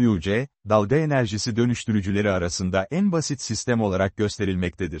 OWC, dalga enerjisi dönüştürücüleri arasında en basit sistem olarak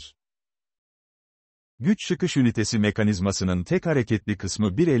gösterilmektedir. Güç çıkış ünitesi mekanizmasının tek hareketli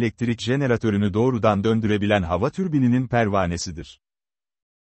kısmı bir elektrik jeneratörünü doğrudan döndürebilen hava türbininin pervanesidir.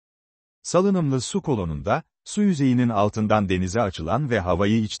 Salınımlı su kolonunda, su yüzeyinin altından denize açılan ve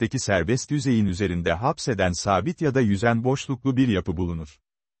havayı içteki serbest yüzeyin üzerinde hapseden sabit ya da yüzen boşluklu bir yapı bulunur.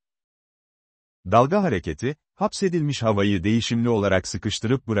 Dalga hareketi, hapsedilmiş havayı değişimli olarak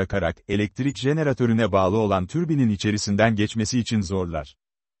sıkıştırıp bırakarak elektrik jeneratörüne bağlı olan türbinin içerisinden geçmesi için zorlar.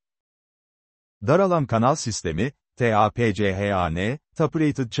 Daralan kanal sistemi, TAPCHAN,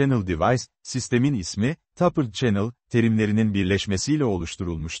 Tuperated Channel Device, sistemin ismi, Tapered Channel, terimlerinin birleşmesiyle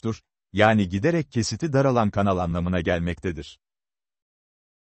oluşturulmuştur, yani giderek kesiti daralan kanal anlamına gelmektedir.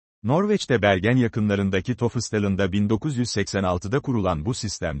 Norveç'te Bergen yakınlarındaki Tofusdal'ında 1986'da kurulan bu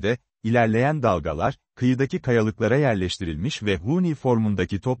sistemde, ilerleyen dalgalar, kıyıdaki kayalıklara yerleştirilmiş ve huni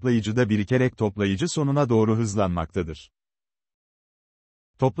formundaki toplayıcıda birikerek toplayıcı sonuna doğru hızlanmaktadır.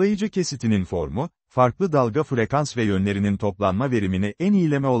 Toplayıcı kesitinin formu, farklı dalga frekans ve yönlerinin toplanma verimini en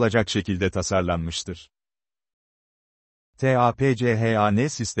iyileme olacak şekilde tasarlanmıştır. TAPCHAN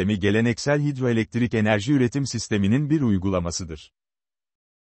sistemi geleneksel hidroelektrik enerji üretim sisteminin bir uygulamasıdır.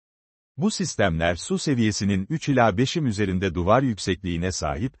 Bu sistemler su seviyesinin 3 ila 5'im üzerinde duvar yüksekliğine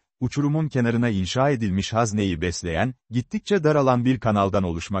sahip, uçurumun kenarına inşa edilmiş hazneyi besleyen, gittikçe daralan bir kanaldan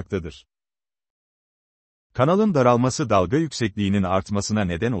oluşmaktadır. Kanalın daralması dalga yüksekliğinin artmasına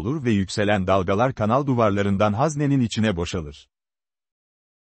neden olur ve yükselen dalgalar kanal duvarlarından haznenin içine boşalır.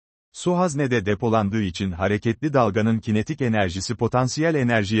 Su haznede depolandığı için hareketli dalganın kinetik enerjisi potansiyel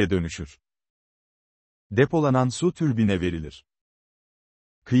enerjiye dönüşür. Depolanan su türbine verilir.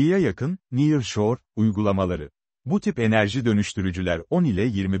 Kıyıya yakın, near shore, uygulamaları. Bu tip enerji dönüştürücüler 10 ile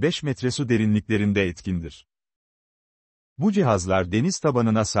 25 metre su derinliklerinde etkindir. Bu cihazlar deniz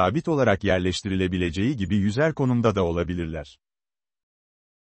tabanına sabit olarak yerleştirilebileceği gibi yüzer konumda da olabilirler.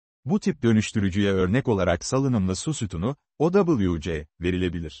 Bu tip dönüştürücüye örnek olarak salınımlı su sütunu, OWC,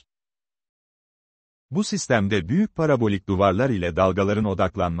 verilebilir. Bu sistemde büyük parabolik duvarlar ile dalgaların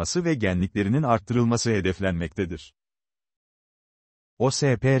odaklanması ve genliklerinin arttırılması hedeflenmektedir.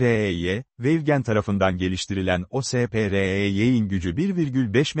 OSPREY, Wavegen tarafından geliştirilen OSPREY'in gücü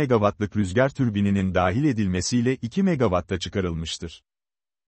 1,5 megawattlık rüzgar türbininin dahil edilmesiyle 2 megawatta çıkarılmıştır.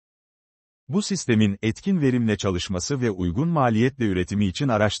 Bu sistemin etkin verimle çalışması ve uygun maliyetle üretimi için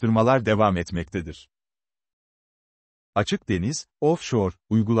araştırmalar devam etmektedir. Açık deniz, offshore,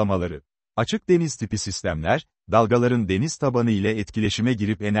 uygulamaları. Açık deniz tipi sistemler, dalgaların deniz tabanı ile etkileşime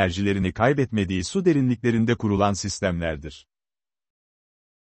girip enerjilerini kaybetmediği su derinliklerinde kurulan sistemlerdir.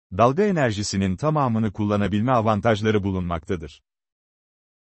 Dalga enerjisinin tamamını kullanabilme avantajları bulunmaktadır.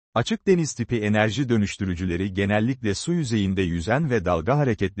 Açık deniz tipi enerji dönüştürücüleri genellikle su yüzeyinde yüzen ve dalga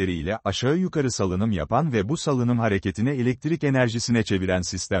hareketleri ile aşağı yukarı salınım yapan ve bu salınım hareketini elektrik enerjisine çeviren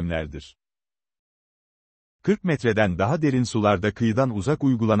sistemlerdir. 40 metreden daha derin sularda kıyıdan uzak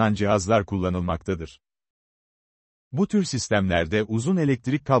uygulanan cihazlar kullanılmaktadır. Bu tür sistemlerde uzun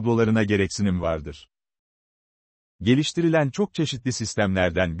elektrik kablolarına gereksinim vardır. Geliştirilen çok çeşitli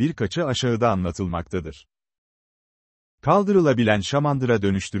sistemlerden birkaçı aşağıda anlatılmaktadır. Kaldırılabilen şamandıra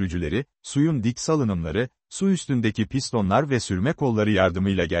dönüştürücüleri, suyun dik salınımları, su üstündeki pistonlar ve sürme kolları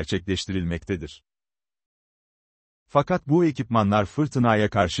yardımıyla gerçekleştirilmektedir. Fakat bu ekipmanlar fırtınaya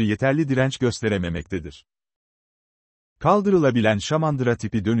karşı yeterli direnç gösterememektedir. Kaldırılabilen şamandıra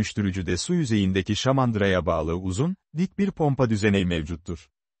tipi dönüştürücüde su yüzeyindeki şamandıraya bağlı uzun, dik bir pompa düzeneği mevcuttur.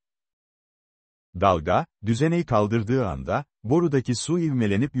 Dalga, düzeneği kaldırdığı anda, borudaki su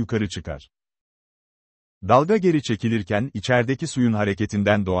ivmelenip yukarı çıkar. Dalga geri çekilirken içerideki suyun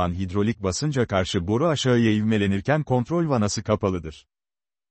hareketinden doğan hidrolik basınca karşı boru aşağıya ivmelenirken kontrol vanası kapalıdır.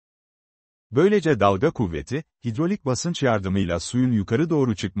 Böylece dalga kuvveti, hidrolik basınç yardımıyla suyun yukarı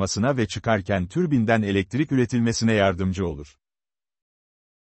doğru çıkmasına ve çıkarken türbinden elektrik üretilmesine yardımcı olur.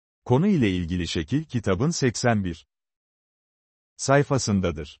 Konu ile ilgili şekil kitabın 81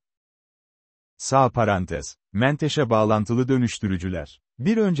 sayfasındadır. Sağ parantez, menteşe bağlantılı dönüştürücüler.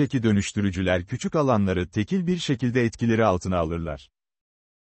 Bir önceki dönüştürücüler küçük alanları tekil bir şekilde etkileri altına alırlar.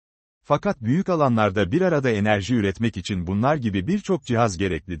 Fakat büyük alanlarda bir arada enerji üretmek için bunlar gibi birçok cihaz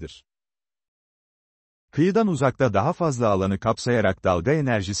gereklidir. Kıyıdan uzakta daha fazla alanı kapsayarak dalga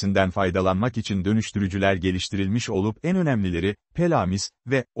enerjisinden faydalanmak için dönüştürücüler geliştirilmiş olup en önemlileri, Pelamis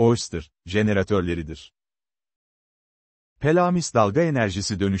ve Oyster jeneratörleridir. Pelamis dalga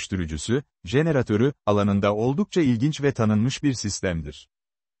enerjisi dönüştürücüsü, jeneratörü, alanında oldukça ilginç ve tanınmış bir sistemdir.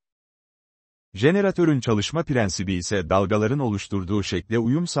 Jeneratörün çalışma prensibi ise dalgaların oluşturduğu şekle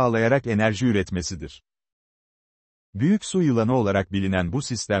uyum sağlayarak enerji üretmesidir. Büyük su yılanı olarak bilinen bu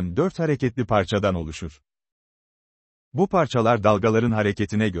sistem 4 hareketli parçadan oluşur. Bu parçalar dalgaların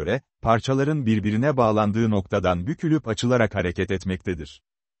hareketine göre, parçaların birbirine bağlandığı noktadan bükülüp açılarak hareket etmektedir.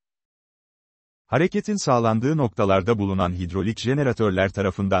 Hareketin sağlandığı noktalarda bulunan hidrolik jeneratörler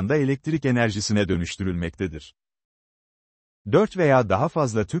tarafından da elektrik enerjisine dönüştürülmektedir. 4 veya daha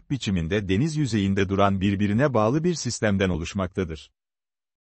fazla tüp biçiminde deniz yüzeyinde duran birbirine bağlı bir sistemden oluşmaktadır.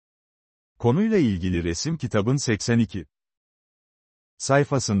 Konuyla ilgili resim kitabın 82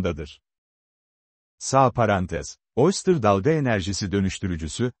 sayfasındadır. Sağ parantez. Oyster dalga enerjisi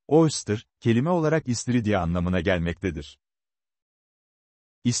dönüştürücüsü, oyster, kelime olarak istiridye anlamına gelmektedir.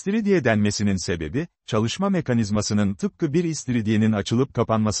 İstiridye denmesinin sebebi, çalışma mekanizmasının tıpkı bir istiridyenin açılıp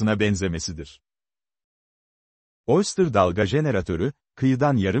kapanmasına benzemesidir. Oyster dalga jeneratörü,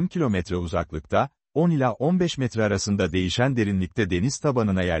 kıyıdan yarım kilometre uzaklıkta, 10 ila 15 metre arasında değişen derinlikte deniz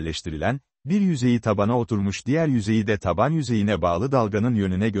tabanına yerleştirilen, bir yüzeyi tabana oturmuş diğer yüzeyi de taban yüzeyine bağlı dalganın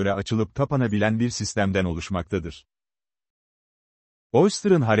yönüne göre açılıp kapanabilen bir sistemden oluşmaktadır.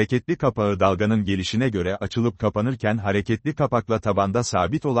 Oyster'ın hareketli kapağı dalganın gelişine göre açılıp kapanırken hareketli kapakla tabanda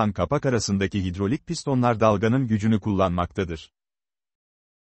sabit olan kapak arasındaki hidrolik pistonlar dalganın gücünü kullanmaktadır.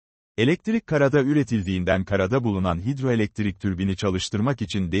 Elektrik karada üretildiğinden karada bulunan hidroelektrik türbini çalıştırmak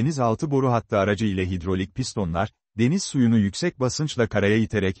için denizaltı boru hattı aracı ile hidrolik pistonlar, deniz suyunu yüksek basınçla karaya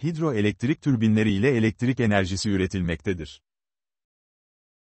iterek hidroelektrik türbinleri ile elektrik enerjisi üretilmektedir.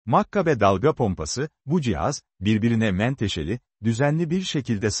 Makkabe dalga pompası, bu cihaz, birbirine menteşeli, düzenli bir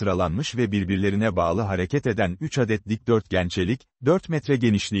şekilde sıralanmış ve birbirlerine bağlı hareket eden 3 adet dikdörtgen çelik, 4 metre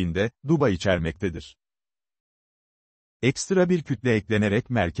genişliğinde, duba içermektedir. Ekstra bir kütle eklenerek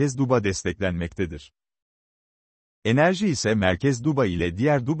merkez duba desteklenmektedir. Enerji ise merkez duba ile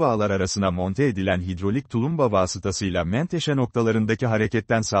diğer dubalar arasına monte edilen hidrolik tulumba vasıtasıyla menteşe noktalarındaki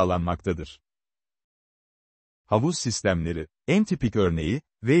hareketten sağlanmaktadır. Havuz sistemleri, en tipik örneği,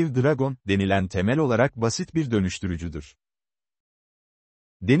 Wave Dragon denilen temel olarak basit bir dönüştürücüdür.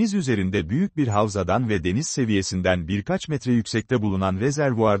 Deniz üzerinde büyük bir havzadan ve deniz seviyesinden birkaç metre yüksekte bulunan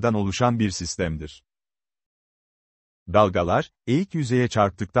rezervuardan oluşan bir sistemdir. Dalgalar, eğik yüzeye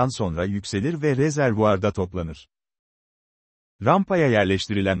çarptıktan sonra yükselir ve rezervuarda toplanır. Rampaya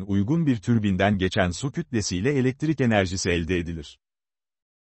yerleştirilen uygun bir türbinden geçen su kütlesiyle elektrik enerjisi elde edilir.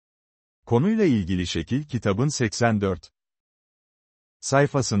 Konuyla ilgili şekil kitabın 84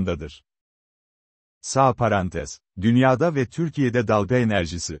 sayfasındadır. Sağ parantez. Dünyada ve Türkiye'de dalga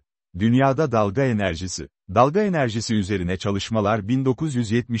enerjisi. Dünyada dalga enerjisi. Dalga enerjisi üzerine çalışmalar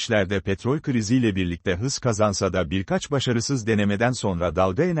 1970'lerde petrol kriziyle birlikte hız kazansa da birkaç başarısız denemeden sonra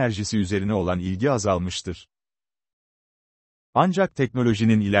dalga enerjisi üzerine olan ilgi azalmıştır. Ancak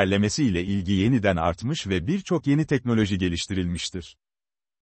teknolojinin ilerlemesiyle ilgi yeniden artmış ve birçok yeni teknoloji geliştirilmiştir.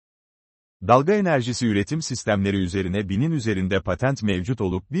 Dalga enerjisi üretim sistemleri üzerine 1000'in üzerinde patent mevcut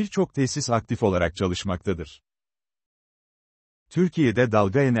olup birçok tesis aktif olarak çalışmaktadır. Türkiye'de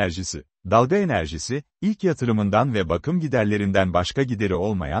dalga enerjisi. Dalga enerjisi, ilk yatırımından ve bakım giderlerinden başka gideri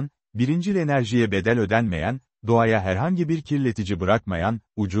olmayan, birincil enerjiye bedel ödenmeyen, doğaya herhangi bir kirletici bırakmayan,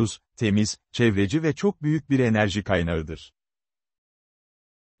 ucuz, temiz, çevreci ve çok büyük bir enerji kaynağıdır.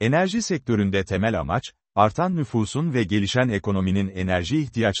 Enerji sektöründe temel amaç, artan nüfusun ve gelişen ekonominin enerji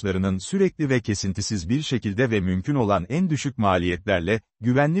ihtiyaçlarının sürekli ve kesintisiz bir şekilde ve mümkün olan en düşük maliyetlerle,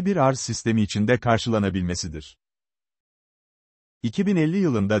 güvenli bir arz sistemi içinde karşılanabilmesidir. 2050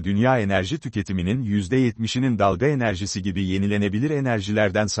 yılında dünya enerji tüketiminin %70'inin dalga enerjisi gibi yenilenebilir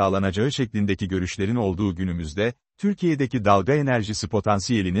enerjilerden sağlanacağı şeklindeki görüşlerin olduğu günümüzde, Türkiye'deki dalga enerjisi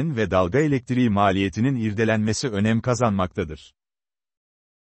potansiyelinin ve dalga elektriği maliyetinin irdelenmesi önem kazanmaktadır.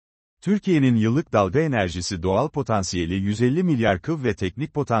 Türkiye'nin yıllık dalga enerjisi doğal potansiyeli 150 milyar kW ve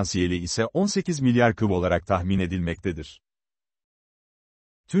teknik potansiyeli ise 18 milyar kW olarak tahmin edilmektedir.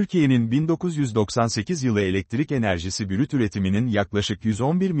 Türkiye'nin 1998 yılı elektrik enerjisi brüt üretiminin yaklaşık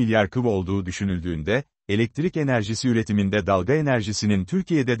 111 milyar kW olduğu düşünüldüğünde, elektrik enerjisi üretiminde dalga enerjisinin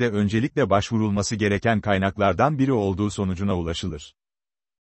Türkiye'de de öncelikle başvurulması gereken kaynaklardan biri olduğu sonucuna ulaşılır.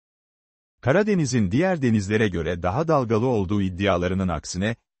 Karadeniz'in diğer denizlere göre daha dalgalı olduğu iddialarının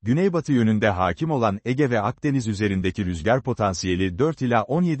aksine, güneybatı yönünde hakim olan Ege ve Akdeniz üzerindeki rüzgar potansiyeli 4 ila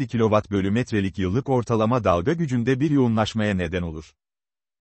 17 kW/metrelik yıllık ortalama dalga gücünde bir yoğunlaşmaya neden olur.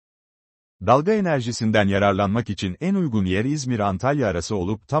 Dalga enerjisinden yararlanmak için en uygun yer İzmir-Antalya arası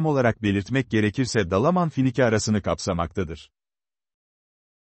olup tam olarak belirtmek gerekirse Dalaman-Finike arasını kapsamaktadır.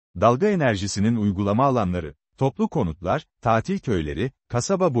 Dalga enerjisinin uygulama alanları, toplu konutlar, tatil köyleri,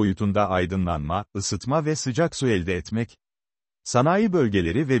 kasaba boyutunda aydınlanma, ısıtma ve sıcak su elde etmek, sanayi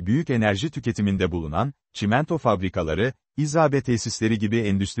bölgeleri ve büyük enerji tüketiminde bulunan, çimento fabrikaları, izabe tesisleri gibi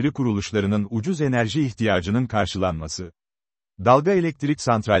endüstri kuruluşlarının ucuz enerji ihtiyacının karşılanması. Dalga elektrik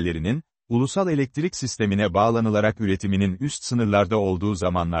santrallerinin, ulusal elektrik sistemine bağlanılarak üretiminin üst sınırlarda olduğu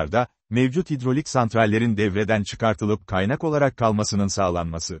zamanlarda, mevcut hidrolik santrallerin devreden çıkartılıp kaynak olarak kalmasının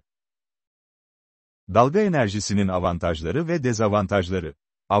sağlanması. Dalga enerjisinin avantajları ve dezavantajları.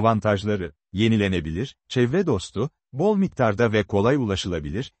 Avantajları: yenilenebilir, çevre dostu, bol miktarda ve kolay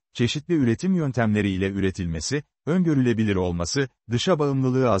ulaşılabilir, çeşitli üretim yöntemleri ile üretilmesi, öngörülebilir olması, dışa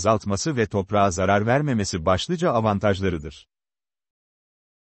bağımlılığı azaltması ve toprağa zarar vermemesi başlıca avantajlarıdır.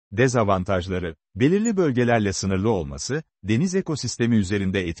 Dezavantajları: belirli bölgelerle sınırlı olması, deniz ekosistemi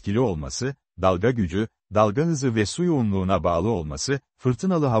üzerinde etkili olması, dalga gücü, dalga hızı ve su yoğunluğuna bağlı olması,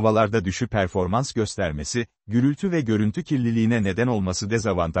 fırtınalı havalarda düşük performans göstermesi, gürültü ve görüntü kirliliğine neden olması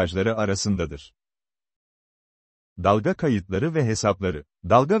dezavantajları arasındadır. Dalga kayıtları ve hesapları.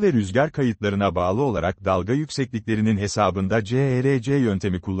 Dalga ve rüzgar kayıtlarına bağlı olarak dalga yüksekliklerinin hesabında CRC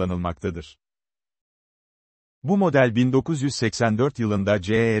yöntemi kullanılmaktadır. Bu model 1984 yılında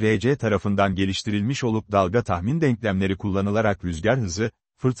CRC tarafından geliştirilmiş olup dalga tahmin denklemleri kullanılarak rüzgar hızı,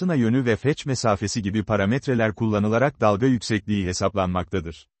 fırtına yönü ve feç mesafesi gibi parametreler kullanılarak dalga yüksekliği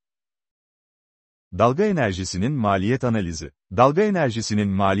hesaplanmaktadır. Dalga enerjisinin maliyet analizi. Dalga enerjisinin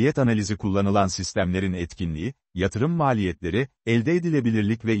maliyet analizi kullanılan sistemlerin etkinliği, yatırım maliyetleri, elde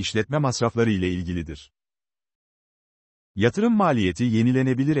edilebilirlik ve işletme masrafları ile ilgilidir. Yatırım maliyeti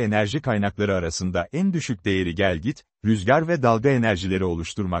yenilenebilir enerji kaynakları arasında en düşük değeri gelgit, rüzgar ve dalga enerjileri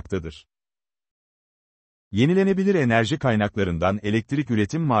oluşturmaktadır. Yenilenebilir enerji kaynaklarından elektrik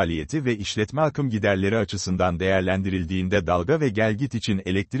üretim maliyeti ve işletme akım giderleri açısından değerlendirildiğinde dalga ve gelgit için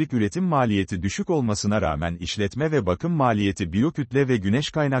elektrik üretim maliyeti düşük olmasına rağmen işletme ve bakım maliyeti biyokütle ve güneş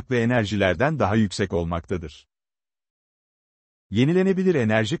kaynaklı enerjilerden daha yüksek olmaktadır. Yenilenebilir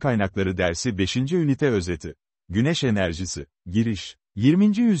enerji kaynakları dersi 5. ünite özeti. Güneş enerjisi. Giriş.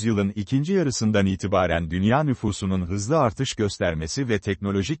 20. yüzyılın ikinci yarısından itibaren dünya nüfusunun hızlı artış göstermesi ve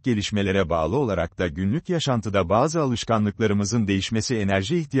teknolojik gelişmelere bağlı olarak da günlük yaşantıda bazı alışkanlıklarımızın değişmesi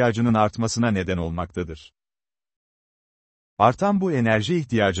enerji ihtiyacının artmasına neden olmaktadır. Artan bu enerji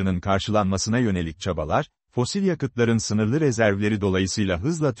ihtiyacının karşılanmasına yönelik çabalar, fosil yakıtların sınırlı rezervleri dolayısıyla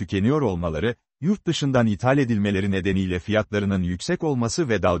hızla tükeniyor olmaları, yurt dışından ithal edilmeleri nedeniyle fiyatlarının yüksek olması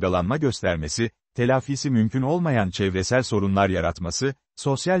ve dalgalanma göstermesi, telafisi mümkün olmayan çevresel sorunlar yaratması,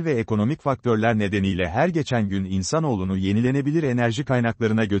 sosyal ve ekonomik faktörler nedeniyle her geçen gün insanoğlunu yenilenebilir enerji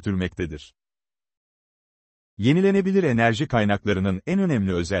kaynaklarına götürmektedir. Yenilenebilir enerji kaynaklarının en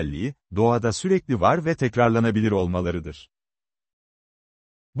önemli özelliği, doğada sürekli var ve tekrarlanabilir olmalarıdır.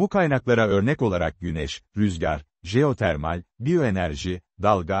 Bu kaynaklara örnek olarak güneş, rüzgar, jeotermal, biyoenerji,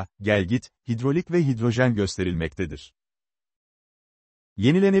 dalga, gelgit, hidrolik ve hidrojen gösterilmektedir.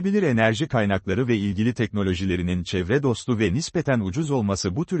 Yenilenebilir enerji kaynakları ve ilgili teknolojilerinin çevre dostu ve nispeten ucuz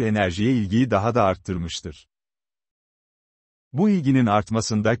olması bu tür enerjiye ilgiyi daha da arttırmıştır. Bu ilginin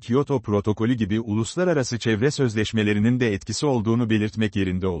artmasında Kyoto Protokolü gibi uluslararası çevre sözleşmelerinin de etkisi olduğunu belirtmek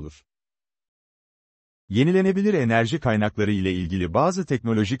yerinde olur. Yenilenebilir enerji kaynakları ile ilgili bazı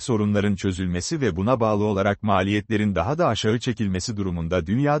teknolojik sorunların çözülmesi ve buna bağlı olarak maliyetlerin daha da aşağı çekilmesi durumunda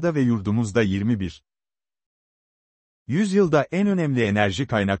dünyada ve yurdumuzda 21. Yüzyılda en önemli enerji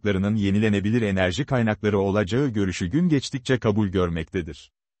kaynaklarının yenilenebilir enerji kaynakları olacağı görüşü gün geçtikçe kabul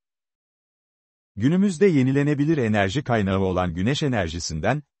görmektedir. Günümüzde yenilenebilir enerji kaynağı olan güneş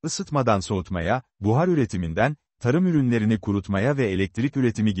enerjisinden, ısıtmadan soğutmaya, buhar üretiminden, tarım ürünlerini kurutmaya ve elektrik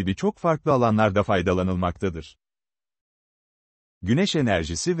üretimi gibi çok farklı alanlarda faydalanılmaktadır. Güneş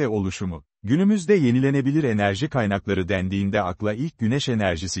enerjisi ve oluşumu. Günümüzde yenilenebilir enerji kaynakları dendiğinde akla ilk güneş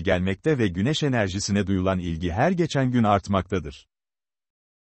enerjisi gelmekte ve güneş enerjisine duyulan ilgi her geçen gün artmaktadır.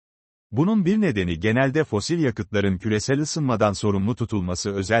 Bunun bir nedeni genelde fosil yakıtların küresel ısınmadan sorumlu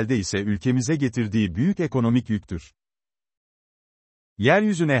tutulması, özelde ise ülkemize getirdiği büyük ekonomik yüktür.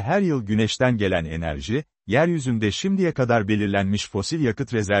 Yeryüzüne her yıl güneşten gelen enerji, yeryüzünde şimdiye kadar belirlenmiş fosil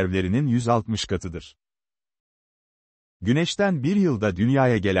yakıt rezervlerinin 160 katıdır. Güneşten bir yılda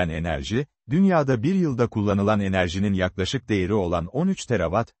dünyaya gelen enerji, dünyada bir yılda kullanılan enerjinin yaklaşık değeri olan 13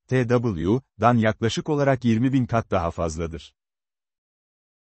 terawatt, TW'dan yaklaşık olarak 20.000 kat daha fazladır.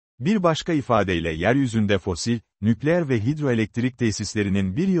 Bir başka ifadeyle yeryüzünde fosil, nükleer ve hidroelektrik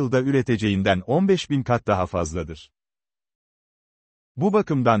tesislerinin bir yılda üreteceğinden 15.000 kat daha fazladır. Bu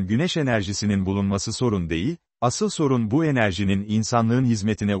bakımdan güneş enerjisinin bulunması sorun değil, asıl sorun bu enerjinin insanlığın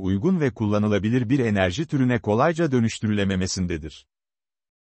hizmetine uygun ve kullanılabilir bir enerji türüne kolayca dönüştürülememesindedir.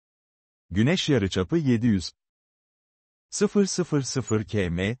 Güneş yarıçapı 700,000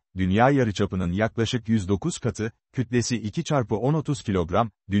 km, dünya yarıçapının yaklaşık 109 katı, kütlesi 2 × 1030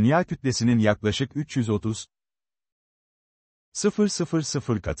 kilogram, dünya kütlesinin yaklaşık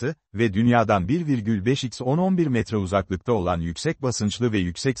 330,000 katı ve dünyadan 1,5x 10-11 metre uzaklıkta olan yüksek basınçlı ve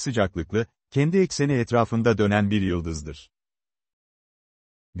yüksek sıcaklıklı, kendi ekseni etrafında dönen bir yıldızdır.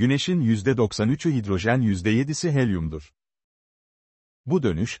 Güneşin %93'ü hidrojen, %7'si helyumdur. Bu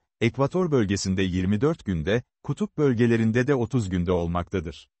dönüş, ekvator bölgesinde 24 günde, kutup bölgelerinde de 30 günde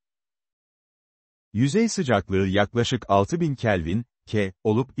olmaktadır. Yüzey sıcaklığı yaklaşık 6000 Kelvin, K,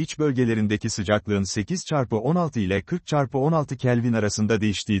 olup iç bölgelerindeki sıcaklığın 8x16 ile 40x16 Kelvin arasında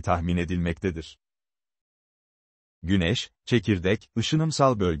değiştiği tahmin edilmektedir. Güneş, çekirdek,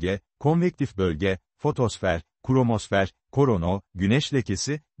 ışınımsal bölge, konvektif bölge, fotosfer, kromosfer, korona, güneş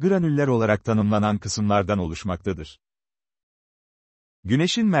lekesi, granüller olarak tanımlanan kısımlardan oluşmaktadır.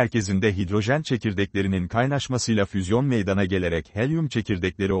 Güneşin merkezinde hidrojen çekirdeklerinin kaynaşmasıyla füzyon meydana gelerek helyum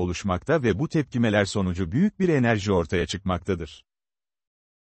çekirdekleri oluşmakta ve bu tepkimeler sonucu büyük bir enerji ortaya çıkmaktadır.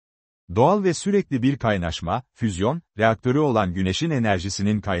 Doğal ve sürekli bir kaynaşma, füzyon, reaktörü olan Güneş'in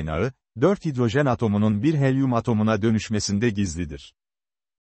enerjisinin kaynağı, 4 hidrojen atomunun bir helyum atomuna dönüşmesinde gizlidir.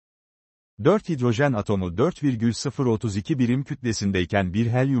 4 hidrojen atomu 4,032 birim kütlesindeyken bir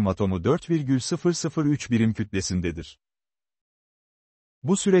helyum atomu 4,003 birim kütlesindedir.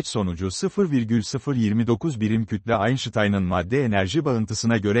 Bu süreç sonucu 0,029 birim kütle Einstein'ın madde enerji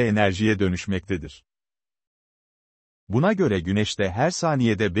bağıntısına göre enerjiye dönüşmektedir. Buna göre Güneş'te her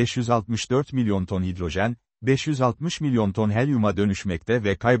saniyede 564 milyon ton hidrojen, 560 milyon ton helyuma dönüşmekte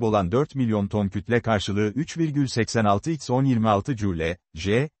ve kaybolan 4 milyon ton kütle karşılığı 3,86 x 1026 Joule,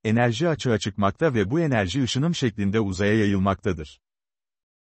 J, enerji açığa çıkmakta ve bu enerji ışınım şeklinde uzaya yayılmaktadır.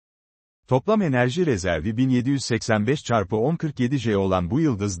 Toplam enerji rezervi 1785 çarpı 1047 J olan bu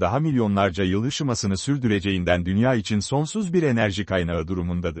yıldız daha milyonlarca yıl ışımasını sürdüreceğinden dünya için sonsuz bir enerji kaynağı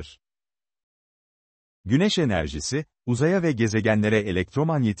durumundadır. Güneş enerjisi, uzaya ve gezegenlere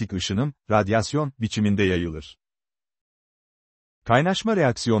elektromanyetik ışınım, radyasyon biçiminde yayılır. Kaynaşma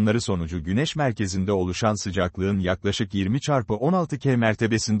reaksiyonları sonucu Güneş merkezinde oluşan sıcaklığın yaklaşık 20 çarpı 16 K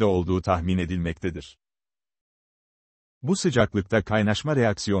mertebesinde olduğu tahmin edilmektedir. Bu sıcaklıkta kaynaşma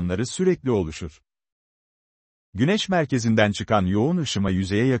reaksiyonları sürekli oluşur. Güneş merkezinden çıkan yoğun ışıma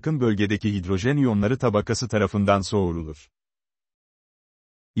yüzeye yakın bölgedeki hidrojen iyonları tabakası tarafından soğurulur.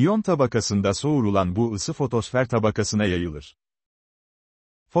 İyon tabakasında soğurulan bu ısı fotosfer tabakasına yayılır.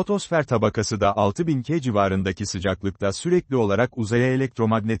 Fotosfer tabakası da 6000 K civarındaki sıcaklıkta sürekli olarak uzaya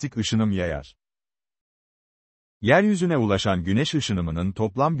elektromanyetik ışınım yayar. Yeryüzüne ulaşan güneş ışınımının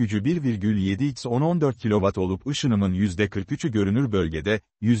toplam gücü 1,7 x 1014 kW olup ışınımın %43'ü görünür bölgede,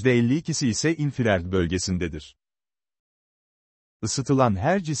 %52'si ise infrared bölgesindedir. Isıtılan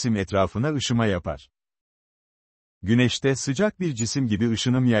her cisim etrafına ışıma yapar. Güneşte sıcak bir cisim gibi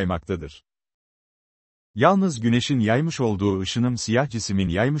ışınım yaymaktadır. Yalnız Güneş'in yaymış olduğu ışınım siyah cismin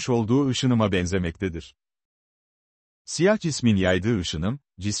yaymış olduğu ışınıma benzemektedir. Siyah cismin yaydığı ışınım,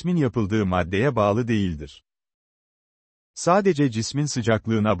 cismin yapıldığı maddeye bağlı değildir. Sadece cismin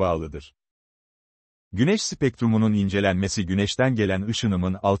sıcaklığına bağlıdır. Güneş spektrumunun incelenmesi Güneş'ten gelen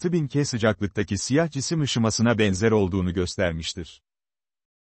ışınımın 6000 K sıcaklıktaki siyah cisim ışımasına benzer olduğunu göstermiştir.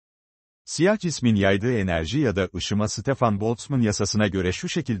 Siyah cismin yaydığı enerji ya da ışıma Stefan Boltzmann yasasına göre şu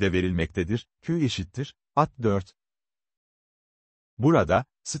şekilde verilmektedir, Q eşittir, AT4. Burada,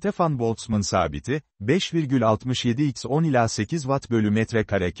 Stefan Boltzmann sabiti, 5,67 x 10 ila 8 watt bölü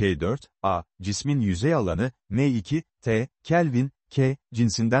metrekare K4, A, cismin yüzey alanı, M2, T, Kelvin, K,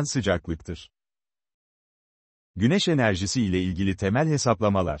 cinsinden sıcaklıktır. Güneş enerjisi ile ilgili temel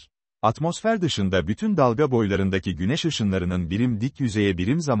hesaplamalar. Atmosfer dışında bütün dalga boylarındaki güneş ışınlarının birim dik yüzeye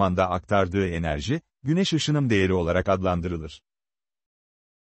birim zamanda aktardığı enerji, güneş ışınım değeri olarak adlandırılır.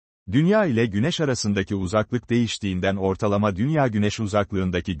 Dünya ile Güneş arasındaki uzaklık değiştiğinden ortalama Dünya-Güneş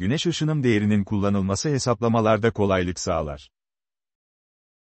uzaklığındaki güneş ışınım değerinin kullanılması hesaplamalarda kolaylık sağlar.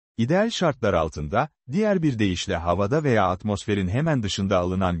 İdeal şartlar altında, diğer bir deyişle havada veya atmosferin hemen dışında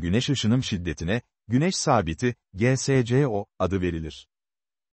alınan güneş ışınım şiddetine, güneş sabiti, GSCO, adı verilir.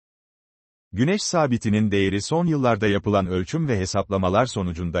 Güneş sabitinin değeri son yıllarda yapılan ölçüm ve hesaplamalar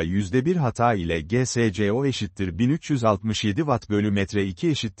sonucunda %1 hata ile GSCO eşittir 1367 Watt bölü metre 2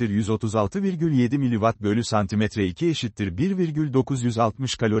 eşittir 136,7 mW bölü santimetre 2 eşittir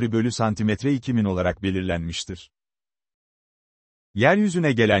 1,960 kalori bölü santimetre 2000 olarak belirlenmiştir.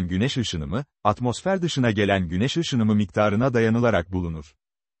 Yeryüzüne gelen güneş ışınımı, atmosfer dışına gelen güneş ışınımı miktarına dayanılarak bulunur.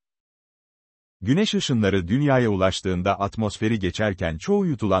 Güneş ışınları dünyaya ulaştığında atmosferi geçerken çoğu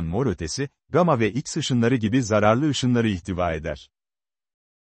yutulan mor ötesi, gama ve X ışınları gibi zararlı ışınları ihtiva eder.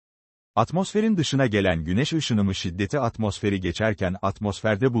 Atmosferin dışına gelen güneş ışınımı şiddeti atmosferi geçerken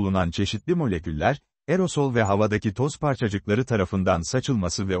atmosferde bulunan çeşitli moleküller, aerosol ve havadaki toz parçacıkları tarafından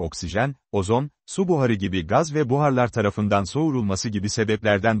saçılması ve oksijen, ozon, su buharı gibi gaz ve buharlar tarafından soğurulması gibi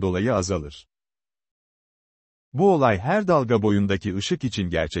sebeplerden dolayı azalır. Bu olay her dalga boyundaki ışık için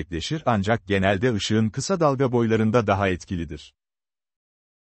gerçekleşir ancak genelde ışığın kısa dalga boylarında daha etkilidir.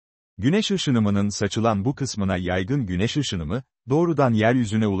 Güneş ışınımının saçılan bu kısmına yaygın güneş ışınımı, doğrudan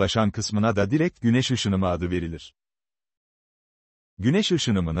yeryüzüne ulaşan kısmına da direkt güneş ışınımı adı verilir. Güneş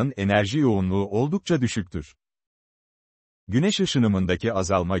ışınımının enerji yoğunluğu oldukça düşüktür. Güneş ışınımındaki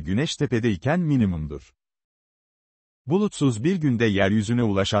azalma güneş tepedeyken minimumdur. Bulutsuz bir günde yeryüzüne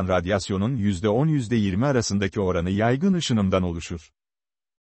ulaşan radyasyonun %10-%20 arasındaki oranı yaygın ışınımdan oluşur.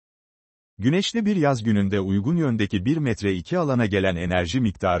 Güneşli bir yaz gününde uygun yöndeki 1 metre 2 alana gelen enerji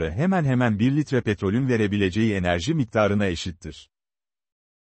miktarı hemen hemen 1 litre petrolün verebileceği enerji miktarına eşittir.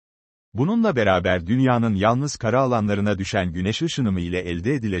 Bununla beraber dünyanın yalnız kara alanlarına düşen güneş ışınımı ile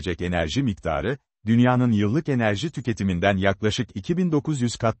elde edilecek enerji miktarı, dünyanın yıllık enerji tüketiminden yaklaşık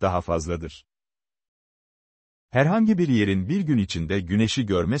 2900 kat daha fazladır. Herhangi bir yerin bir gün içinde güneşi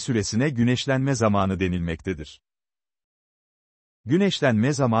görme süresine güneşlenme zamanı denilmektedir.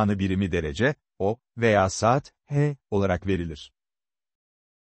 Güneşlenme zamanı birimi derece, o veya saat, h olarak verilir.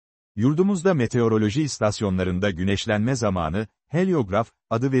 Yurdumuzda meteoroloji istasyonlarında güneşlenme zamanı, heliograf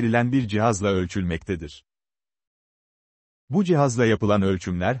adı verilen bir cihazla ölçülmektedir. Bu cihazla yapılan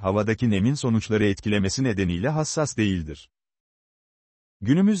ölçümler havadaki nemin sonuçları etkilemesi nedeniyle hassas değildir.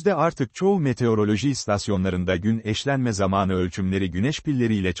 Günümüzde artık çoğu meteoroloji istasyonlarında gün eşlenme zamanı ölçümleri güneş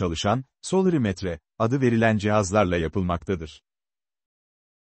pilleriyle çalışan, solarimetre adı verilen cihazlarla yapılmaktadır.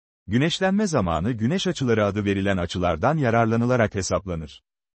 Güneşlenme zamanı güneş açıları adı verilen açılardan yararlanılarak hesaplanır.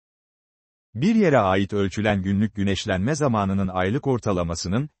 Bir yere ait ölçülen günlük güneşlenme zamanının aylık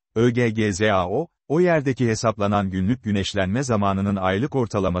ortalamasının, ÖGGZAO, o yerdeki hesaplanan günlük güneşlenme zamanının aylık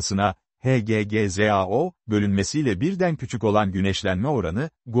ortalamasına, HGGZAO, bölünmesiyle birden küçük olan güneşlenme oranı,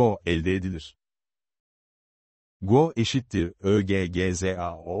 GO, elde edilir. GO eşittir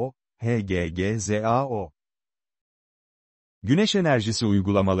ÖGGZAO, HGGZAO. Güneş enerjisi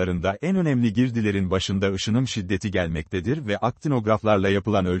uygulamalarında en önemli girdilerin başında ışınım şiddeti gelmektedir ve aktinograflarla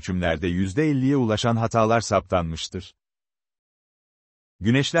yapılan ölçümlerde %50'ye ulaşan hatalar saptanmıştır.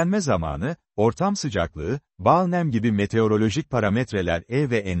 Güneşlenme zamanı, ortam sıcaklığı, bağ nem gibi meteorolojik parametreler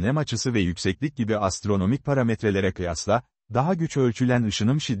ve enlem açısı ve yükseklik gibi astronomik parametrelere kıyasla, daha güç ölçülen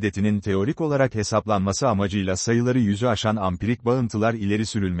ışınım şiddetinin teorik olarak hesaplanması amacıyla sayıları 100'ü aşan ampirik bağıntılar ileri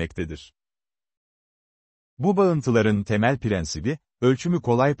sürülmektedir. Bu bağıntıların temel prensibi, ölçümü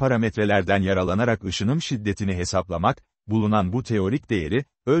kolay parametrelerden yararlanarak ışınım şiddetini hesaplamak, bulunan bu teorik değeri,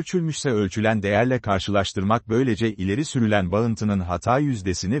 ölçülmüşse ölçülen değerle karşılaştırmak böylece ileri sürülen bağıntının hata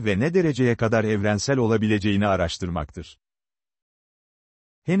yüzdesini ve ne dereceye kadar evrensel olabileceğini araştırmaktır.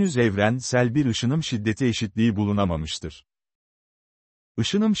 Henüz evrensel bir ışınım şiddeti eşitliği bulunamamıştır.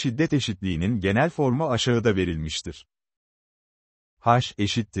 Işınım şiddet eşitliğinin genel formu aşağıda verilmiştir. H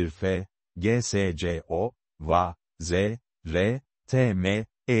eşittir F, G S C O, V, Z, R, T M,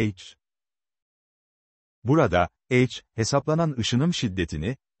 H. Burada, H, hesaplanan ışınım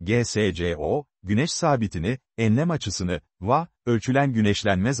şiddetini, GSCO, güneş sabitini, enlem açısını, V, ölçülen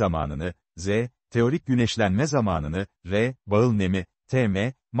güneşlenme zamanını, Z, teorik güneşlenme zamanını, R, bağıl nemi,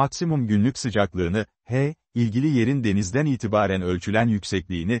 TM, maksimum günlük sıcaklığını, H, ilgili yerin denizden itibaren ölçülen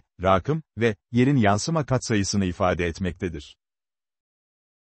yüksekliğini, rakım ve yerin yansıma katsayısını ifade etmektedir.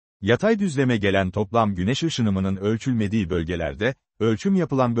 Yatay düzleme gelen toplam güneş ışınımının ölçülmediği bölgelerde, ölçüm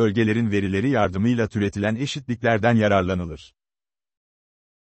yapılan bölgelerin verileri yardımıyla türetilen eşitliklerden yararlanılır.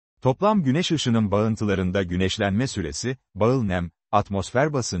 Toplam güneş ışınım bağıntılarında güneşlenme süresi, bağıl nem,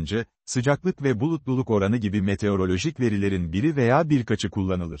 atmosfer basıncı, sıcaklık ve bulutluluk oranı gibi meteorolojik verilerin biri veya birkaçı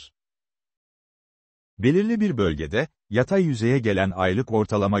kullanılır. Belirli bir bölgede, yatay yüzeye gelen aylık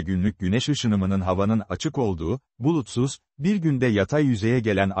ortalama günlük güneş ışınımının havanın açık olduğu, bulutsuz, bir günde yatay yüzeye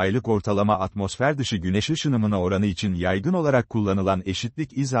gelen aylık ortalama atmosfer dışı güneş ışınımına oranı için yaygın olarak kullanılan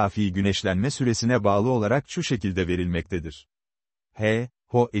eşitlik izafi güneşlenme süresine bağlı olarak şu şekilde verilmektedir.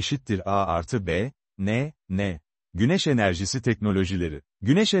 Ho eşittir A artı B, N. Güneş enerjisi teknolojileri.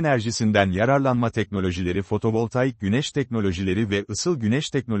 Güneş enerjisinden yararlanma teknolojileri fotovoltaik güneş teknolojileri ve ısıl güneş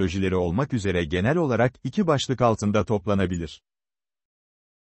teknolojileri olmak üzere genel olarak iki başlık altında toplanabilir.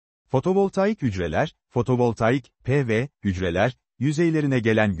 Fotovoltaik hücreler, fotovoltaik, PV, hücreler, yüzeylerine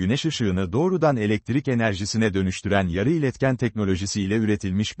gelen güneş ışığını doğrudan elektrik enerjisine dönüştüren yarı iletken teknolojisiyle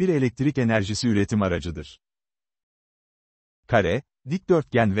üretilmiş bir elektrik enerjisi üretim aracıdır. Kare,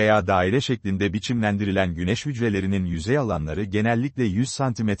 dikdörtgen veya daire şeklinde biçimlendirilen güneş hücrelerinin yüzey alanları genellikle 100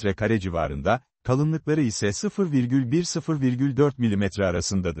 cm² civarında, kalınlıkları ise 0,1-0,4 mm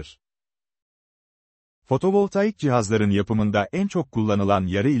arasındadır. Fotovoltaik cihazların yapımında en çok kullanılan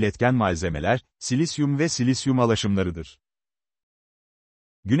yarı iletken malzemeler, silisyum ve silisyum alaşımlarıdır.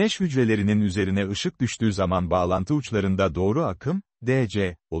 Güneş hücrelerinin üzerine ışık düştüğü zaman bağlantı uçlarında doğru akım,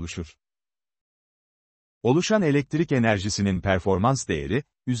 DC, oluşur. Oluşan elektrik enerjisinin performans değeri,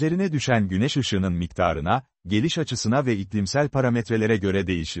 üzerine düşen güneş ışığının miktarına, geliş açısına ve iklimsel parametrelere göre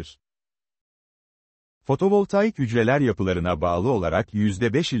değişir. Fotovoltaik hücreler yapılarına bağlı olarak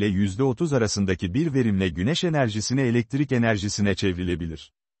 %5 ile %30 arasındaki bir verimle güneş enerjisini elektrik enerjisine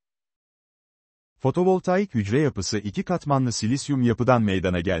çevrilebilir. Fotovoltaik hücre yapısı iki katmanlı silisyum yapıdan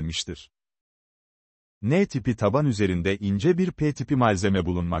meydana gelmiştir. N tipi taban üzerinde ince bir P tipi malzeme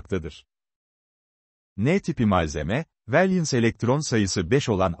bulunmaktadır. N tipi malzeme, valence elektron sayısı 5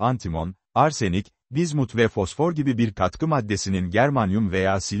 olan antimon, arsenik, bizmut ve fosfor gibi bir katkı maddesinin germanyum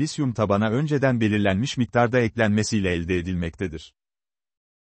veya silisyum tabana önceden belirlenmiş miktarda eklenmesiyle elde edilmektedir.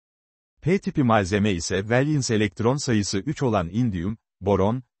 P tipi malzeme ise valence elektron sayısı 3 olan indium,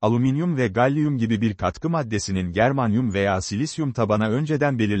 boron, alüminyum ve galyum gibi bir katkı maddesinin germanyum veya silisyum tabana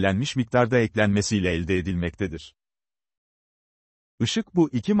önceden belirlenmiş miktarda eklenmesiyle elde edilmektedir. Işık bu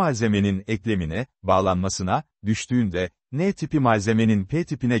iki malzemenin eklemine, bağlanmasına, düştüğünde, N tipi malzemenin P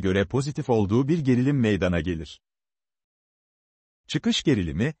tipine göre pozitif olduğu bir gerilim meydana gelir. Çıkış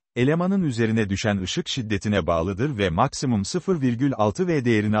gerilimi, elemanın üzerine düşen ışık şiddetine bağlıdır ve maksimum 0,6 V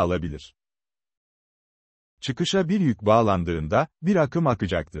değerini alabilir. Çıkışa bir yük bağlandığında, bir akım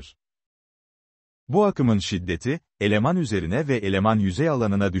akacaktır. Bu akımın şiddeti, eleman üzerine ve eleman yüzey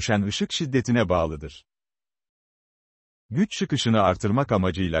alanına düşen ışık şiddetine bağlıdır. Güç çıkışını artırmak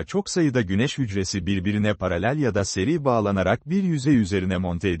amacıyla çok sayıda güneş hücresi birbirine paralel ya da seri bağlanarak bir yüzey üzerine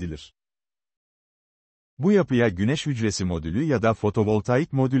monte edilir. Bu yapıya güneş hücresi modülü ya da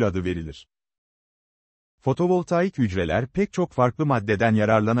fotovoltaik modül adı verilir. Fotovoltaik hücreler pek çok farklı maddeden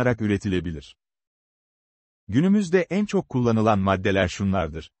yararlanarak üretilebilir. Günümüzde en çok kullanılan maddeler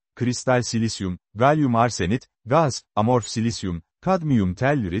şunlardır: kristal silisyum, galyum arsenit, gaz, amorf silisyum, kadmiyum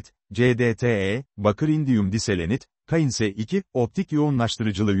tellürit, CdTe, bakır indiyum diselenit, K2, optik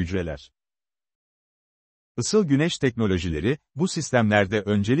yoğunlaştırıcılı hücreler. Isıl güneş teknolojileri, bu sistemlerde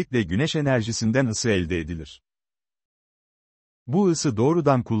öncelikle güneş enerjisinden ısı elde edilir. Bu ısı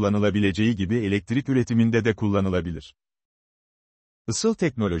doğrudan kullanılabileceği gibi elektrik üretiminde de kullanılabilir. Isıl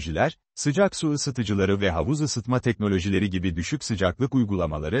teknolojiler, sıcak su ısıtıcıları ve havuz ısıtma teknolojileri gibi düşük sıcaklık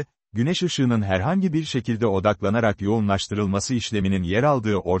uygulamaları, güneş ışığının herhangi bir şekilde odaklanarak yoğunlaştırılması işleminin yer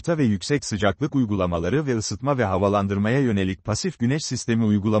aldığı orta ve yüksek sıcaklık uygulamaları ve ısıtma ve havalandırmaya yönelik pasif güneş sistemi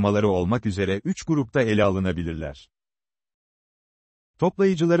uygulamaları olmak üzere 3 grupta ele alınabilirler.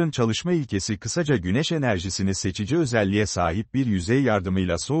 Toplayıcıların çalışma ilkesi kısaca güneş enerjisini seçici özelliğe sahip bir yüzey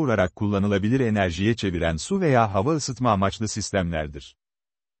yardımıyla soğurarak kullanılabilir enerjiye çeviren su veya hava ısıtma amaçlı sistemlerdir.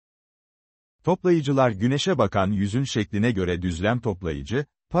 Toplayıcılar güneşe bakan yüzün şekline göre düzlem toplayıcı,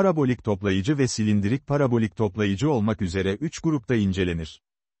 parabolik toplayıcı ve silindirik parabolik toplayıcı olmak üzere 3 grupta incelenir.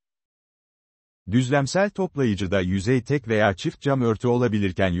 Düzlemsel toplayıcıda yüzey tek veya çift cam örtü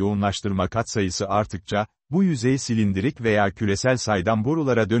olabilirken yoğunlaştırma katsayısı arttıkça, bu yüzey silindirik veya küresel saydam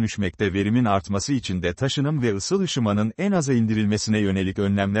borulara dönüşmekte verimin artması için de taşınım ve ısıl ışımanın en aza indirilmesine yönelik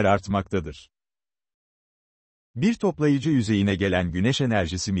önlemler artmaktadır. Bir toplayıcı yüzeyine gelen güneş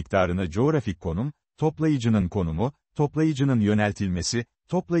enerjisi miktarını coğrafik konum, toplayıcının konumu, toplayıcının yöneltilmesi,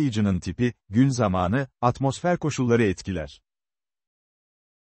 toplayıcının tipi, gün zamanı, atmosfer koşulları etkiler.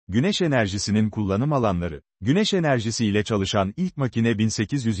 Güneş enerjisinin kullanım alanları. Güneş enerjisi ile çalışan ilk makine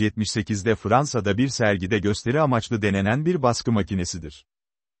 1878'de Fransa'da bir sergide gösteri amaçlı denenen bir baskı makinesidir.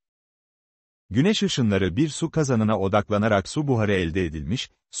 Güneş ışınları bir su kazanına odaklanarak su buharı elde edilmiş,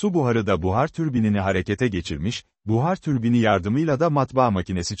 su buharı da buhar türbinini harekete geçirmiş, buhar türbini yardımıyla da matbaa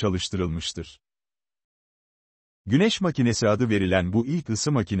makinesi çalıştırılmıştır. Güneş makinesi adı verilen bu ilk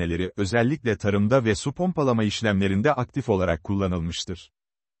ısı makineleri özellikle tarımda ve su pompalama işlemlerinde aktif olarak kullanılmıştır.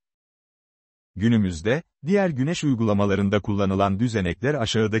 Günümüzde, diğer güneş uygulamalarında kullanılan düzenekler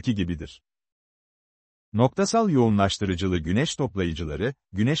aşağıdaki gibidir. Noktasal yoğunlaştırıcılı güneş toplayıcıları,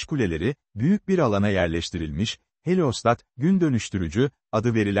 güneş kuleleri, büyük bir alana yerleştirilmiş, heliostat, gün dönüştürücü,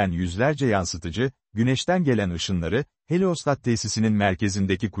 adı verilen yüzlerce yansıtıcı, güneşten gelen ışınları, heliostat tesisinin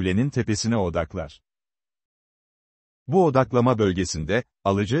merkezindeki kulenin tepesine odaklar. Bu odaklama bölgesinde,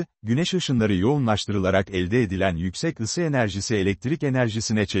 alıcı, güneş ışınları yoğunlaştırılarak elde edilen yüksek ısı enerjisi elektrik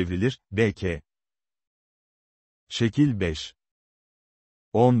enerjisine çevrilir, BK. Şekil 5.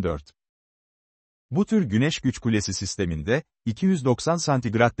 14. Bu tür güneş güç kulesi sisteminde, 290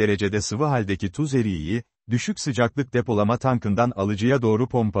 santigrat derecede sıvı haldeki tuz eriği, düşük sıcaklık depolama tankından alıcıya doğru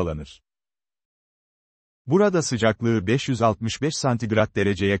pompalanır. Burada sıcaklığı 565 santigrat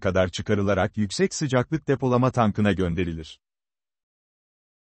dereceye kadar çıkarılarak yüksek sıcaklık depolama tankına gönderilir.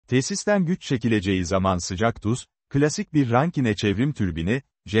 Tesisten güç çekileceği zaman sıcak tuz, klasik bir Rankine çevrim türbini,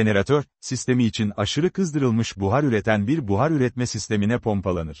 jeneratör, sistemi için aşırı kızdırılmış buhar üreten bir buhar üretme sistemine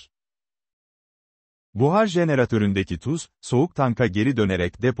pompalanır. Buhar jeneratöründeki tuz, soğuk tanka geri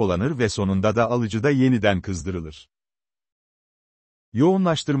dönerek depolanır ve sonunda da alıcıda yeniden kızdırılır.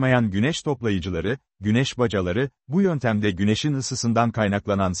 Yoğunlaştırmayan güneş toplayıcıları, güneş bacaları, bu yöntemde güneşin ısısından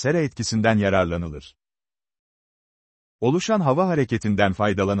kaynaklanan sera etkisinden yararlanılır. Oluşan hava hareketinden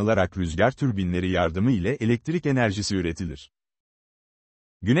faydalanılarak rüzgar türbinleri yardımı ile elektrik enerjisi üretilir.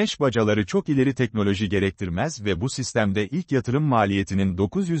 Güneş bacaları çok ileri teknoloji gerektirmez ve bu sistemde ilk yatırım maliyetinin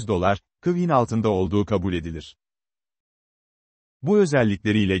 $900'ın altında olduğu kabul edilir. Bu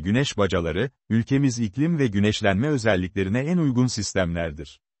özellikleriyle güneş bacaları, ülkemiz iklim ve güneşlenme özelliklerine en uygun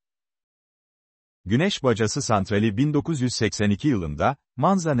sistemlerdir. Güneş bacası santrali 1982 yılında,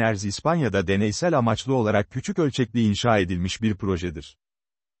 Manzanares İspanya'da deneysel amaçlı olarak küçük ölçekli inşa edilmiş bir projedir.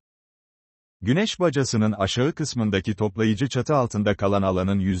 Güneş bacasının aşağı kısmındaki toplayıcı çatı altında kalan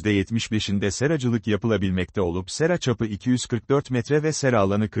alanın %75'inde seracılık yapılabilmekte olup sera çapı 244 metre ve sera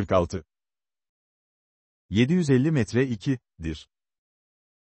alanı 46,750 metre 2'dir.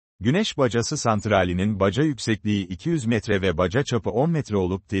 Güneş bacası santralinin baca yüksekliği 200 metre ve baca çapı 10 metre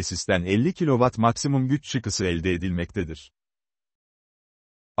olup tesisten 50 kW maksimum güç çıkısı elde edilmektedir.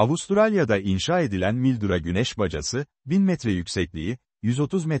 Avustralya'da inşa edilen Mildura güneş bacası, 1000 metre yüksekliği,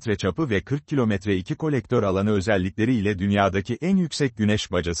 130 metre çapı ve 40 kilometre 2 kolektör alanı özellikleri ile dünyadaki en yüksek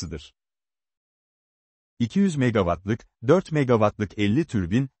güneş bacasıdır. 200 megawattlık, 4 megawattlık 50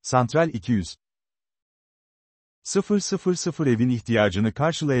 türbin, santral 200,000 evin ihtiyacını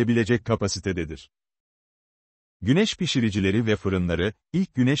karşılayabilecek kapasitededir. Güneş pişiricileri ve fırınları,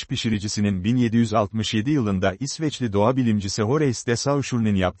 ilk güneş pişiricisinin 1767 yılında İsveçli doğa bilimcisi Horace de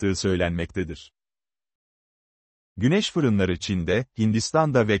Saussure yaptığı söylenmektedir. Güneş fırınları Çin'de,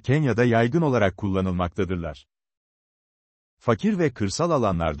 Hindistan'da ve Kenya'da yaygın olarak kullanılmaktadırlar. Fakir ve kırsal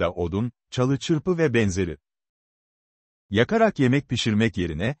alanlarda odun, çalı çırpı ve benzeri yakarak yemek pişirmek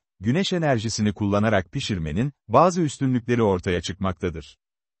yerine, güneş enerjisini kullanarak pişirmenin, bazı üstünlükleri ortaya çıkmaktadır.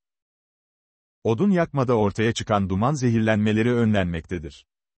 Odun yakmada ortaya çıkan duman zehirlenmeleri önlenmektedir.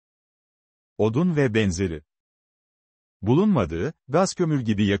 Odun ve benzeri bulunmadığı, gaz kömür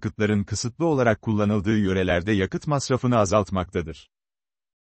gibi yakıtların kısıtlı olarak kullanıldığı yörelerde yakıt masrafını azaltmaktadır.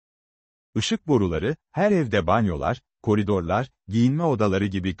 Işık boruları, her evde banyolar, koridorlar, giyinme odaları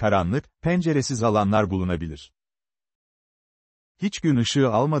gibi karanlık, penceresiz alanlar bulunabilir. Hiç gün ışığı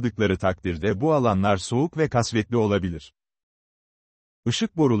almadıkları takdirde bu alanlar soğuk ve kasvetli olabilir.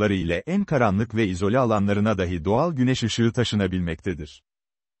 Işık boruları ile en karanlık ve izole alanlarına dahi doğal güneş ışığı taşınabilmektedir.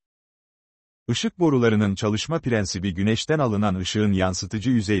 Işık borularının çalışma prensibi güneşten alınan ışığın yansıtıcı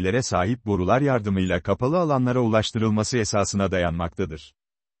yüzeylere sahip borular yardımıyla kapalı alanlara ulaştırılması esasına dayanmaktadır.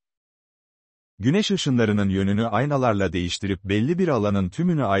 Güneş ışınlarının yönünü aynalarla değiştirip belli bir alanın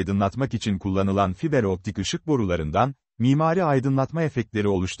tümünü aydınlatmak için kullanılan fiber optik ışık borularından, mimari aydınlatma efektleri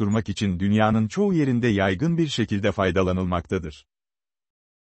oluşturmak için dünyanın çoğu yerinde yaygın bir şekilde faydalanılmaktadır.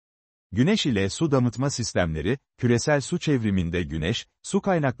 Güneş ile su damıtma sistemleri, küresel su çevriminde güneş, su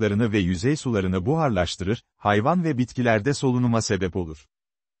kaynaklarını ve yüzey sularını buharlaştırır, hayvan ve bitkilerde solunuma sebep olur.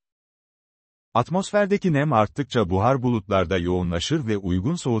 Atmosferdeki nem arttıkça buhar bulutlarda yoğunlaşır ve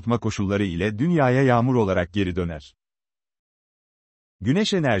uygun soğutma koşulları ile dünyaya yağmur olarak geri döner.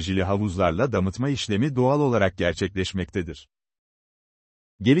 Güneş enerjili havuzlarla damıtma işlemi doğal olarak gerçekleşmektedir.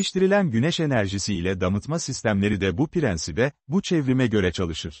 Geliştirilen güneş enerjisi ile damıtma sistemleri de bu prensibe, bu çevrime göre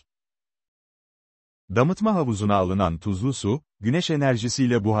çalışır. Damıtma havuzuna alınan tuzlu su, güneş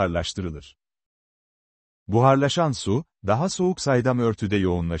enerjisiyle buharlaştırılır. Buharlaşan su, daha soğuk saydam örtüde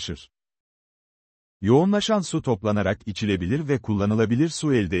yoğunlaşır. Yoğunlaşan su toplanarak içilebilir ve kullanılabilir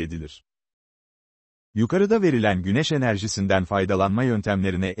su elde edilir. Yukarıda verilen güneş enerjisinden faydalanma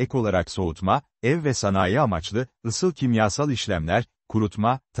yöntemlerine ek olarak soğutma, ev ve sanayi amaçlı, ısıl kimyasal işlemler,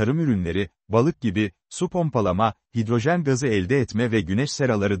 kurutma, tarım ürünleri, balık gibi, su pompalama, hidrojen gazı elde etme ve güneş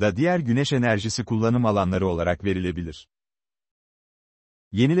seraları da diğer güneş enerjisi kullanım alanları olarak verilebilir.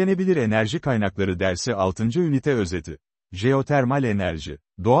 Yenilenebilir Enerji Kaynakları dersi 6. ünite özeti. Jeotermal enerji.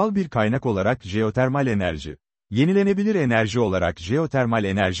 Doğal bir kaynak olarak jeotermal enerji. Yenilenebilir enerji olarak jeotermal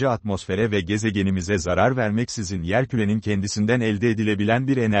enerji atmosfere ve gezegenimize zarar vermeksizin yerkürenin kendisinden elde edilebilen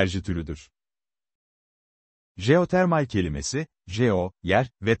bir enerji türüdür. Jeotermal kelimesi, jeo,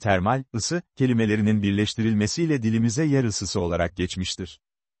 yer ve termal, ısı, kelimelerinin birleştirilmesiyle dilimize yer ısısı olarak geçmiştir.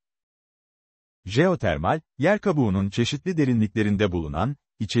 Jeotermal, yer kabuğunun çeşitli derinliklerinde bulunan,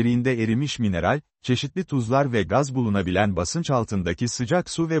 içeriğinde erimiş mineral, çeşitli tuzlar ve gaz bulunabilen basınç altındaki sıcak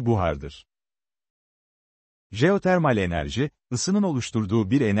su ve buhardır. Jeotermal enerji, ısının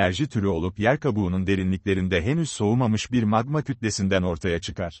oluşturduğu bir enerji türü olup yer kabuğunun derinliklerinde henüz soğumamış bir magma kütlesinden ortaya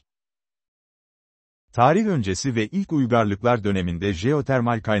çıkar. Tarih öncesi ve ilk uygarlıklar döneminde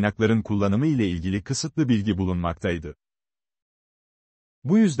jeotermal kaynakların kullanımı ile ilgili kısıtlı bilgi bulunmaktaydı.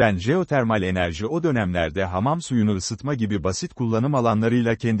 Bu yüzden jeotermal enerji o dönemlerde hamam suyunu ısıtma gibi basit kullanım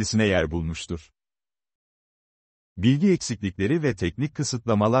alanlarıyla kendisine yer bulmuştur. Bilgi eksiklikleri ve teknik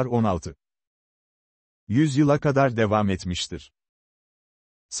kısıtlamalar 16. Yüzyıla kadar devam etmiştir.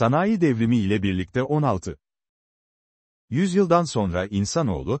 Sanayi devrimi ile birlikte 16. Yüzyıldan sonra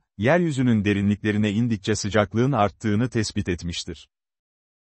insanoğlu, yeryüzünün derinliklerine indikçe sıcaklığın arttığını tespit etmiştir.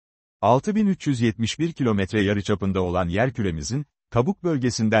 6371 kilometre yarıçapında olan yerküremizin, kabuk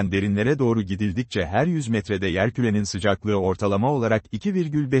bölgesinden derinlere doğru gidildikçe her 100 metrede yerkürenin sıcaklığı ortalama olarak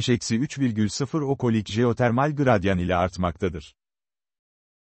 2,5-3,0 okolik jeotermal gradyan ile artmaktadır.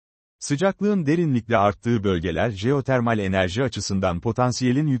 Sıcaklığın derinlikle arttığı bölgeler jeotermal enerji açısından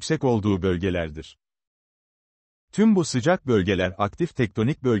potansiyelin yüksek olduğu bölgelerdir. Tüm bu sıcak bölgeler aktif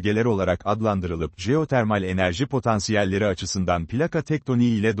tektonik bölgeler olarak adlandırılıp jeotermal enerji potansiyelleri açısından plaka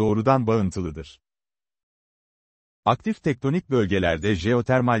tektoniği ile doğrudan bağıntılıdır. Aktif tektonik bölgelerde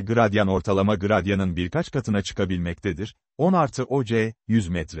jeotermal gradyan ortalama gradyanın birkaç katına çıkabilmektedir, 10+OC, 100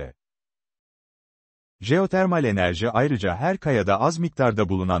 metre. Jeotermal enerji ayrıca her kayada az miktarda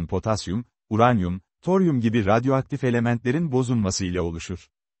bulunan potasyum, uranyum, toryum gibi radyoaktif elementlerin bozunması ile oluşur.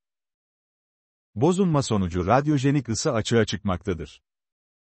 Bozunma sonucu radyojenik ısı açığa çıkmaktadır.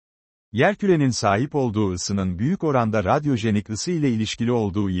 Yerkürenin sahip olduğu ısının büyük oranda radyojenik ısı ile ilişkili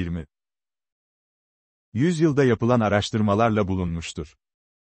olduğu 20. Yüzyılda yapılan araştırmalarla bulunmuştur.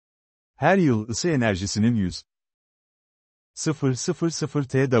 Her yıl ısı enerjisinin 100,000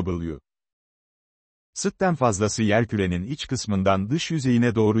 TW. S'ten fazlası yerkürenin iç kısmından dış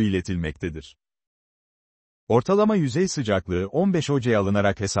yüzeyine doğru iletilmektedir. Ortalama yüzey sıcaklığı 15 OC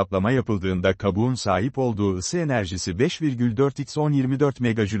alınarak hesaplama yapıldığında kabuğun sahip olduğu ısı enerjisi 5,4x1024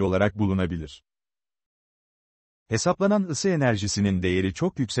 megajül olarak bulunabilir. Hesaplanan ısı enerjisinin değeri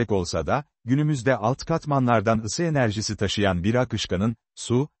çok yüksek olsa da, günümüzde alt katmanlardan ısı enerjisi taşıyan bir akışkanın,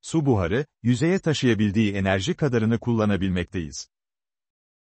 su buharı, yüzeye taşıyabildiği enerji kadarını kullanabilmekteyiz.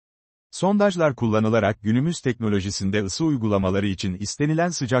 Sondajlar kullanılarak günümüz teknolojisinde ısı uygulamaları için istenilen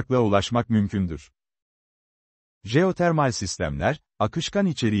sıcaklığa ulaşmak mümkündür. Jeotermal sistemler, akışkan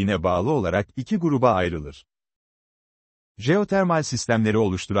içeriğine bağlı olarak iki gruba ayrılır. Jeotermal sistemleri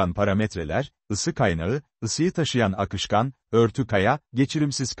oluşturan parametreler, ısı kaynağı, ısıyı taşıyan akışkan, örtü kaya,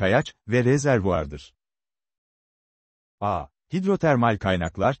 geçirimsiz kayaç ve rezervuardır. A. Hidrotermal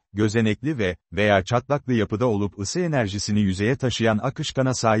kaynaklar, gözenekli veya çatlaklı yapıda olup ısı enerjisini yüzeye taşıyan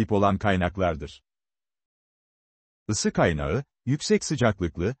akışkana sahip olan kaynaklardır. Isı kaynağı, yüksek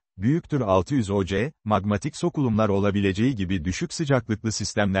sıcaklıklı, büyüktür 600 OC, magmatik sokulumlar olabileceği gibi düşük sıcaklıklı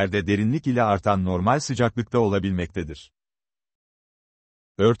sistemlerde derinlik ile artan normal sıcaklıkta olabilmektedir.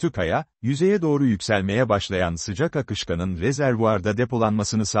 Örtü kaya, yüzeye doğru yükselmeye başlayan sıcak akışkanın rezervuarda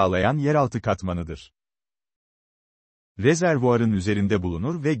depolanmasını sağlayan yeraltı katmanıdır. Rezervuarın üzerinde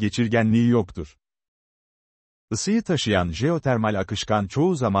bulunur ve geçirgenliği yoktur. Isıyı taşıyan jeotermal akışkan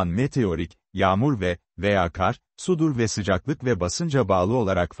çoğu zaman meteorik, yağmur veya kar, sudur ve sıcaklık ve basınca bağlı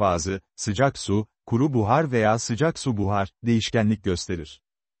olarak fazı, sıcak su, kuru buhar veya sıcak su buhar, değişkenlik gösterir.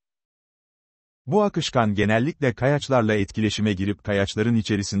 Bu akışkan genellikle kayaçlarla etkileşime girip kayaçların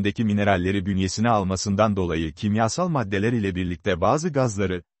içerisindeki mineralleri bünyesine almasından dolayı kimyasal maddeler ile birlikte bazı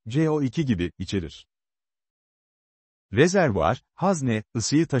gazları, CO2 gibi, içerir. Rezervuar, hazne,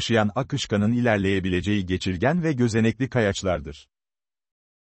 ısıyı taşıyan akışkanın ilerleyebileceği geçirgen ve gözenekli kayaçlardır.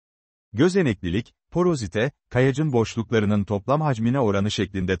 Gözeneklilik, porozite, kayacın boşluklarının toplam hacmine oranı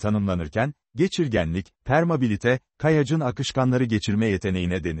şeklinde tanımlanırken, geçirgenlik, permabilite, kayacın akışkanları geçirme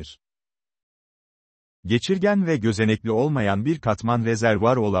yeteneğine denir. Geçirgen ve gözenekli olmayan bir katman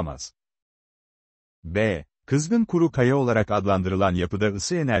rezervuar olamaz. B. Kızgın kuru kaya olarak adlandırılan yapıda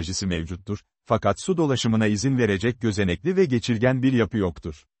ısı enerjisi mevcuttur, fakat su dolaşımına izin verecek gözenekli ve geçirgen bir yapı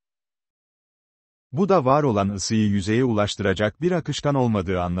yoktur. Bu da var olan ısıyı yüzeye ulaştıracak bir akışkan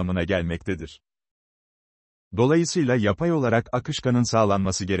olmadığı anlamına gelmektedir. Dolayısıyla yapay olarak akışkanın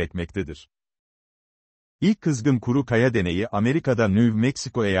sağlanması gerekmektedir. İlk kızgın kuru kaya deneyi Amerika'da New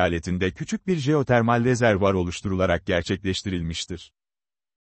Mexico eyaletinde küçük bir jeotermal rezervuar oluşturularak gerçekleştirilmiştir.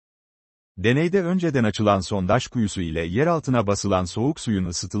 Deneyde önceden açılan sondaj kuyusu ile yer altına basılan soğuk suyun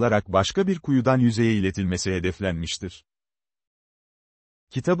ısıtılarak başka bir kuyudan yüzeye iletilmesi hedeflenmiştir.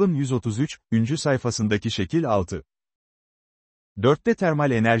 Kitabın 133. sayfasındaki şekil 6. 4'te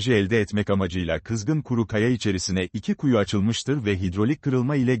termal enerji elde etmek amacıyla kızgın kuru kaya içerisine iki kuyu açılmıştır ve hidrolik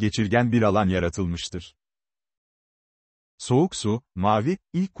kırılma ile geçirgen bir alan yaratılmıştır. Soğuk su, mavi,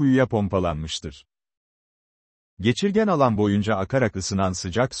 ilk kuyuya pompalanmıştır. Geçirgen alan boyunca akarak ısınan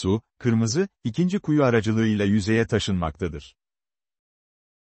sıcak su, kırmızı, ikinci kuyu aracılığıyla yüzeye taşınmaktadır.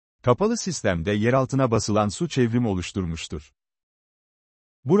 Kapalı sistemde yeraltına basılan su çevrim oluşturmuştur.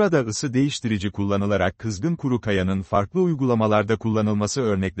 Burada ısı değiştirici kullanılarak kızgın kuru kayanın farklı uygulamalarda kullanılması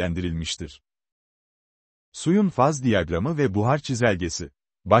örneklendirilmiştir. Suyun faz diyagramı ve buhar çizelgesi.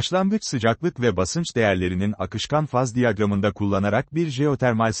 Başlangıç sıcaklık ve basınç değerlerinin akışkan faz diyagramında kullanarak bir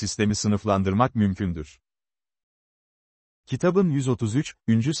jeotermal sistemi sınıflandırmak mümkündür. Kitabın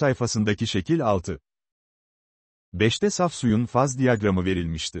 133. sayfasındaki şekil 6. 5'te saf suyun faz diyagramı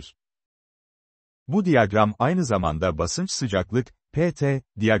verilmiştir. Bu diyagram aynı zamanda basınç sıcaklık, PT,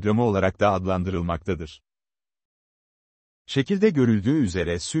 diyagramı olarak da adlandırılmaktadır. Şekilde görüldüğü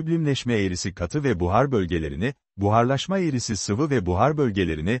üzere süblimleşme eğrisi katı ve buhar bölgelerini, buharlaşma eğrisi sıvı ve buhar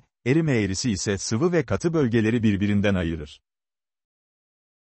bölgelerini, erime eğrisi ise sıvı ve katı bölgeleri birbirinden ayırır.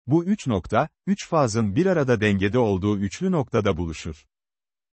 Bu üç nokta, üç fazın bir arada dengede olduğu üçlü noktada buluşur.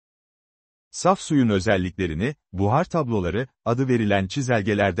 Saf suyun özelliklerini, buhar tabloları, adı verilen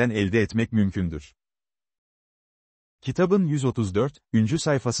çizelgelerden elde etmek mümkündür. Kitabın 134.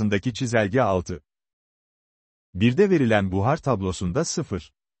 sayfasındaki çizelge 6. Birde verilen buhar tablosunda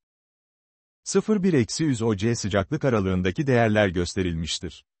 0,1-100 oC sıcaklık aralığındaki değerler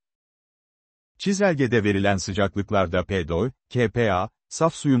gösterilmiştir. Çizelgede verilen sıcaklıklarda PDO, kPa,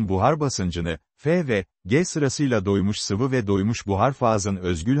 saf suyun buhar basıncını, F ve G sırasıyla doymuş sıvı ve doymuş buhar fazın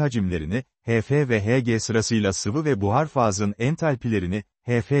özgül hacimlerini, HF ve HG sırasıyla sıvı ve buhar fazın entalpilerini,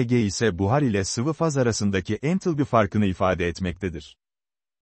 HFG ise buhar ile sıvı faz arasındaki entalpi farkını ifade etmektedir.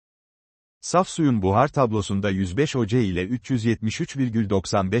 Saf suyun buhar tablosunda 105 oC ile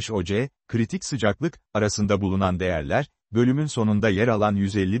 373,95 oC, kritik sıcaklık, arasında bulunan değerler, bölümün sonunda yer alan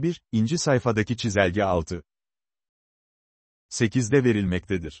 151. sayfadaki çizelge 6. 8'de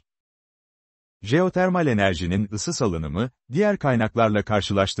verilmektedir. Jeotermal enerjinin ısı salınımı, diğer kaynaklarla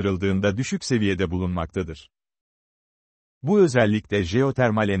karşılaştırıldığında düşük seviyede bulunmaktadır. Bu özellik de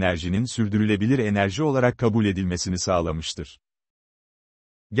jeotermal enerjinin sürdürülebilir enerji olarak kabul edilmesini sağlamıştır.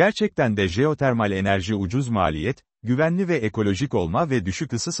 Gerçekten de jeotermal enerji ucuz maliyet, güvenli ve ekolojik olma ve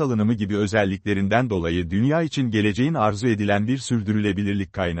düşük ısı salınımı gibi özelliklerinden dolayı dünya için geleceğin arzu edilen bir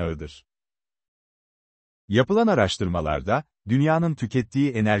sürdürülebilirlik kaynağıdır. Yapılan araştırmalarda, dünyanın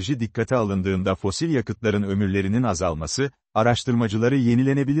tükettiği enerji dikkate alındığında fosil yakıtların ömürlerinin azalması, araştırmacıları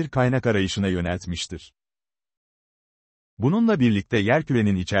yenilenebilir kaynak arayışına yöneltmiştir. Bununla birlikte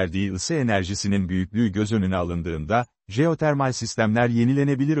yerkürenin içerdiği ısı enerjisinin büyüklüğü göz önüne alındığında, jeotermal sistemler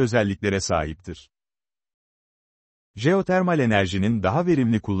yenilenebilir özelliklere sahiptir. Jeotermal enerjinin daha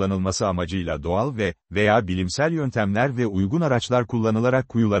verimli kullanılması amacıyla doğal veya bilimsel yöntemler ve uygun araçlar kullanılarak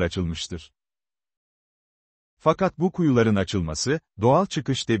kuyular açılmıştır. Fakat bu kuyuların açılması, doğal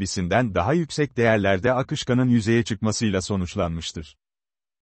çıkış debisinden daha yüksek değerlerde akışkanın yüzeye çıkmasıyla sonuçlanmıştır.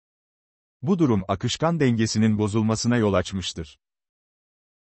 Bu durum akışkan dengesinin bozulmasına yol açmıştır.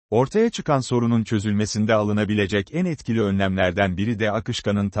 Ortaya çıkan sorunun çözülmesinde alınabilecek en etkili önlemlerden biri de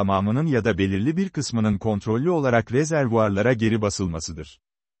akışkanın tamamının ya da belirli bir kısmının kontrollü olarak rezervuarlara geri basılmasıdır.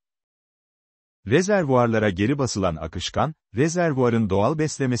 Rezervuarlara geri basılan akışkan, rezervuarın doğal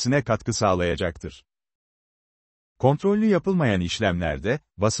beslemesine katkı sağlayacaktır. Kontrollü yapılmayan işlemlerde,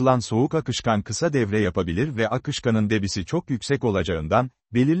 basılan soğuk akışkan kısa devre yapabilir ve akışkanın debisi çok yüksek olacağından,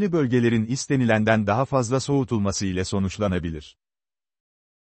 belirli bölgelerin istenilenden daha fazla soğutulması ile sonuçlanabilir.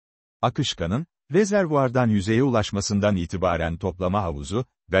 Akışkanın, rezervuardan yüzeye ulaşmasından itibaren toplama havuzu,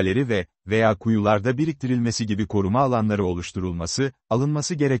 galeri veya kuyularda biriktirilmesi gibi koruma alanları oluşturulması,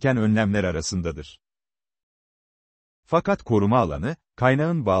 alınması gereken önlemler arasındadır. Fakat koruma alanı,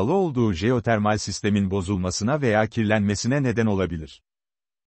 kaynağın bağlı olduğu jeotermal sistemin bozulmasına veya kirlenmesine neden olabilir.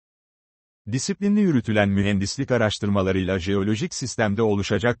 Disiplinli yürütülen mühendislik araştırmalarıyla jeolojik sistemde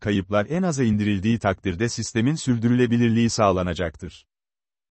oluşacak kayıplar en aza indirildiği takdirde sistemin sürdürülebilirliği sağlanacaktır.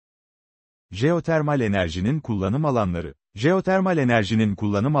 Jeotermal enerjinin kullanım alanları. Jeotermal enerjinin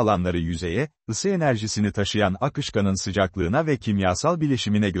kullanım alanları yüzeye, ısı enerjisini taşıyan akışkanın sıcaklığına ve kimyasal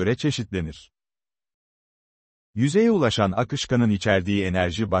bileşimine göre çeşitlenir. Yüzeye ulaşan akışkanın içerdiği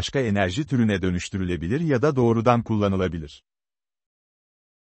enerji başka enerji türüne dönüştürülebilir ya da doğrudan kullanılabilir.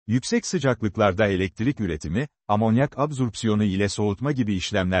 Yüksek sıcaklıklarda elektrik üretimi, amonyak absorpsiyonu ile soğutma gibi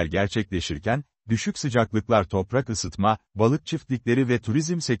işlemler gerçekleşirken, düşük sıcaklıklar toprak ısıtma, balık çiftlikleri ve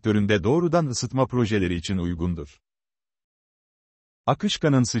turizm sektöründe doğrudan ısıtma projeleri için uygundur.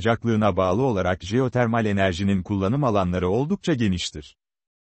 Akışkanın sıcaklığına bağlı olarak jeotermal enerjinin kullanım alanları oldukça geniştir.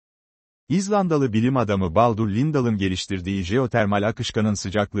 İzlandalı bilim adamı Baldur Lindal'ın geliştirdiği jeotermal akışkanın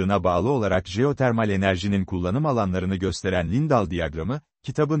sıcaklığına bağlı olarak jeotermal enerjinin kullanım alanlarını gösteren Lindal diyagramı,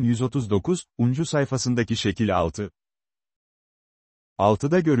 Kitabın 139. sayfasındaki şekil 6.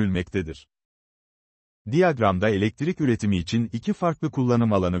 6'da görülmektedir. Diyagramda elektrik üretimi için iki farklı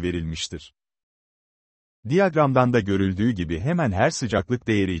kullanım alanı verilmiştir. Diyagramdan da görüldüğü gibi hemen her sıcaklık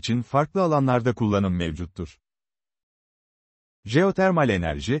değeri için farklı alanlarda kullanım mevcuttur. Jeotermal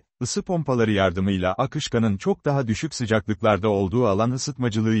enerji, ısı pompaları yardımıyla akışkanın çok daha düşük sıcaklıklarda olduğu alan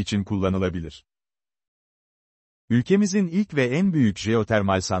ısıtmacılığı için kullanılabilir. Ülkemizin ilk ve en büyük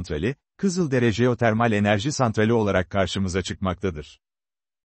jeotermal santrali, Kızıldere Jeotermal Enerji Santrali olarak karşımıza çıkmaktadır.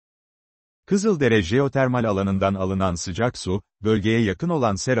 Kızıldere jeotermal alanından alınan sıcak su, bölgeye yakın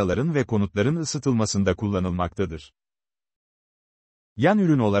olan seraların ve konutların ısıtılmasında kullanılmaktadır. Yan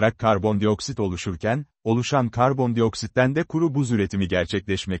ürün olarak karbondioksit oluşurken, oluşan karbondioksitten de kuru buz üretimi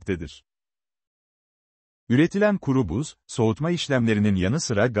gerçekleşmektedir. Üretilen kuru buz, soğutma işlemlerinin yanı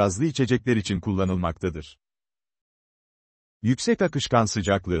sıra gazlı içecekler için kullanılmaktadır. Yüksek akışkan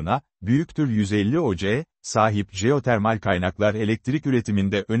sıcaklığına, büyüktür 150 oC, sahip jeotermal kaynaklar elektrik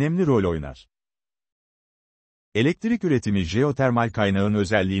üretiminde önemli rol oynar. Elektrik üretimi jeotermal kaynağın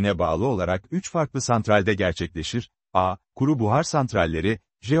özelliğine bağlı olarak 3 farklı santralde gerçekleşir. A. Kuru buhar santralleri,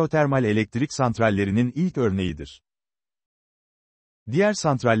 jeotermal elektrik santrallerinin ilk örneğidir. Diğer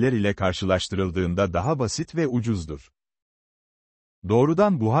santraller ile karşılaştırıldığında daha basit ve ucuzdur.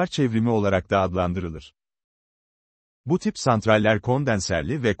 Doğrudan buhar çevrimi olarak da adlandırılır. Bu tip santraller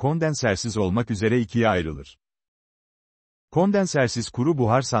kondenserli ve kondensersiz olmak üzere ikiye ayrılır. Kondensersiz kuru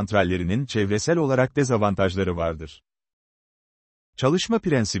buhar santrallerinin çevresel olarak dezavantajları vardır. Çalışma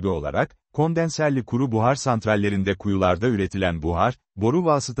prensibi olarak, kondenserli kuru buhar santrallerinde kuyularda üretilen buhar, boru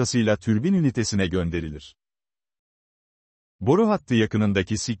vasıtasıyla türbin ünitesine gönderilir. Boru hattı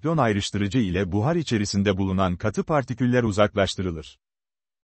yakınındaki siklon ayrıştırıcı ile buhar içerisinde bulunan katı partiküller uzaklaştırılır.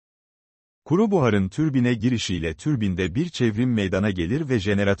 Kuru buharın türbine girişiyle türbinde bir çevrim meydana gelir ve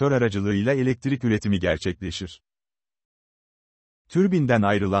jeneratör aracılığıyla elektrik üretimi gerçekleşir. Türbinden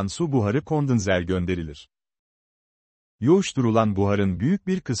ayrılan su buharı kondenser gönderilir. Yoğuşturulan buharın büyük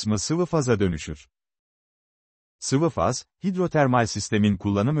bir kısmı sıvı faza dönüşür. Sıvı faz, hidrotermal sistemin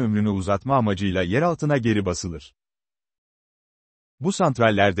kullanım ömrünü uzatma amacıyla yer altına geri basılır. Bu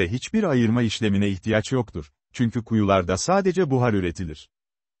santrallerde hiçbir ayırma işlemine ihtiyaç yoktur, çünkü kuyularda sadece buhar üretilir.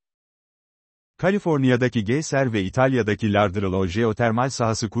 Kaliforniya'daki Geyser ve İtalya'daki Lardrillo jeotermal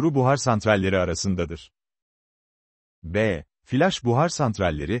sahası kuru buhar santralleri arasındadır. B. Flash buhar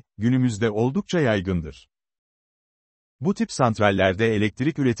santralleri, günümüzde oldukça yaygındır. Bu tip santrallerde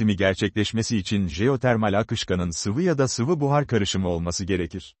elektrik üretimi gerçekleşmesi için jeotermal akışkanın sıvı ya da sıvı buhar karışımı olması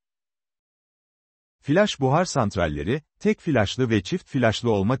gerekir. Flash buhar santralleri, tek flaşlı ve çift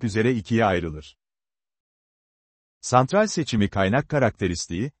flaşlı olmak üzere ikiye ayrılır. Santral seçimi kaynak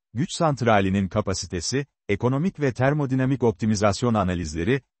karakteristiği, güç santralinin kapasitesi, ekonomik ve termodinamik optimizasyon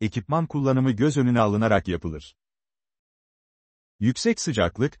analizleri, ekipman kullanımı göz önüne alınarak yapılır. Yüksek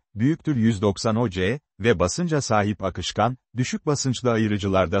sıcaklık, büyüktür 190 oC ve basınca sahip akışkan, düşük basınçlı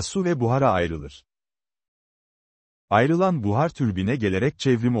ayırıcılarda su ve buhara ayrılır. Ayrılan buhar türbine gelerek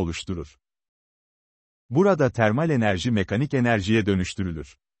çevrim oluşturur. Burada termal enerji mekanik enerjiye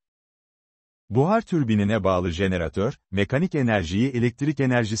dönüştürülür. Buhar türbinine bağlı jeneratör, mekanik enerjiyi elektrik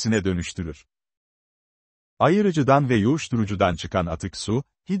enerjisine dönüştürür. Ayırıcıdan ve yoğuşturucudan çıkan atık su,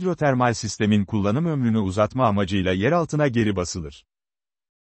 hidrotermal sistemin kullanım ömrünü uzatma amacıyla yer altına geri basılır.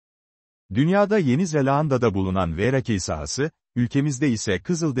 Dünyada Yeni Zelanda'da bulunan Veraki sahası, ülkemizde ise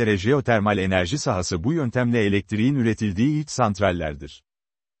Kızıldere Jeotermal Enerji sahası bu yöntemle elektriğin üretildiği ilk santrallerdir.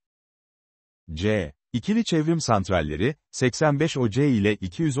 C. İkili çevrim santralleri, 85 oC ile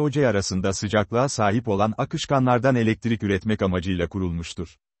 200 oC arasında sıcaklığa sahip olan akışkanlardan elektrik üretmek amacıyla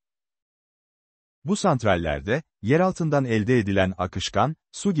kurulmuştur. Bu santrallerde, yer altından elde edilen akışkan,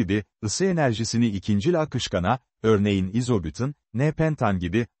 su gibi, ısı enerjisini ikincil akışkana, örneğin izobütan, N-pentan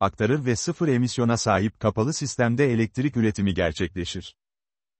gibi, aktarır ve sıfır emisyona sahip kapalı sistemde elektrik üretimi gerçekleşir.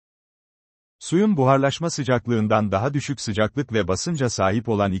 Suyun buharlaşma sıcaklığından daha düşük sıcaklık ve basınca sahip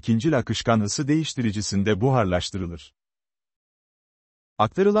olan ikincil akışkan ısı değiştiricisinde buharlaştırılır.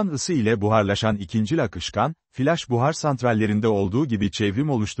 Aktarılan ısı ile buharlaşan ikincil akışkan, flash buhar santrallerinde olduğu gibi çevrim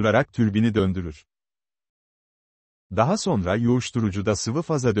oluşturarak türbini döndürür. Daha sonra yoğuşturucuda sıvı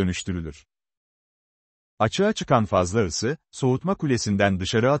faza dönüştürülür. Açığa çıkan fazla ısı, soğutma kulesinden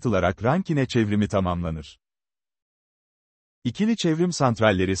dışarı atılarak Rankine çevrimi tamamlanır. İkili çevrim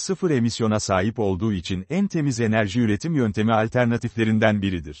santralleri sıfır emisyona sahip olduğu için en temiz enerji üretim yöntemi alternatiflerinden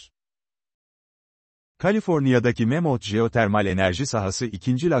biridir. Kaliforniya'daki Mammoth Jeotermal Enerji sahası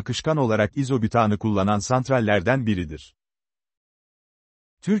ikincil akışkan olarak izobütanı kullanan santrallerden biridir.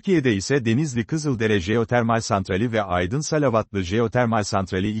 Türkiye'de ise Denizli Kızıldere Jeotermal Santrali ve Aydın Salavatlı Jeotermal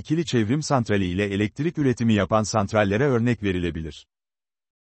Santrali ikili çevrim santrali ile elektrik üretimi yapan santrallere örnek verilebilir.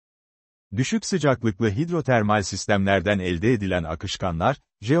 Düşük sıcaklıklı hidrotermal sistemlerden elde edilen akışkanlar,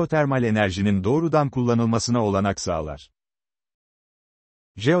 jeotermal enerjinin doğrudan kullanılmasına olanak sağlar.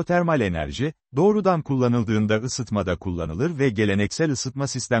 Jeotermal enerji, doğrudan kullanıldığında ısıtmada kullanılır ve geleneksel ısıtma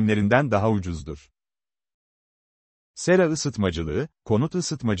sistemlerinden daha ucuzdur. Sera ısıtmacılığı, konut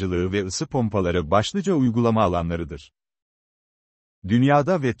ısıtmacılığı ve ısı pompaları başlıca uygulama alanlarıdır.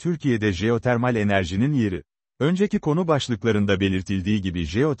 Dünyada ve Türkiye'de jeotermal enerjinin yeri. Önceki konu başlıklarında belirtildiği gibi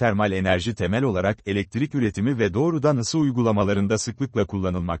jeotermal enerji temel olarak elektrik üretimi ve doğrudan ısı uygulamalarında sıklıkla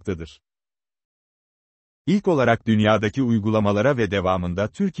kullanılmaktadır. İlk olarak dünyadaki uygulamalara ve devamında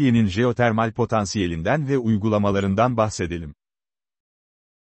Türkiye'nin jeotermal potansiyelinden ve uygulamalarından bahsedelim.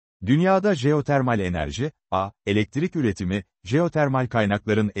 Dünyada jeotermal enerji, elektrik üretimi, jeotermal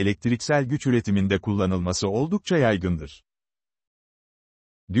kaynakların elektriksel güç üretiminde kullanılması oldukça yaygındır.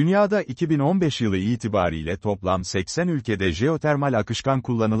 Dünyada 2015 yılı itibariyle toplam 80 ülkede jeotermal akışkan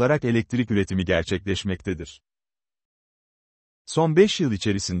kullanılarak elektrik üretimi gerçekleşmektedir. Son 5 yıl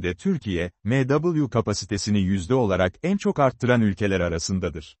içerisinde Türkiye, MW kapasitesini yüzde olarak en çok arttıran ülkeler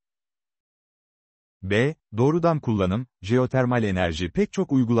arasındadır. Doğrudan kullanım, jeotermal enerji pek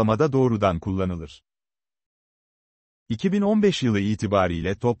çok uygulamada doğrudan kullanılır. 2015 yılı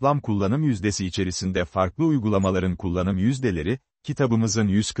itibariyle toplam kullanım yüzdesi içerisinde farklı uygulamaların kullanım yüzdeleri, kitabımızın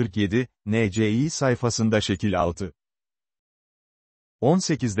 147, NCİ sayfasında şekil 6.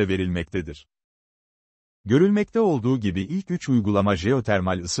 18'de verilmektedir. Görülmekte olduğu gibi ilk 3 uygulama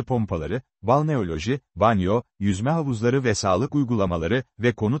jeotermal ısı pompaları, balneoloji, banyo, yüzme havuzları ve sağlık uygulamaları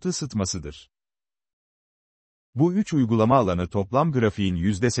ve konut ısıtmasıdır. Bu 3 uygulama alanı toplam grafiğin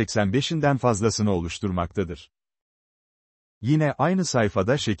 %85'inden fazlasını oluşturmaktadır. Yine aynı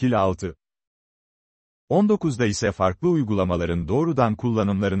sayfada şekil 6. 19'da ise farklı uygulamaların doğrudan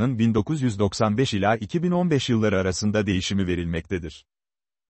kullanımlarının 1995 ila 2015 yılları arasında değişimi verilmektedir.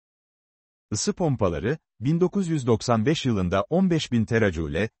 Isı pompaları, 1995 yılında 15.000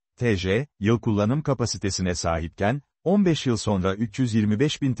 terajoule, TJ, yıl kullanım kapasitesine sahipken, 15 yıl sonra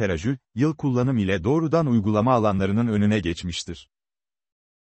 325.000 terajül, yıl kullanım ile doğrudan uygulama alanlarının önüne geçmiştir.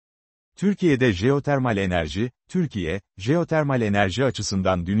 Türkiye'de jeotermal enerji, Türkiye, jeotermal enerji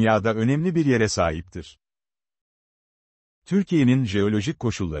açısından dünyada önemli bir yere sahiptir. Türkiye'nin jeolojik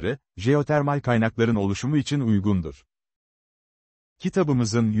koşulları, jeotermal kaynakların oluşumu için uygundur.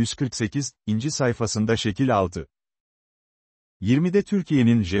 Kitabımızın 148. sayfasında şekil 6. 20'de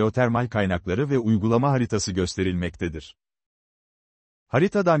Türkiye'nin jeotermal kaynakları ve uygulama haritası gösterilmektedir.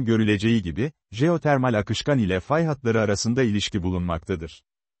 Haritadan görüleceği gibi, jeotermal akışkan ile fay hatları arasında ilişki bulunmaktadır.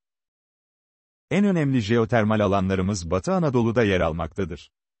 En önemli jeotermal alanlarımız Batı Anadolu'da yer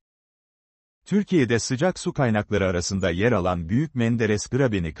almaktadır. Türkiye'de sıcak su kaynakları arasında yer alan Büyük Menderes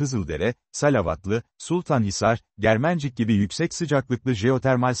Grabeni Kızıldere, Salavatlı, Sultanhisar, Germencik gibi yüksek sıcaklıklı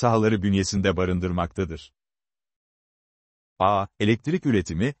jeotermal sahaları bünyesinde barındırmaktadır. Elektrik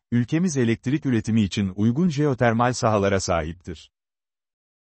üretimi, ülkemiz elektrik üretimi için uygun jeotermal sahalara sahiptir.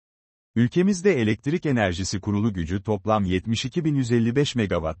 Ülkemizde elektrik enerjisi kurulu gücü toplam 72.155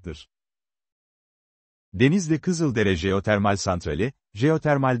 megawattır. Denizli Kızıldere Jeotermal Santrali,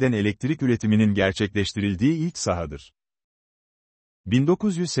 jeotermalden elektrik üretiminin gerçekleştirildiği ilk sahadır.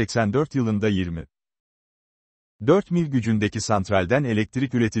 1984 yılında 24 mil gücündeki santralden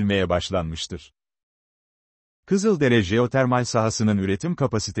elektrik üretilmeye başlanmıştır. Kızıldere jeotermal sahasının üretim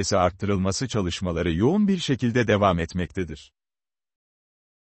kapasitesi arttırılması çalışmaları yoğun bir şekilde devam etmektedir.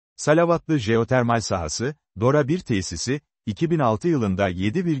 Salavatlı jeotermal sahası, Doğru bir tesisi, 2006 yılında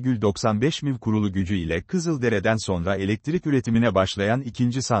 7,95 mil kurulu gücü ile Kızıldere'den sonra elektrik üretimine başlayan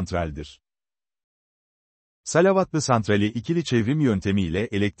ikinci santraldir. Salavatlı santrali ikili çevrim yöntemiyle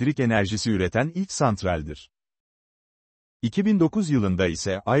elektrik enerjisi üreten ilk santraldir. 2009 yılında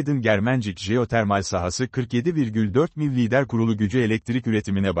ise Aydın Germencik jeotermal sahası 47,4 mil lider kurulu gücü elektrik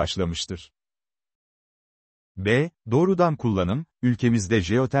üretimine başlamıştır. Doğrudan kullanım, ülkemizde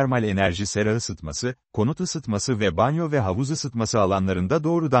jeotermal enerji sera ısıtması, konut ısıtması ve banyo ve havuz ısıtması alanlarında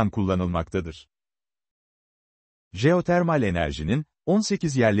doğrudan kullanılmaktadır. Jeotermal enerjinin,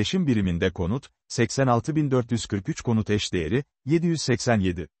 18 yerleşim biriminde konut, 86.443 konut eşdeğeri,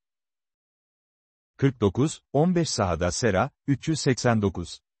 787. 49, 15 sahada sera,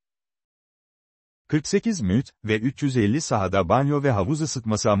 389. 48 mült ve 350 sahada banyo ve havuz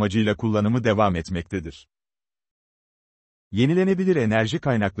ısıtması amacıyla kullanımı devam etmektedir. Yenilenebilir Enerji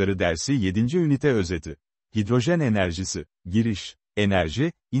Kaynakları dersi 7. ünite özeti. Hidrojen enerjisi. Giriş.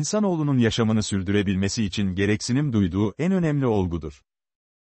 Enerji, insanoğlunun yaşamını sürdürebilmesi için gereksinim duyduğu en önemli olgudur.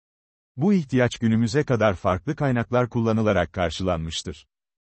 Bu ihtiyaç günümüze kadar farklı kaynaklar kullanılarak karşılanmıştır.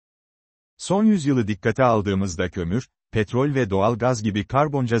 Son yüzyılı dikkate aldığımızda kömür, petrol ve doğal gaz gibi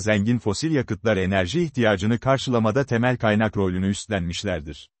karbonca zengin fosil yakıtlar enerji ihtiyacını karşılamada temel kaynak rolünü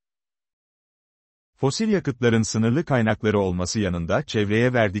üstlenmişlerdir. Fosil yakıtların sınırlı kaynakları olması yanında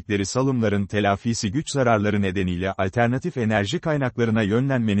çevreye verdikleri salımların telafisi güç zararları nedeniyle alternatif enerji kaynaklarına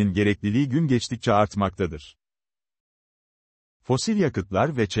yönlenmenin gerekliliği gün geçtikçe artmaktadır. Fosil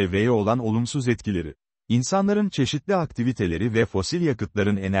yakıtlar ve çevreye olan olumsuz etkileri. İnsanların çeşitli aktiviteleri ve fosil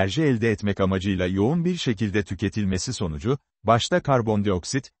yakıtların enerji elde etmek amacıyla yoğun bir şekilde tüketilmesi sonucu, başta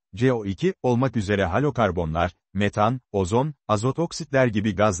karbondioksit, CO2 olmak üzere halokarbonlar, metan, ozon, azot oksitler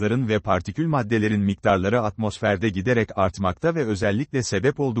gibi gazların ve partikül maddelerin miktarları atmosferde giderek artmakta ve özellikle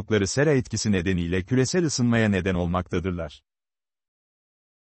sebep oldukları sera etkisi nedeniyle küresel ısınmaya neden olmaktadırlar.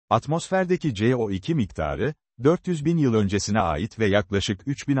 Atmosferdeki CO2 miktarı, 400 bin yıl öncesine ait ve yaklaşık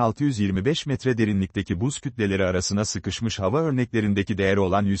 3625 metre derinlikteki buz kütleleri arasına sıkışmış hava örneklerindeki değeri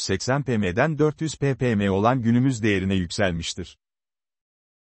olan 180 ppm'den 400 ppm olan günümüz değerine yükselmiştir.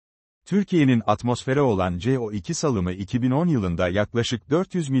 Türkiye'nin atmosfere olan CO2 salımı 2010 yılında yaklaşık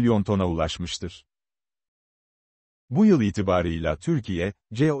 400 milyon tona ulaşmıştır. Bu yıl itibarıyla Türkiye,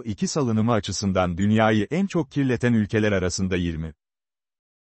 CO2 salınımı açısından dünyayı en çok kirleten ülkeler arasında 20.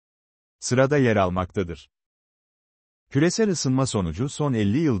 sırada yer almaktadır. Küresel ısınma sonucu son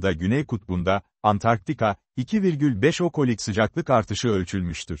 50 yılda Güney Kutbu'nda, Antarktika, 2,5 okolik sıcaklık artışı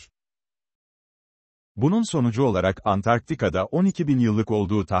ölçülmüştür. Bunun sonucu olarak Antarktika'da 12 bin yıllık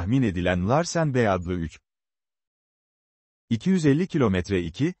olduğu tahmin edilen Larsen B adlı 250 kilometre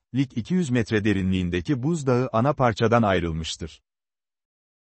 2'lik 200 metre derinliğindeki buzdağı ana parçadan ayrılmıştır.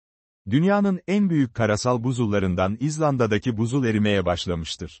 Dünyanın en büyük karasal buzullarından İzlanda'daki buzul erimeye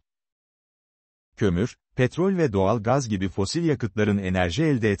başlamıştır. Kömür, petrol ve doğal gaz gibi fosil yakıtların enerji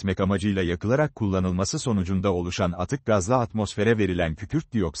elde etmek amacıyla yakılarak kullanılması sonucunda oluşan atık gazla atmosfere verilen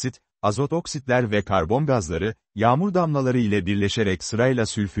kükürt dioksit, azot oksitler ve karbon gazları, yağmur damlaları ile birleşerek sırayla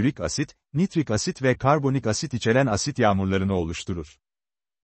sülfürik asit, nitrik asit ve karbonik asit içeren asit yağmurlarını oluşturur.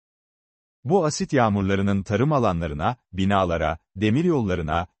 Bu asit yağmurlarının tarım alanlarına, binalara,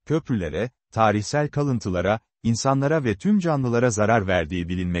 demiryollarına, köprülere, tarihsel kalıntılara, insanlara ve tüm canlılara zarar verdiği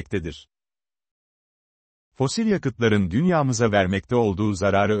bilinmektedir. Fosil yakıtların dünyamıza vermekte olduğu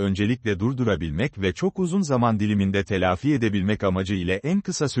zararı öncelikle durdurabilmek ve çok uzun zaman diliminde telafi edebilmek amacı ile en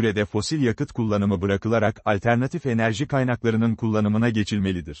kısa sürede fosil yakıt kullanımı bırakılarak alternatif enerji kaynaklarının kullanımına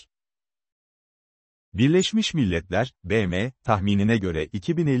geçilmelidir. Birleşmiş Milletler, BM, tahminine göre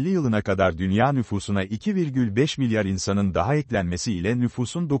 2050 yılına kadar dünya nüfusuna 2,5 milyar insanın daha eklenmesi ile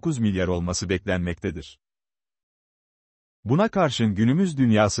nüfusun 9 milyar olması beklenmektedir. Buna karşın günümüz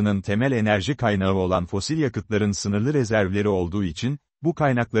dünyasının temel enerji kaynağı olan fosil yakıtların sınırlı rezervleri olduğu için, bu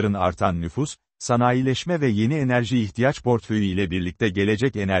kaynakların artan nüfus, sanayileşme ve yeni enerji ihtiyaç portföyü ile birlikte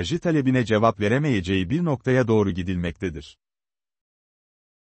gelecek enerji talebine cevap veremeyeceği bir noktaya doğru gidilmektedir.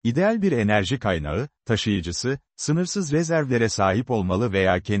 İdeal bir enerji kaynağı, taşıyıcısı, sınırsız rezervlere sahip olmalı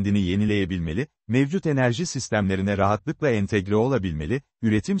veya kendini yenileyebilmeli, mevcut enerji sistemlerine rahatlıkla entegre olabilmeli,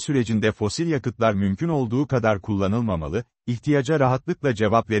 üretim sürecinde fosil yakıtlar mümkün olduğu kadar kullanılmamalı, ihtiyaca rahatlıkla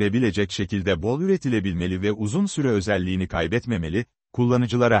cevap verebilecek şekilde bol üretilebilmeli ve uzun süre özelliğini kaybetmemeli,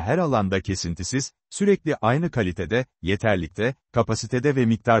 kullanıcılara her alanda kesintisiz, sürekli aynı kalitede, yeterlikte, kapasitede ve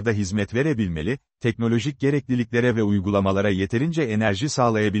miktarda hizmet verebilmeli, teknolojik gerekliliklere ve uygulamalara yeterince enerji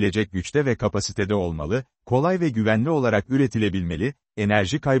sağlayabilecek güçte ve kapasitede olmalı, kolay ve güvenli olarak üretilebilmeli,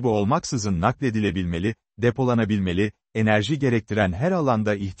 enerji kaybı olmaksızın nakledilebilmeli, depolanabilmeli, enerji gerektiren her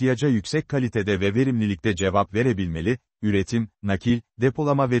alanda ihtiyaca yüksek kalitede ve verimlilikte cevap verebilmeli, üretim, nakil,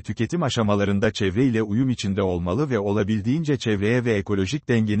 depolama ve tüketim aşamalarında çevreyle uyum içinde olmalı ve olabildiğince çevreye ve ekolojik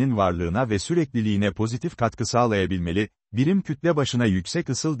dengenin varlığına ve sürekliliğine pozitif katkı sağlayabilmeli, birim kütle başına yüksek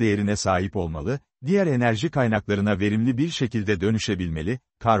ısıl değerine sahip olmalı, diğer enerji kaynaklarına verimli bir şekilde dönüşebilmeli,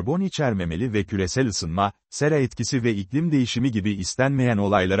 karbon içermemeli ve küresel ısınma, sera etkisi ve iklim değişimi gibi istenmeyen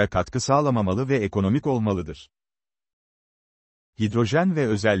olaylara katkı sağlamamalı ve ekonomik olmalıdır. Hidrojen ve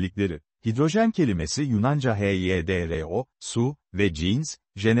özellikleri. Hidrojen kelimesi Yunanca HYDRO, su ve genes,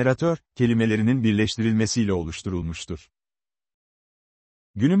 jeneratör, kelimelerinin birleştirilmesiyle oluşturulmuştur.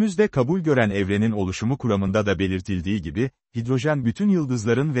 Günümüzde kabul gören evrenin oluşumu kuramında da belirtildiği gibi, hidrojen bütün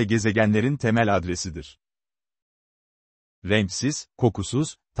yıldızların ve gezegenlerin temel adresidir. Renksiz,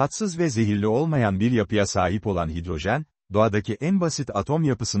 kokusuz, tatsız ve zehirli olmayan bir yapıya sahip olan hidrojen, doğadaki en basit atom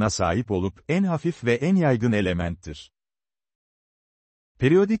yapısına sahip olup en hafif ve en yaygın elementtir.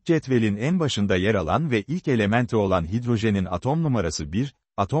 Periyodik cetvelin en başında yer alan ve ilk elementi olan hidrojenin atom numarası 1,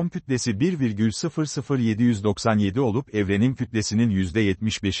 atom kütlesi 1,00797 olup evrenin kütlesinin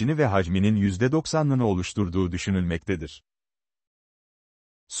 %75'ini ve hacminin %90'ını oluşturduğu düşünülmektedir.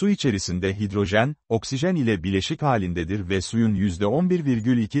 Su içerisinde hidrojen, oksijen ile bileşik halindedir ve suyun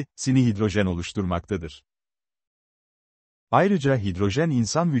 %11,2'sini hidrojen oluşturmaktadır. Ayrıca hidrojen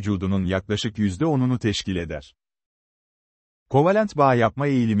insan vücudunun yaklaşık %10'unu teşkil eder. Kovalent bağ yapma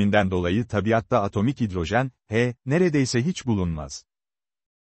eğiliminden dolayı tabiatta atomik hidrojen, neredeyse hiç bulunmaz.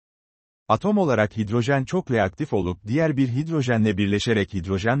 Atom olarak hidrojen çok reaktif olup diğer bir hidrojenle birleşerek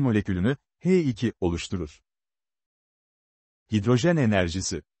hidrojen molekülünü, H2, oluşturur. Hidrojen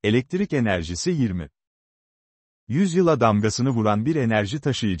enerjisi, elektrik enerjisi 20. Yüzyıla damgasını vuran bir enerji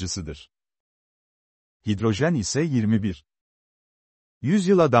taşıyıcısıdır. Hidrojen ise 21.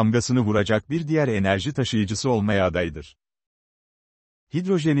 Yüzyıla damgasını vuracak bir diğer enerji taşıyıcısı olmaya adaydır.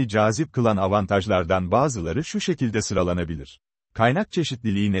 Hidrojeni cazip kılan avantajlardan bazıları şu şekilde sıralanabilir. Kaynak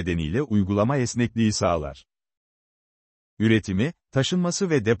çeşitliliği nedeniyle uygulama esnekliği sağlar. Üretimi, taşınması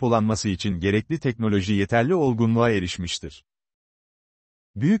ve depolanması için gerekli teknoloji yeterli olgunluğa erişmiştir.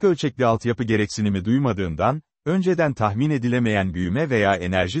 Büyük ölçekli altyapı gereksinimi duymadığından, önceden tahmin edilemeyen büyüme veya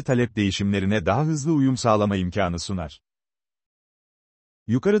enerji talep değişimlerine daha hızlı uyum sağlama imkanı sunar.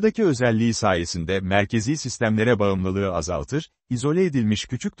 Yukarıdaki özelliği sayesinde merkezi sistemlere bağımlılığı azaltır, izole edilmiş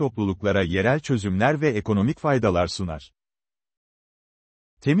küçük topluluklara yerel çözümler ve ekonomik faydalar sunar.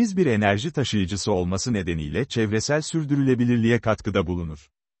 Temiz bir enerji taşıyıcısı olması nedeniyle çevresel sürdürülebilirliğe katkıda bulunur.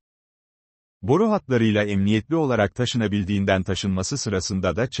 Boru hatlarıyla emniyetli olarak taşınabildiğinden taşınması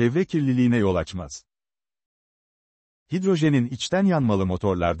sırasında da çevre kirliliğine yol açmaz. Hidrojenin içten yanmalı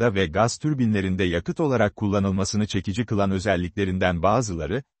motorlarda ve gaz türbinlerinde yakıt olarak kullanılmasını çekici kılan özelliklerinden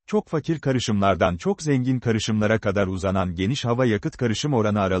bazıları, çok fakir karışımlardan çok zengin karışımlara kadar uzanan geniş hava-yakıt karışım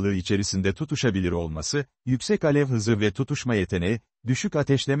oranı aralığı içerisinde tutuşabilir olması, yüksek alev hızı ve tutuşma yeteneği, düşük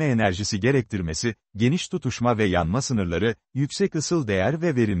ateşleme enerjisi gerektirmesi, geniş tutuşma ve yanma sınırları, yüksek ısıl değer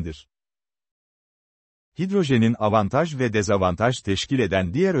ve verimdir. Hidrojenin avantaj ve dezavantaj teşkil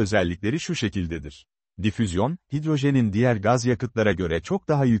eden diğer özellikleri şu şekildedir. Difüzyon, hidrojenin diğer gaz yakıtlara göre çok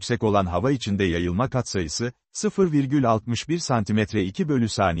daha yüksek olan hava içinde yayılma katsayısı, 0,61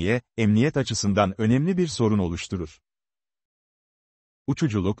 cm/saniye, emniyet açısından önemli bir sorun oluşturur.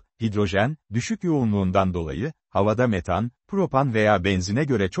 Uçuculuk, hidrojen, düşük yoğunluğundan dolayı, havada metan, propan veya benzine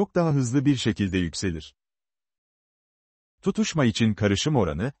göre çok daha hızlı bir şekilde yükselir. Tutuşma için karışım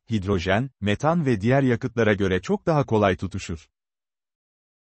oranı, hidrojen, metan ve diğer yakıtlara göre çok daha kolay tutuşur.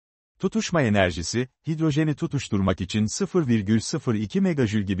 Tutuşma enerjisi, hidrojeni tutuşturmak için 0,02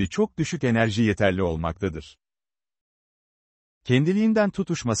 MJ gibi çok düşük enerji yeterli olmaktadır. Kendiliğinden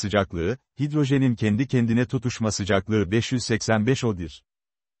tutuşma sıcaklığı, hidrojenin kendi kendine tutuşma sıcaklığı 585 O'dir.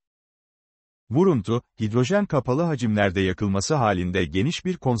 Vuruntu, hidrojen kapalı hacimlerde yakılması halinde geniş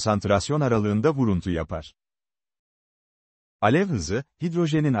bir konsantrasyon aralığında vuruntu yapar. Alev hızı,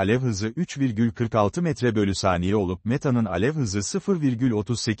 hidrojenin alev hızı 3,46 metre/saniye olup metanın alev hızı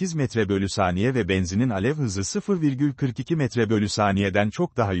 0,38 metre/saniye ve benzinin alev hızı 0,42 metre/saniyeden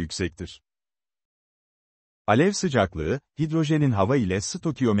çok daha yüksektir. Alev sıcaklığı, hidrojenin hava ile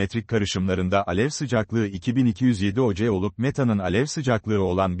stokiyometrik karışımlarında alev sıcaklığı 2207 oC olup metanın alev sıcaklığı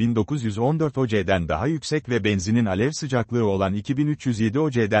olan 1914 oc'den daha yüksek ve benzinin alev sıcaklığı olan 2307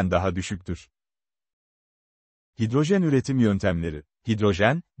 oc'den daha düşüktür. Hidrojen üretim yöntemleri.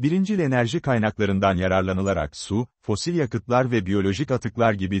 Hidrojen, birincil enerji kaynaklarından yararlanılarak su, fosil yakıtlar ve biyolojik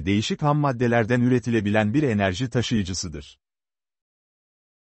atıklar gibi değişik ham maddelerden üretilebilen bir enerji taşıyıcısıdır.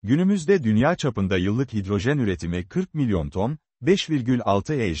 Günümüzde dünya çapında yıllık hidrojen üretimi 40 milyon ton,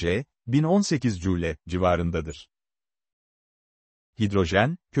 5,6 EJ, 1018 Joule civarındadır.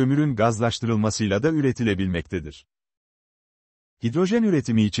 Hidrojen, kömürün gazlaştırılmasıyla da üretilebilmektedir. Hidrojen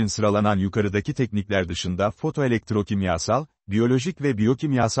üretimi için sıralanan yukarıdaki teknikler dışında fotoelektrokimyasal, biyolojik ve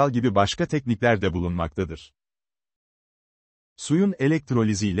biyokimyasal gibi başka teknikler de bulunmaktadır. Suyun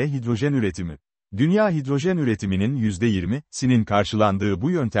elektrolizi ile hidrojen üretimi. Dünya hidrojen üretiminin %20'sinin karşılandığı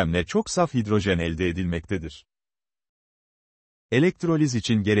bu yöntemle çok saf hidrojen elde edilmektedir. Elektroliz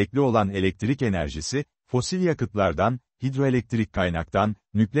için gerekli olan elektrik enerjisi, fosil yakıtlardan, hidroelektrik kaynaktan,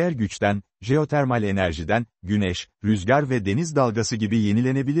 nükleer güçten, jeotermal enerjiden, güneş, rüzgar ve deniz dalgası gibi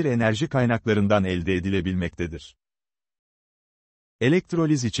yenilenebilir enerji kaynaklarından elde edilebilmektedir.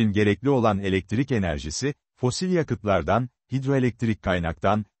 Elektroliz için gerekli olan elektrik enerjisi, fosil yakıtlardan, hidroelektrik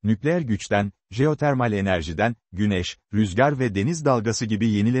kaynaktan, nükleer güçten, jeotermal enerjiden, güneş, rüzgar ve deniz dalgası gibi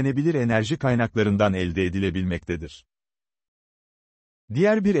yenilenebilir enerji kaynaklarından elde edilebilmektedir.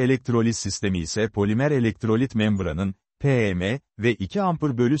 Diğer bir elektroliz sistemi ise polimer elektrolit membranın, PM ve 2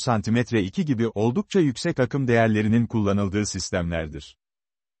 ampere/cm2 gibi oldukça yüksek akım değerlerinin kullanıldığı sistemlerdir.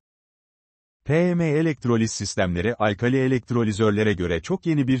 PM elektroliz sistemleri alkali elektrolizörlere göre çok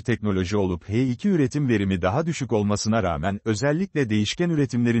yeni bir teknoloji olup H2 üretim verimi daha düşük olmasına rağmen özellikle değişken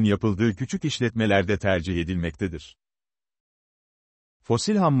üretimlerin yapıldığı küçük işletmelerde tercih edilmektedir.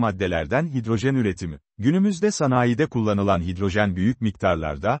 Fosil ham maddelerden hidrojen üretimi. Günümüzde sanayide kullanılan hidrojen büyük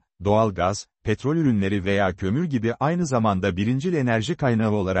miktarlarda, doğal gaz, petrol ürünleri veya kömür gibi aynı zamanda birincil enerji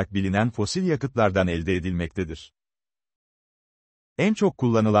kaynağı olarak bilinen fosil yakıtlardan elde edilmektedir. En çok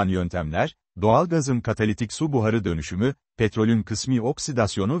kullanılan yöntemler, doğal gazın katalitik su buharı dönüşümü, petrolün kısmi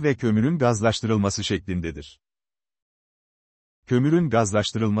oksidasyonu ve kömürün gazlaştırılması şeklindedir. Kömürün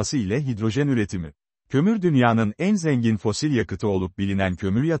gazlaştırılması ile hidrojen üretimi. Kömür dünyanın en zengin fosil yakıtı olup bilinen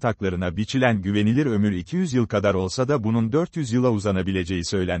kömür yataklarına biçilen güvenilir ömür 200 yıl kadar olsa da bunun 400 yıla uzanabileceği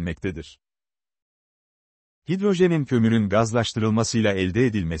söylenmektedir. Hidrojenin kömürün gazlaştırılmasıyla elde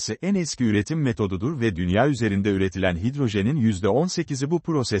edilmesi en eski üretim metodudur ve dünya üzerinde üretilen hidrojenin %18'i bu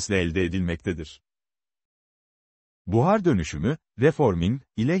prosesle elde edilmektedir. Buhar dönüşümü, reforming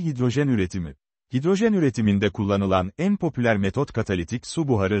ile hidrojen üretimi. Hidrojen üretiminde kullanılan en popüler metot katalitik su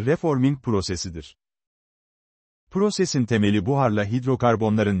buharı reforming prosesidir. Prosesin temeli buharla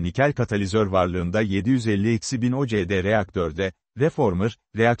hidrokarbonların nikel katalizör varlığında 750-1000 OC'de reaktörde, reformer,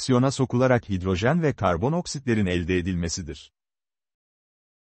 reaksiyona sokularak hidrojen ve karbon oksitlerin elde edilmesidir.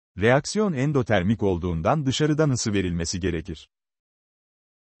 Reaksiyon endotermik olduğundan dışarıdan ısı verilmesi gerekir.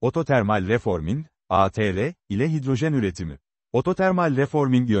 Ototermal reforming, ATR, ile hidrojen üretimi. Ototermal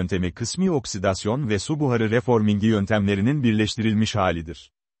reforming yöntemi kısmi oksidasyon ve su buharı reformingi yöntemlerinin birleştirilmiş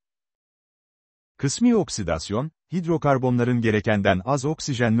halidir. Kısmi oksidasyon, hidrokarbonların gerekenden az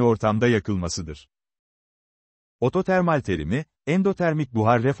oksijenli ortamda yakılmasıdır. Ototermal terimi, endotermik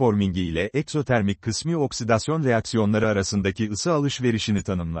buhar reformingi ile eksotermik kısmi oksidasyon reaksiyonları arasındaki ısı alışverişini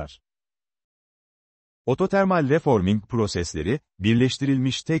tanımlar. Ototermal reforming prosesleri,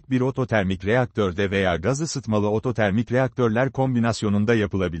 birleştirilmiş tek bir ototermik reaktörde veya gaz ısıtmalı ototermik reaktörler kombinasyonunda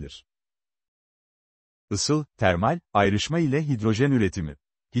yapılabilir. Isıl, termal, ayrışma ile hidrojen üretimi.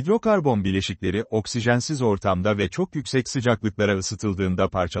 Hidrokarbon bileşikleri oksijensiz ortamda ve çok yüksek sıcaklıklara ısıtıldığında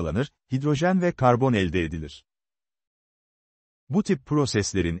parçalanır, hidrojen ve karbon elde edilir. Bu tip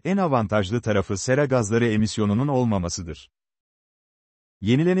proseslerin en avantajlı tarafı sera gazları emisyonunun olmamasıdır.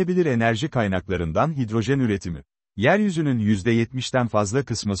 Yenilenebilir enerji kaynaklarından hidrojen üretimi. Yeryüzünün %70'ten fazla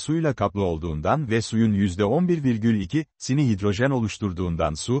kısmı suyla kaplı olduğundan ve suyun %11,2'sini hidrojen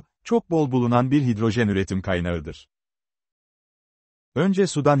oluşturduğundan su, çok bol bulunan bir hidrojen üretim kaynağıdır. Önce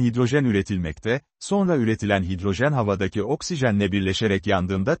sudan hidrojen üretilmekte, sonra üretilen hidrojen havadaki oksijenle birleşerek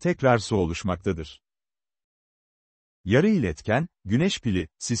yandığında tekrar su oluşmaktadır. Yarı iletken, güneş pili,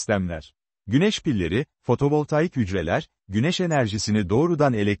 sistemler. Güneş pilleri, fotovoltaik hücreler, güneş enerjisini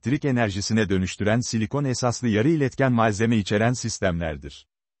doğrudan elektrik enerjisine dönüştüren silikon esaslı yarı iletken malzeme içeren sistemlerdir.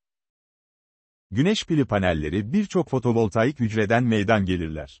 Güneş pili panelleri birçok fotovoltaik hücreden meydana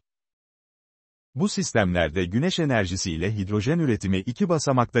gelirler. Bu sistemlerde güneş enerjisi ile hidrojen üretimi iki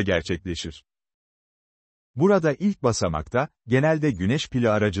basamakta gerçekleşir. Burada ilk basamakta, genelde güneş pili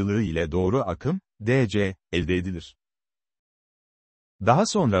aracılığı ile doğru akım, DC, elde edilir. Daha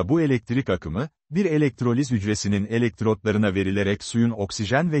sonra bu elektrik akımı, bir elektroliz hücresinin elektrotlarına verilerek suyun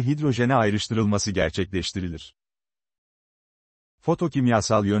oksijen ve hidrojene ayrıştırılması gerçekleştirilir.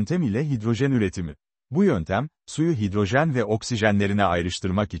 Fotokimyasal yöntem ile hidrojen üretimi. Bu yöntem, suyu hidrojen ve oksijenlerine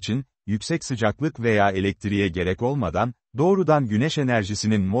ayrıştırmak için, yüksek sıcaklık veya elektriğe gerek olmadan, doğrudan güneş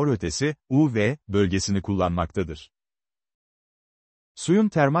enerjisinin mor ötesi, UV, bölgesini kullanmaktadır. Suyun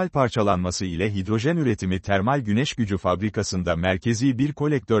termal parçalanması ile hidrojen üretimi termal güneş gücü fabrikasında merkezi bir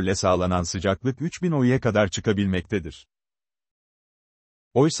kolektörle sağlanan sıcaklık 3000 O'ya kadar çıkabilmektedir.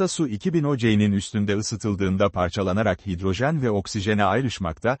 Oysa su 2000 OC'nin üstünde ısıtıldığında parçalanarak hidrojen ve oksijene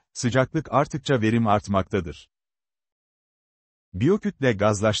ayrışmakta, sıcaklık arttıkça verim artmaktadır. Biyokütle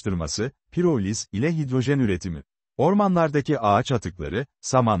gazlaştırması, piroliz ile hidrojen üretimi. Ormanlardaki ağaç atıkları,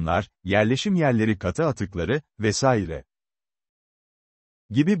 samanlar, yerleşim yerleri katı atıkları vesaire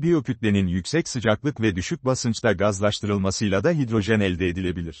gibi biyokütlenin yüksek sıcaklık ve düşük basınçta gazlaştırılmasıyla da hidrojen elde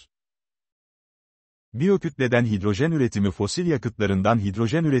edilebilir. Biyokütleden hidrojen üretimi fosil yakıtlarından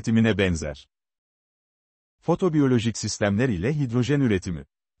hidrojen üretimine benzer. Fotobiyolojik sistemler ile hidrojen üretimi.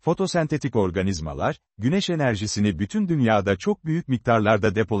 Fotosentetik organizmalar, güneş enerjisini bütün dünyada çok büyük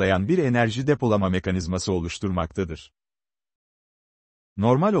miktarlarda depolayan bir enerji depolama mekanizması oluşturmaktadır.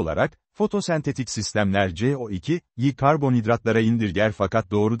 Normal olarak, fotosentetik sistemler CO2'yi karbonhidratlara indirger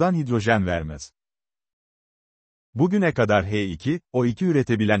fakat doğrudan hidrojen vermez. Bugüne kadar H2O2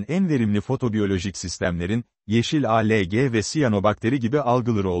 üretebilen en verimli fotobiyolojik sistemlerin, yeşil alg ve siyanobakteri gibi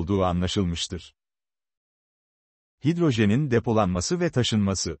algıları olduğu anlaşılmıştır. Hidrojenin depolanması ve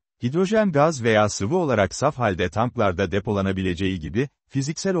taşınması. Hidrojen gaz veya sıvı olarak saf halde tanklarda depolanabileceği gibi,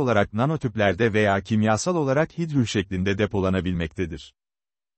 fiziksel olarak nanotüplerde veya kimyasal olarak hidrül şeklinde depolanabilmektedir.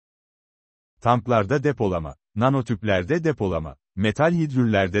 Tanklarda depolama, nanotüplerde depolama, metal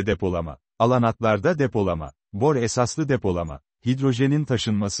hidrüllerde depolama, alanatlarda depolama, bor esaslı depolama, hidrojenin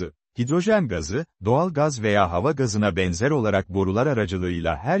taşınması, hidrojen gazı, doğal gaz veya hava gazına benzer olarak borular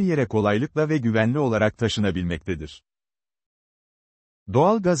aracılığıyla her yere kolaylıkla ve güvenli olarak taşınabilmektedir.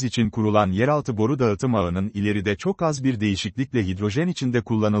 Doğal gaz için kurulan yeraltı boru dağıtım ağının ileride çok az bir değişiklikle hidrojen içinde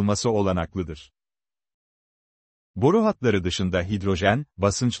kullanılması olanaklıdır. Boru hatları dışında hidrojen,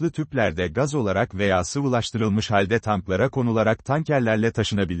 basınçlı tüplerde gaz olarak veya sıvılaştırılmış halde tanklara konularak tankerlerle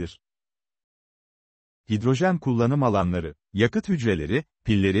taşınabilir. Hidrojen kullanım alanları, yakıt hücreleri,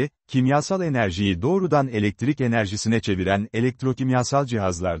 pilleri, kimyasal enerjiyi doğrudan elektrik enerjisine çeviren elektrokimyasal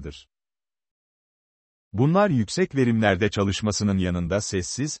cihazlardır. Bunlar yüksek verimlerde çalışmasının yanında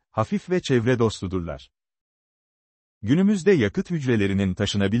sessiz, hafif ve çevre dostudurlar. Günümüzde yakıt hücrelerinin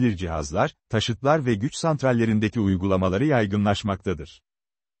taşınabilir cihazlar, taşıtlar ve güç santrallerindeki uygulamaları yaygınlaşmaktadır.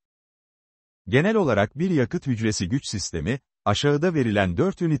 Genel olarak bir yakıt hücresi güç sistemi, aşağıda verilen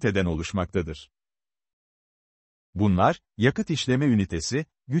 4 üniteden oluşmaktadır. Bunlar, yakıt işleme ünitesi,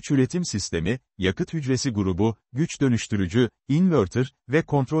 güç üretim sistemi, yakıt hücresi grubu, güç dönüştürücü, inverter ve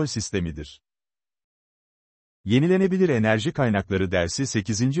kontrol sistemidir. Yenilenebilir Enerji Kaynakları dersi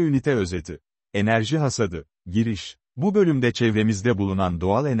 8. ünite özeti. Enerji hasadı. Giriş. Bu bölümde çevremizde bulunan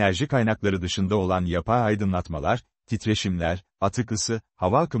doğal enerji kaynakları dışında olan yapay aydınlatmalar, titreşimler, atık ısı,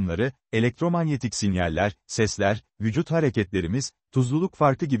 hava akımları, elektromanyetik sinyaller, sesler, vücut hareketlerimiz, tuzluluk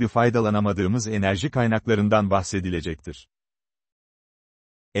farkı gibi faydalanamadığımız enerji kaynaklarından bahsedilecektir.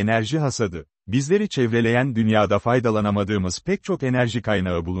 Enerji hasadı. Bizleri çevreleyen dünyada faydalanamadığımız pek çok enerji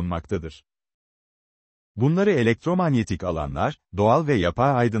kaynağı bulunmaktadır. Bunları elektromanyetik alanlar, doğal ve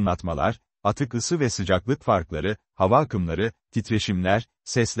yapay aydınlatmalar, atık ısı ve sıcaklık farkları, hava akımları, titreşimler,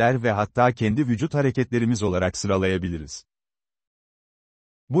 sesler ve hatta kendi vücut hareketlerimiz olarak sıralayabiliriz.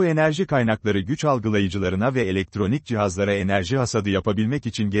 Bu enerji kaynakları güç algılayıcılarına ve elektronik cihazlara enerji hasadı yapabilmek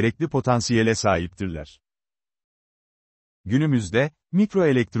için gerekli potansiyele sahiptirler. Günümüzde,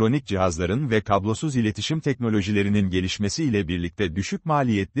 mikroelektronik cihazların ve kablosuz iletişim teknolojilerinin gelişmesiyle birlikte düşük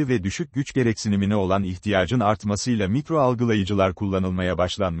maliyetli ve düşük güç gereksinimine olan ihtiyacın artmasıyla mikro algılayıcılar kullanılmaya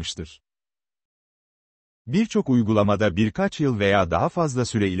başlanmıştır. Birçok uygulamada birkaç yıl veya daha fazla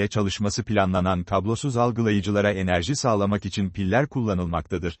süre ile çalışması planlanan kablosuz algılayıcılara enerji sağlamak için piller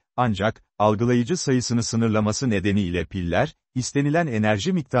kullanılmaktadır. Ancak, algılayıcı sayısını sınırlaması nedeniyle piller, istenilen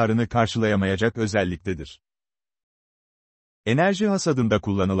enerji miktarını karşılayamayacak özelliktedir. Enerji hasadında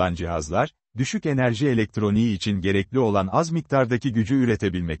kullanılan cihazlar, düşük enerji elektroniği için gerekli olan az miktardaki gücü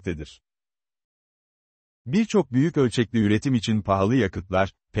üretebilmektedir. Birçok büyük ölçekli üretim için pahalı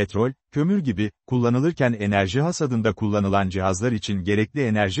yakıtlar, petrol, kömür gibi, kullanılırken enerji hasadında kullanılan cihazlar için gerekli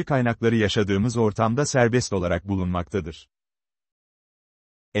enerji kaynakları yaşadığımız ortamda serbest olarak bulunmaktadır.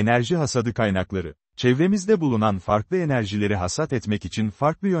 Enerji hasadı kaynakları, çevremizde bulunan farklı enerjileri hasat etmek için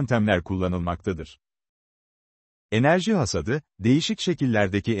farklı yöntemler kullanılmaktadır. Enerji hasadı, değişik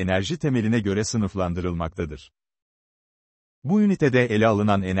şekillerdeki enerji temeline göre sınıflandırılmaktadır. Bu ünitede ele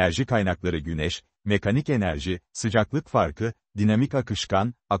alınan enerji kaynakları güneş, mekanik enerji, sıcaklık farkı, dinamik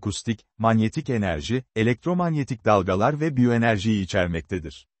akışkan, akustik, manyetik enerji, elektromanyetik dalgalar ve biyoenerjiyi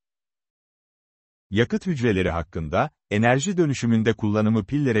içermektedir. Yakıt hücreleri hakkında, enerji dönüşümünde kullanımı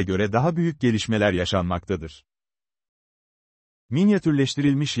pillere göre daha büyük gelişmeler yaşanmaktadır.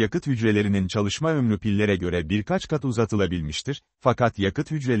 Minyatürleştirilmiş yakıt hücrelerinin çalışma ömrü pillere göre birkaç kat uzatılabilmiştir, fakat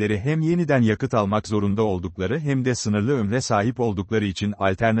yakıt hücreleri hem yeniden yakıt almak zorunda oldukları hem de sınırlı ömre sahip oldukları için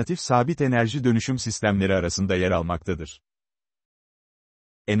alternatif sabit enerji dönüşüm sistemleri arasında yer almaktadır.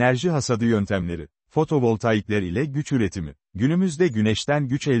 Enerji hasadı yöntemleri. Fotovoltaikler ile güç üretimi. Günümüzde güneşten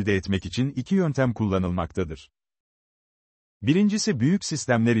güç elde etmek için iki yöntem kullanılmaktadır. Birincisi büyük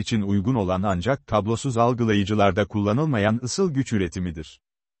sistemler için uygun olan ancak kablosuz algılayıcılarda kullanılmayan ısıl güç üretimidir.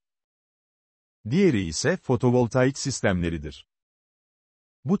 Diğeri ise fotovoltaik sistemleridir.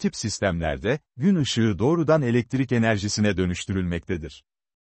 Bu tip sistemlerde, gün ışığı doğrudan elektrik enerjisine dönüştürülmektedir.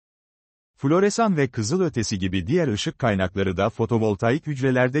 Floresan ve kızılötesi gibi diğer ışık kaynakları da fotovoltaik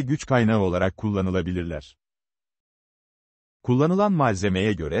hücrelerde güç kaynağı olarak kullanılabilirler. Kullanılan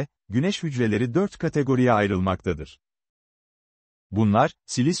malzemeye göre, güneş hücreleri 4 kategoriye ayrılmaktadır. Bunlar,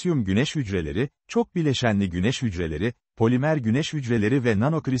 silisyum güneş hücreleri, çok bileşenli güneş hücreleri, polimer güneş hücreleri ve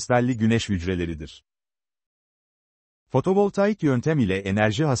nanokristalli güneş hücreleridir. Fotovoltaik yöntem ile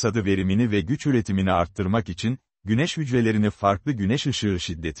enerji hasadı verimini ve güç üretimini arttırmak için, güneş hücrelerini farklı güneş ışığı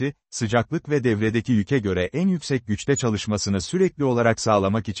şiddeti, sıcaklık ve devredeki yüke göre en yüksek güçte çalışmasını sürekli olarak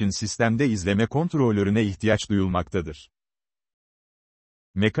sağlamak için sistemde izleme kontrolörüne ihtiyaç duyulmaktadır.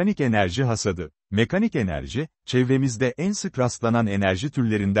 Mekanik enerji hasadı. Mekanik enerji, çevremizde en sık rastlanan enerji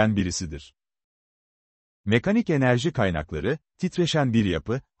türlerinden birisidir. Mekanik enerji kaynakları, titreşen bir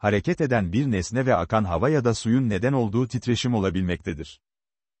yapı, hareket eden bir nesne ve akan hava ya da suyun neden olduğu titreşim olabilmektedir.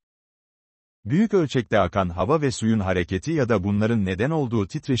 Büyük ölçekte akan hava ve suyun hareketi ya da bunların neden olduğu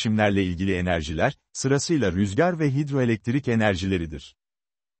titreşimlerle ilgili enerjiler, sırasıyla rüzgar ve hidroelektrik enerjileridir.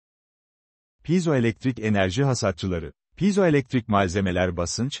 Piezoelektrik enerji hasatçıları. Piezoelektrik malzemeler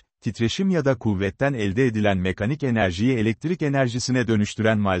basınç, titreşim ya da kuvvetten elde edilen mekanik enerjiyi elektrik enerjisine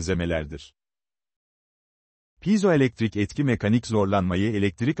dönüştüren malzemelerdir. Piezoelektrik etki mekanik zorlanmayı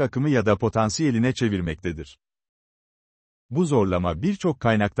elektrik akımı ya da potansiyeline çevirmektedir. Bu zorlama birçok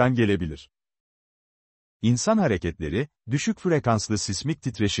kaynaktan gelebilir. İnsan hareketleri, düşük frekanslı sismik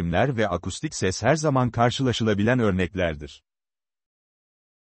titreşimler ve akustik ses her zaman karşılaşılabilen örneklerdir.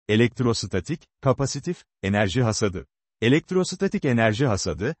 Elektrostatik, kapasitif, enerji hasadı. Elektrostatik enerji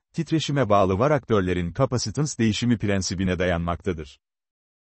hasadı, titreşime bağlı var aktörlerin kapasitans değişimi prensibine dayanmaktadır.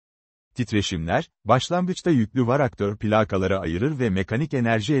 Titreşimler, başlangıçta yüklü var aktör plakaları ayırır ve mekanik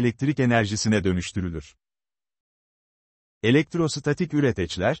enerji elektrik enerjisine dönüştürülür. Elektrostatik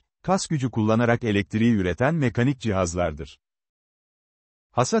üreteçler, kas gücü kullanarak elektriği üreten mekanik cihazlardır.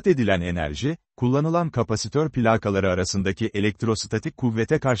 Hasat edilen enerji, kullanılan kapasitör plakaları arasındaki elektrostatik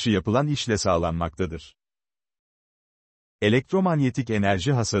kuvvete karşı yapılan işle sağlanmaktadır. Elektromanyetik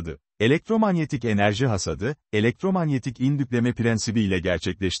enerji hasadı. Elektromanyetik enerji hasadı, elektromanyetik indükleme prensibi ile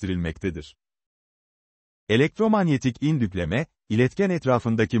gerçekleştirilmektedir. Elektromanyetik indükleme, iletken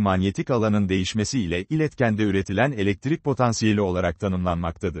etrafındaki manyetik alanın değişmesi ile iletkende üretilen elektrik potansiyeli olarak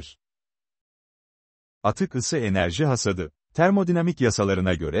tanımlanmaktadır. Atık ısı enerji hasadı. Termodinamik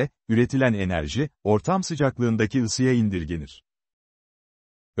yasalarına göre, üretilen enerji, ortam sıcaklığındaki ısıya indirgenir.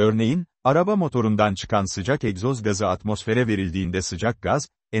 Örneğin, araba motorundan çıkan sıcak egzoz gazı atmosfere verildiğinde sıcak gaz,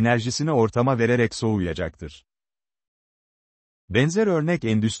 enerjisini ortama vererek soğuyacaktır. Benzer örnek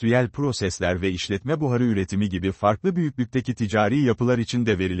endüstriyel prosesler ve işletme buharı üretimi gibi farklı büyüklükteki ticari yapılar için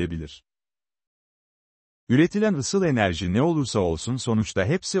de verilebilir. Üretilen ısıl enerji ne olursa olsun sonuçta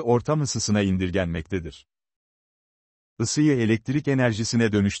hepsi ortam ısısına indirgenmektedir. Isıyı elektrik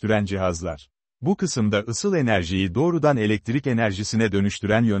enerjisine dönüştüren cihazlar. Bu kısımda ısıl enerjiyi doğrudan elektrik enerjisine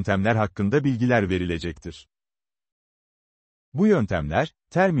dönüştüren yöntemler hakkında bilgiler verilecektir. Bu yöntemler,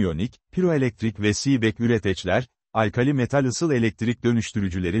 termiyonik, piroelektrik ve seebek üreteçler, alkali metal ısıl elektrik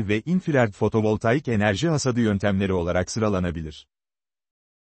dönüştürücüleri ve infrared fotovoltaik enerji hasadı yöntemleri olarak sıralanabilir.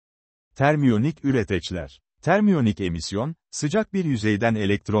 Termiyonik üreteçler. Termiyonik emisyon, sıcak bir yüzeyden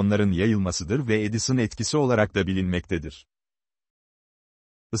elektronların yayılmasıdır ve Edison etkisi olarak da bilinmektedir.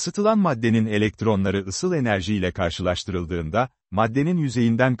 Isıtılan maddenin elektronları ısıl enerji ile karşılaştırıldığında, maddenin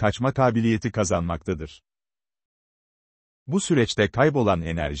yüzeyinden kaçma kabiliyeti kazanmaktadır. Bu süreçte kaybolan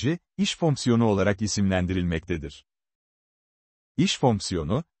enerji, iş fonksiyonu olarak isimlendirilmektedir. İş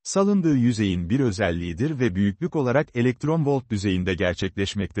fonksiyonu, salındığı yüzeyin bir özelliğidir ve büyüklük olarak elektron volt düzeyinde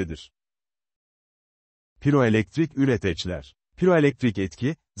gerçekleşmektedir. Piroelektrik üreteçler. Piroelektrik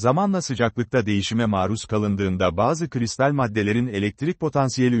etki, zamanla sıcaklıkta değişime maruz kalındığında bazı kristal maddelerin elektrik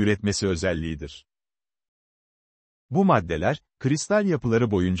potansiyeli üretmesi özelliğidir. Bu maddeler, kristal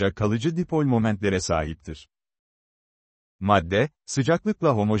yapıları boyunca kalıcı dipol momentlere sahiptir. Madde, sıcaklıkla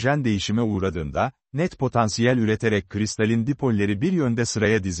homojen değişime uğradığında, net potansiyel üreterek kristalin dipolleri bir yönde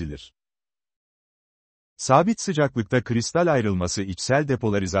sıraya dizilir. Sabit sıcaklıkta kristal ayrılması içsel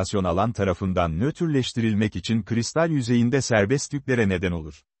depolarizasyon alan tarafından nötrleştirilmek için kristal yüzeyinde serbest yüklere neden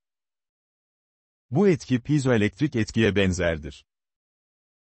olur. Bu etki piezoelektrik etkiye benzerdir.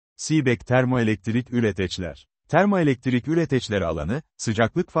 Seebek termoelektrik üreteçler. Termoelektrik üreteçler alanı,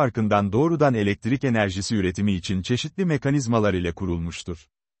 sıcaklık farkından doğrudan elektrik enerjisi üretimi için çeşitli mekanizmalar ile kurulmuştur.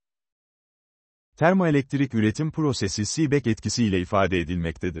 Termoelektrik üretim prosesi Seebek etkisi ile ifade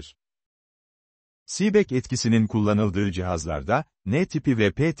edilmektedir. Seebek etkisinin kullanıldığı cihazlarda, N tipi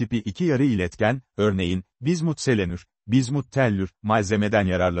ve P tipi iki yarı iletken, örneğin, bizmut selenür, bizmut tellür, malzemeden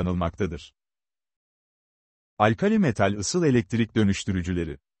yararlanılmaktadır. Alkali metal ısıl elektrik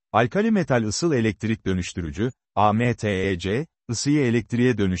dönüştürücüleri. Alkali metal ısıl elektrik dönüştürücü, AMTEC, ısıyı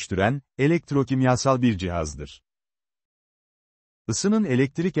elektriğe dönüştüren, elektrokimyasal bir cihazdır. Isının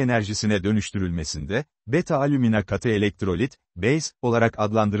elektrik enerjisine dönüştürülmesinde, beta-alümina katı elektrolit, base, olarak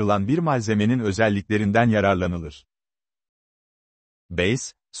adlandırılan bir malzemenin özelliklerinden yararlanılır.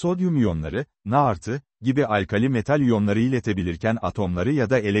 Base, sodyum iyonları, Na+, gibi alkali metal iyonları iletebilirken atomları ya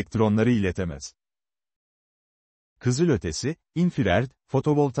da elektronları iletemez. kızılötesi, infrared,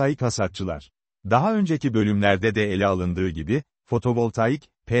 fotovoltaik hasatçılar. Daha önceki bölümlerde de ele alındığı gibi, fotovoltaik,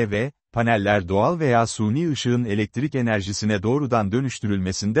 PV, paneller doğal veya suni ışığın elektrik enerjisine doğrudan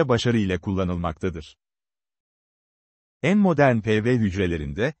dönüştürülmesinde başarı ile kullanılmaktadır. En modern PV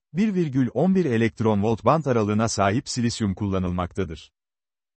hücrelerinde, 1,11 elektron-volt band aralığına sahip silisyum kullanılmaktadır.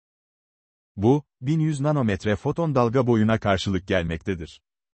 Bu, 1100 nanometre foton dalga boyuna karşılık gelmektedir.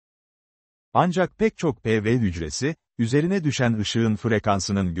 Ancak pek çok PV hücresi, üzerine düşen ışığın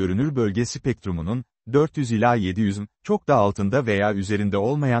frekansının görünür bölge spektrumunun, 400 ila 700 çok da altında veya üzerinde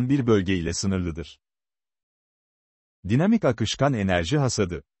olmayan bir bölge ile sınırlıdır. Dinamik akışkan enerji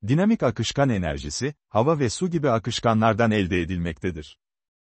hasadı. Dinamik akışkan enerjisi, hava ve su gibi akışkanlardan elde edilmektedir.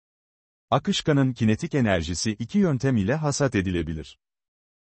 Akışkanın kinetik enerjisi iki yöntem ile hasat edilebilir.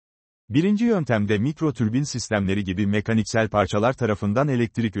 Birinci yöntemde mikrotürbin sistemleri gibi mekaniksel parçalar tarafından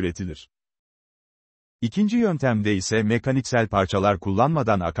elektrik üretilir. İkinci yöntemde ise mekaniksel parçalar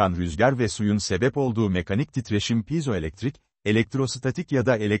kullanmadan akan rüzgar ve suyun sebep olduğu mekanik titreşim piezoelektrik, elektrostatik ya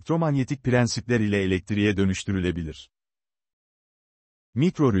da elektromanyetik prensipler ile elektriğe dönüştürülebilir.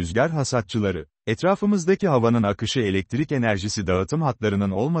 Mikro rüzgar hasatçıları, etrafımızdaki havanın akışı elektrik enerjisi dağıtım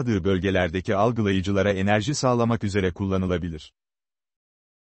hatlarının olmadığı bölgelerdeki algılayıcılara enerji sağlamak üzere kullanılabilir.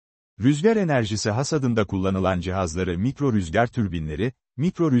 Rüzgar enerjisi hasadında kullanılan cihazları mikro rüzgar türbinleri,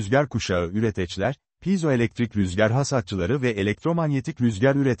 mikro rüzgar kuşağı üreteçler, piezoelektrik rüzgar hasatçıları ve elektromanyetik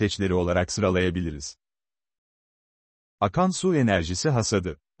rüzgar üreteçleri olarak sıralayabiliriz. Akan su enerjisi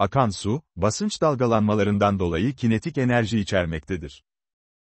hasadı. Akan su, basınç dalgalanmalarından dolayı kinetik enerji içermektedir.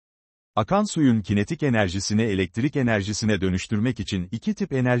 Akan suyun kinetik enerjisini elektrik enerjisine dönüştürmek için iki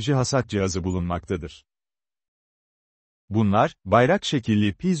tip enerji hasat cihazı bulunmaktadır. Bunlar, bayrak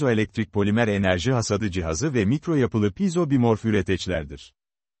şekilli piezoelektrik polimer enerji hasadı cihazı ve mikro yapılı piezobimorf üreteçlerdir.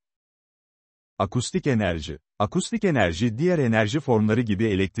 Akustik enerji. Akustik enerji diğer enerji formları gibi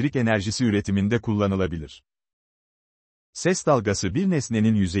elektrik enerjisi üretiminde kullanılabilir. Ses dalgası bir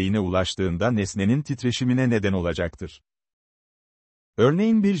nesnenin yüzeyine ulaştığında nesnenin titreşimine neden olacaktır.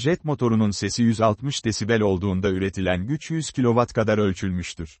 Örneğin bir jet motorunun sesi 160 desibel olduğunda üretilen güç 100 kW kadar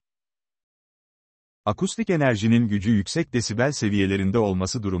ölçülmüştür. Akustik enerjinin gücü yüksek desibel seviyelerinde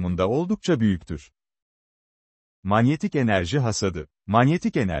olması durumunda oldukça büyüktür. Manyetik enerji hasadı.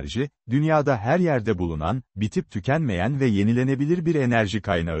 Manyetik enerji, dünyada her yerde bulunan, bitip tükenmeyen ve yenilenebilir bir enerji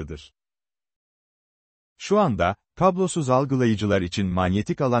kaynağıdır. Şu anda, kablosuz algılayıcılar için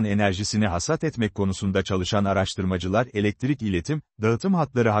manyetik alan enerjisini hasat etmek konusunda çalışan araştırmacılar elektrik iletim, dağıtım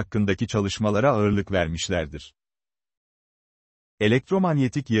hatları hakkındaki çalışmalara ağırlık vermişlerdir.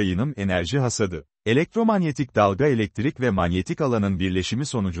 Elektromanyetik yayınım enerji hasadı. Elektromanyetik dalga elektrik ve manyetik alanın birleşimi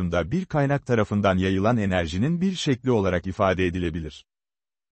sonucunda bir kaynak tarafından yayılan enerjinin bir şekli olarak ifade edilebilir.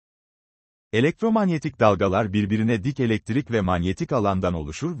 Elektromanyetik dalgalar birbirine dik elektrik ve manyetik alandan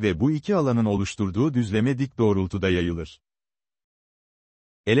oluşur ve bu iki alanın oluşturduğu düzleme dik doğrultuda yayılır.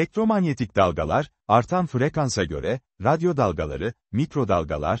 Elektromanyetik dalgalar, artan frekansa göre, radyo dalgaları,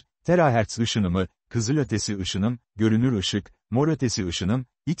 mikrodalgalar, terahertz ışınımı, kızılötesi ışınım, görünür ışık, morötesi ışınım,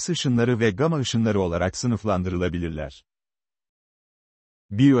 X ışınları ve gama ışınları olarak sınıflandırılabilirler.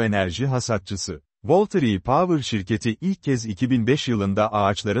 Biyoenerji hasatçısı. Voltaire'yi Power şirketi ilk kez 2005 yılında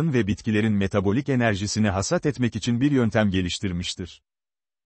ağaçların ve bitkilerin metabolik enerjisini hasat etmek için bir yöntem geliştirmiştir.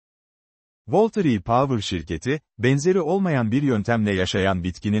 Voltaire'yi Power şirketi, benzeri olmayan bir yöntemle yaşayan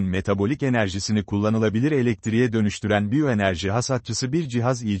bitkinin metabolik enerjisini kullanılabilir elektriğe dönüştüren biyoenerji hasatçısı bir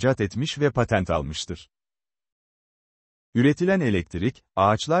cihaz icat etmiş ve patent almıştır. Üretilen elektrik,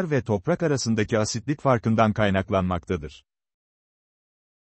 ağaçlar ve toprak arasındaki asitlik farkından kaynaklanmaktadır.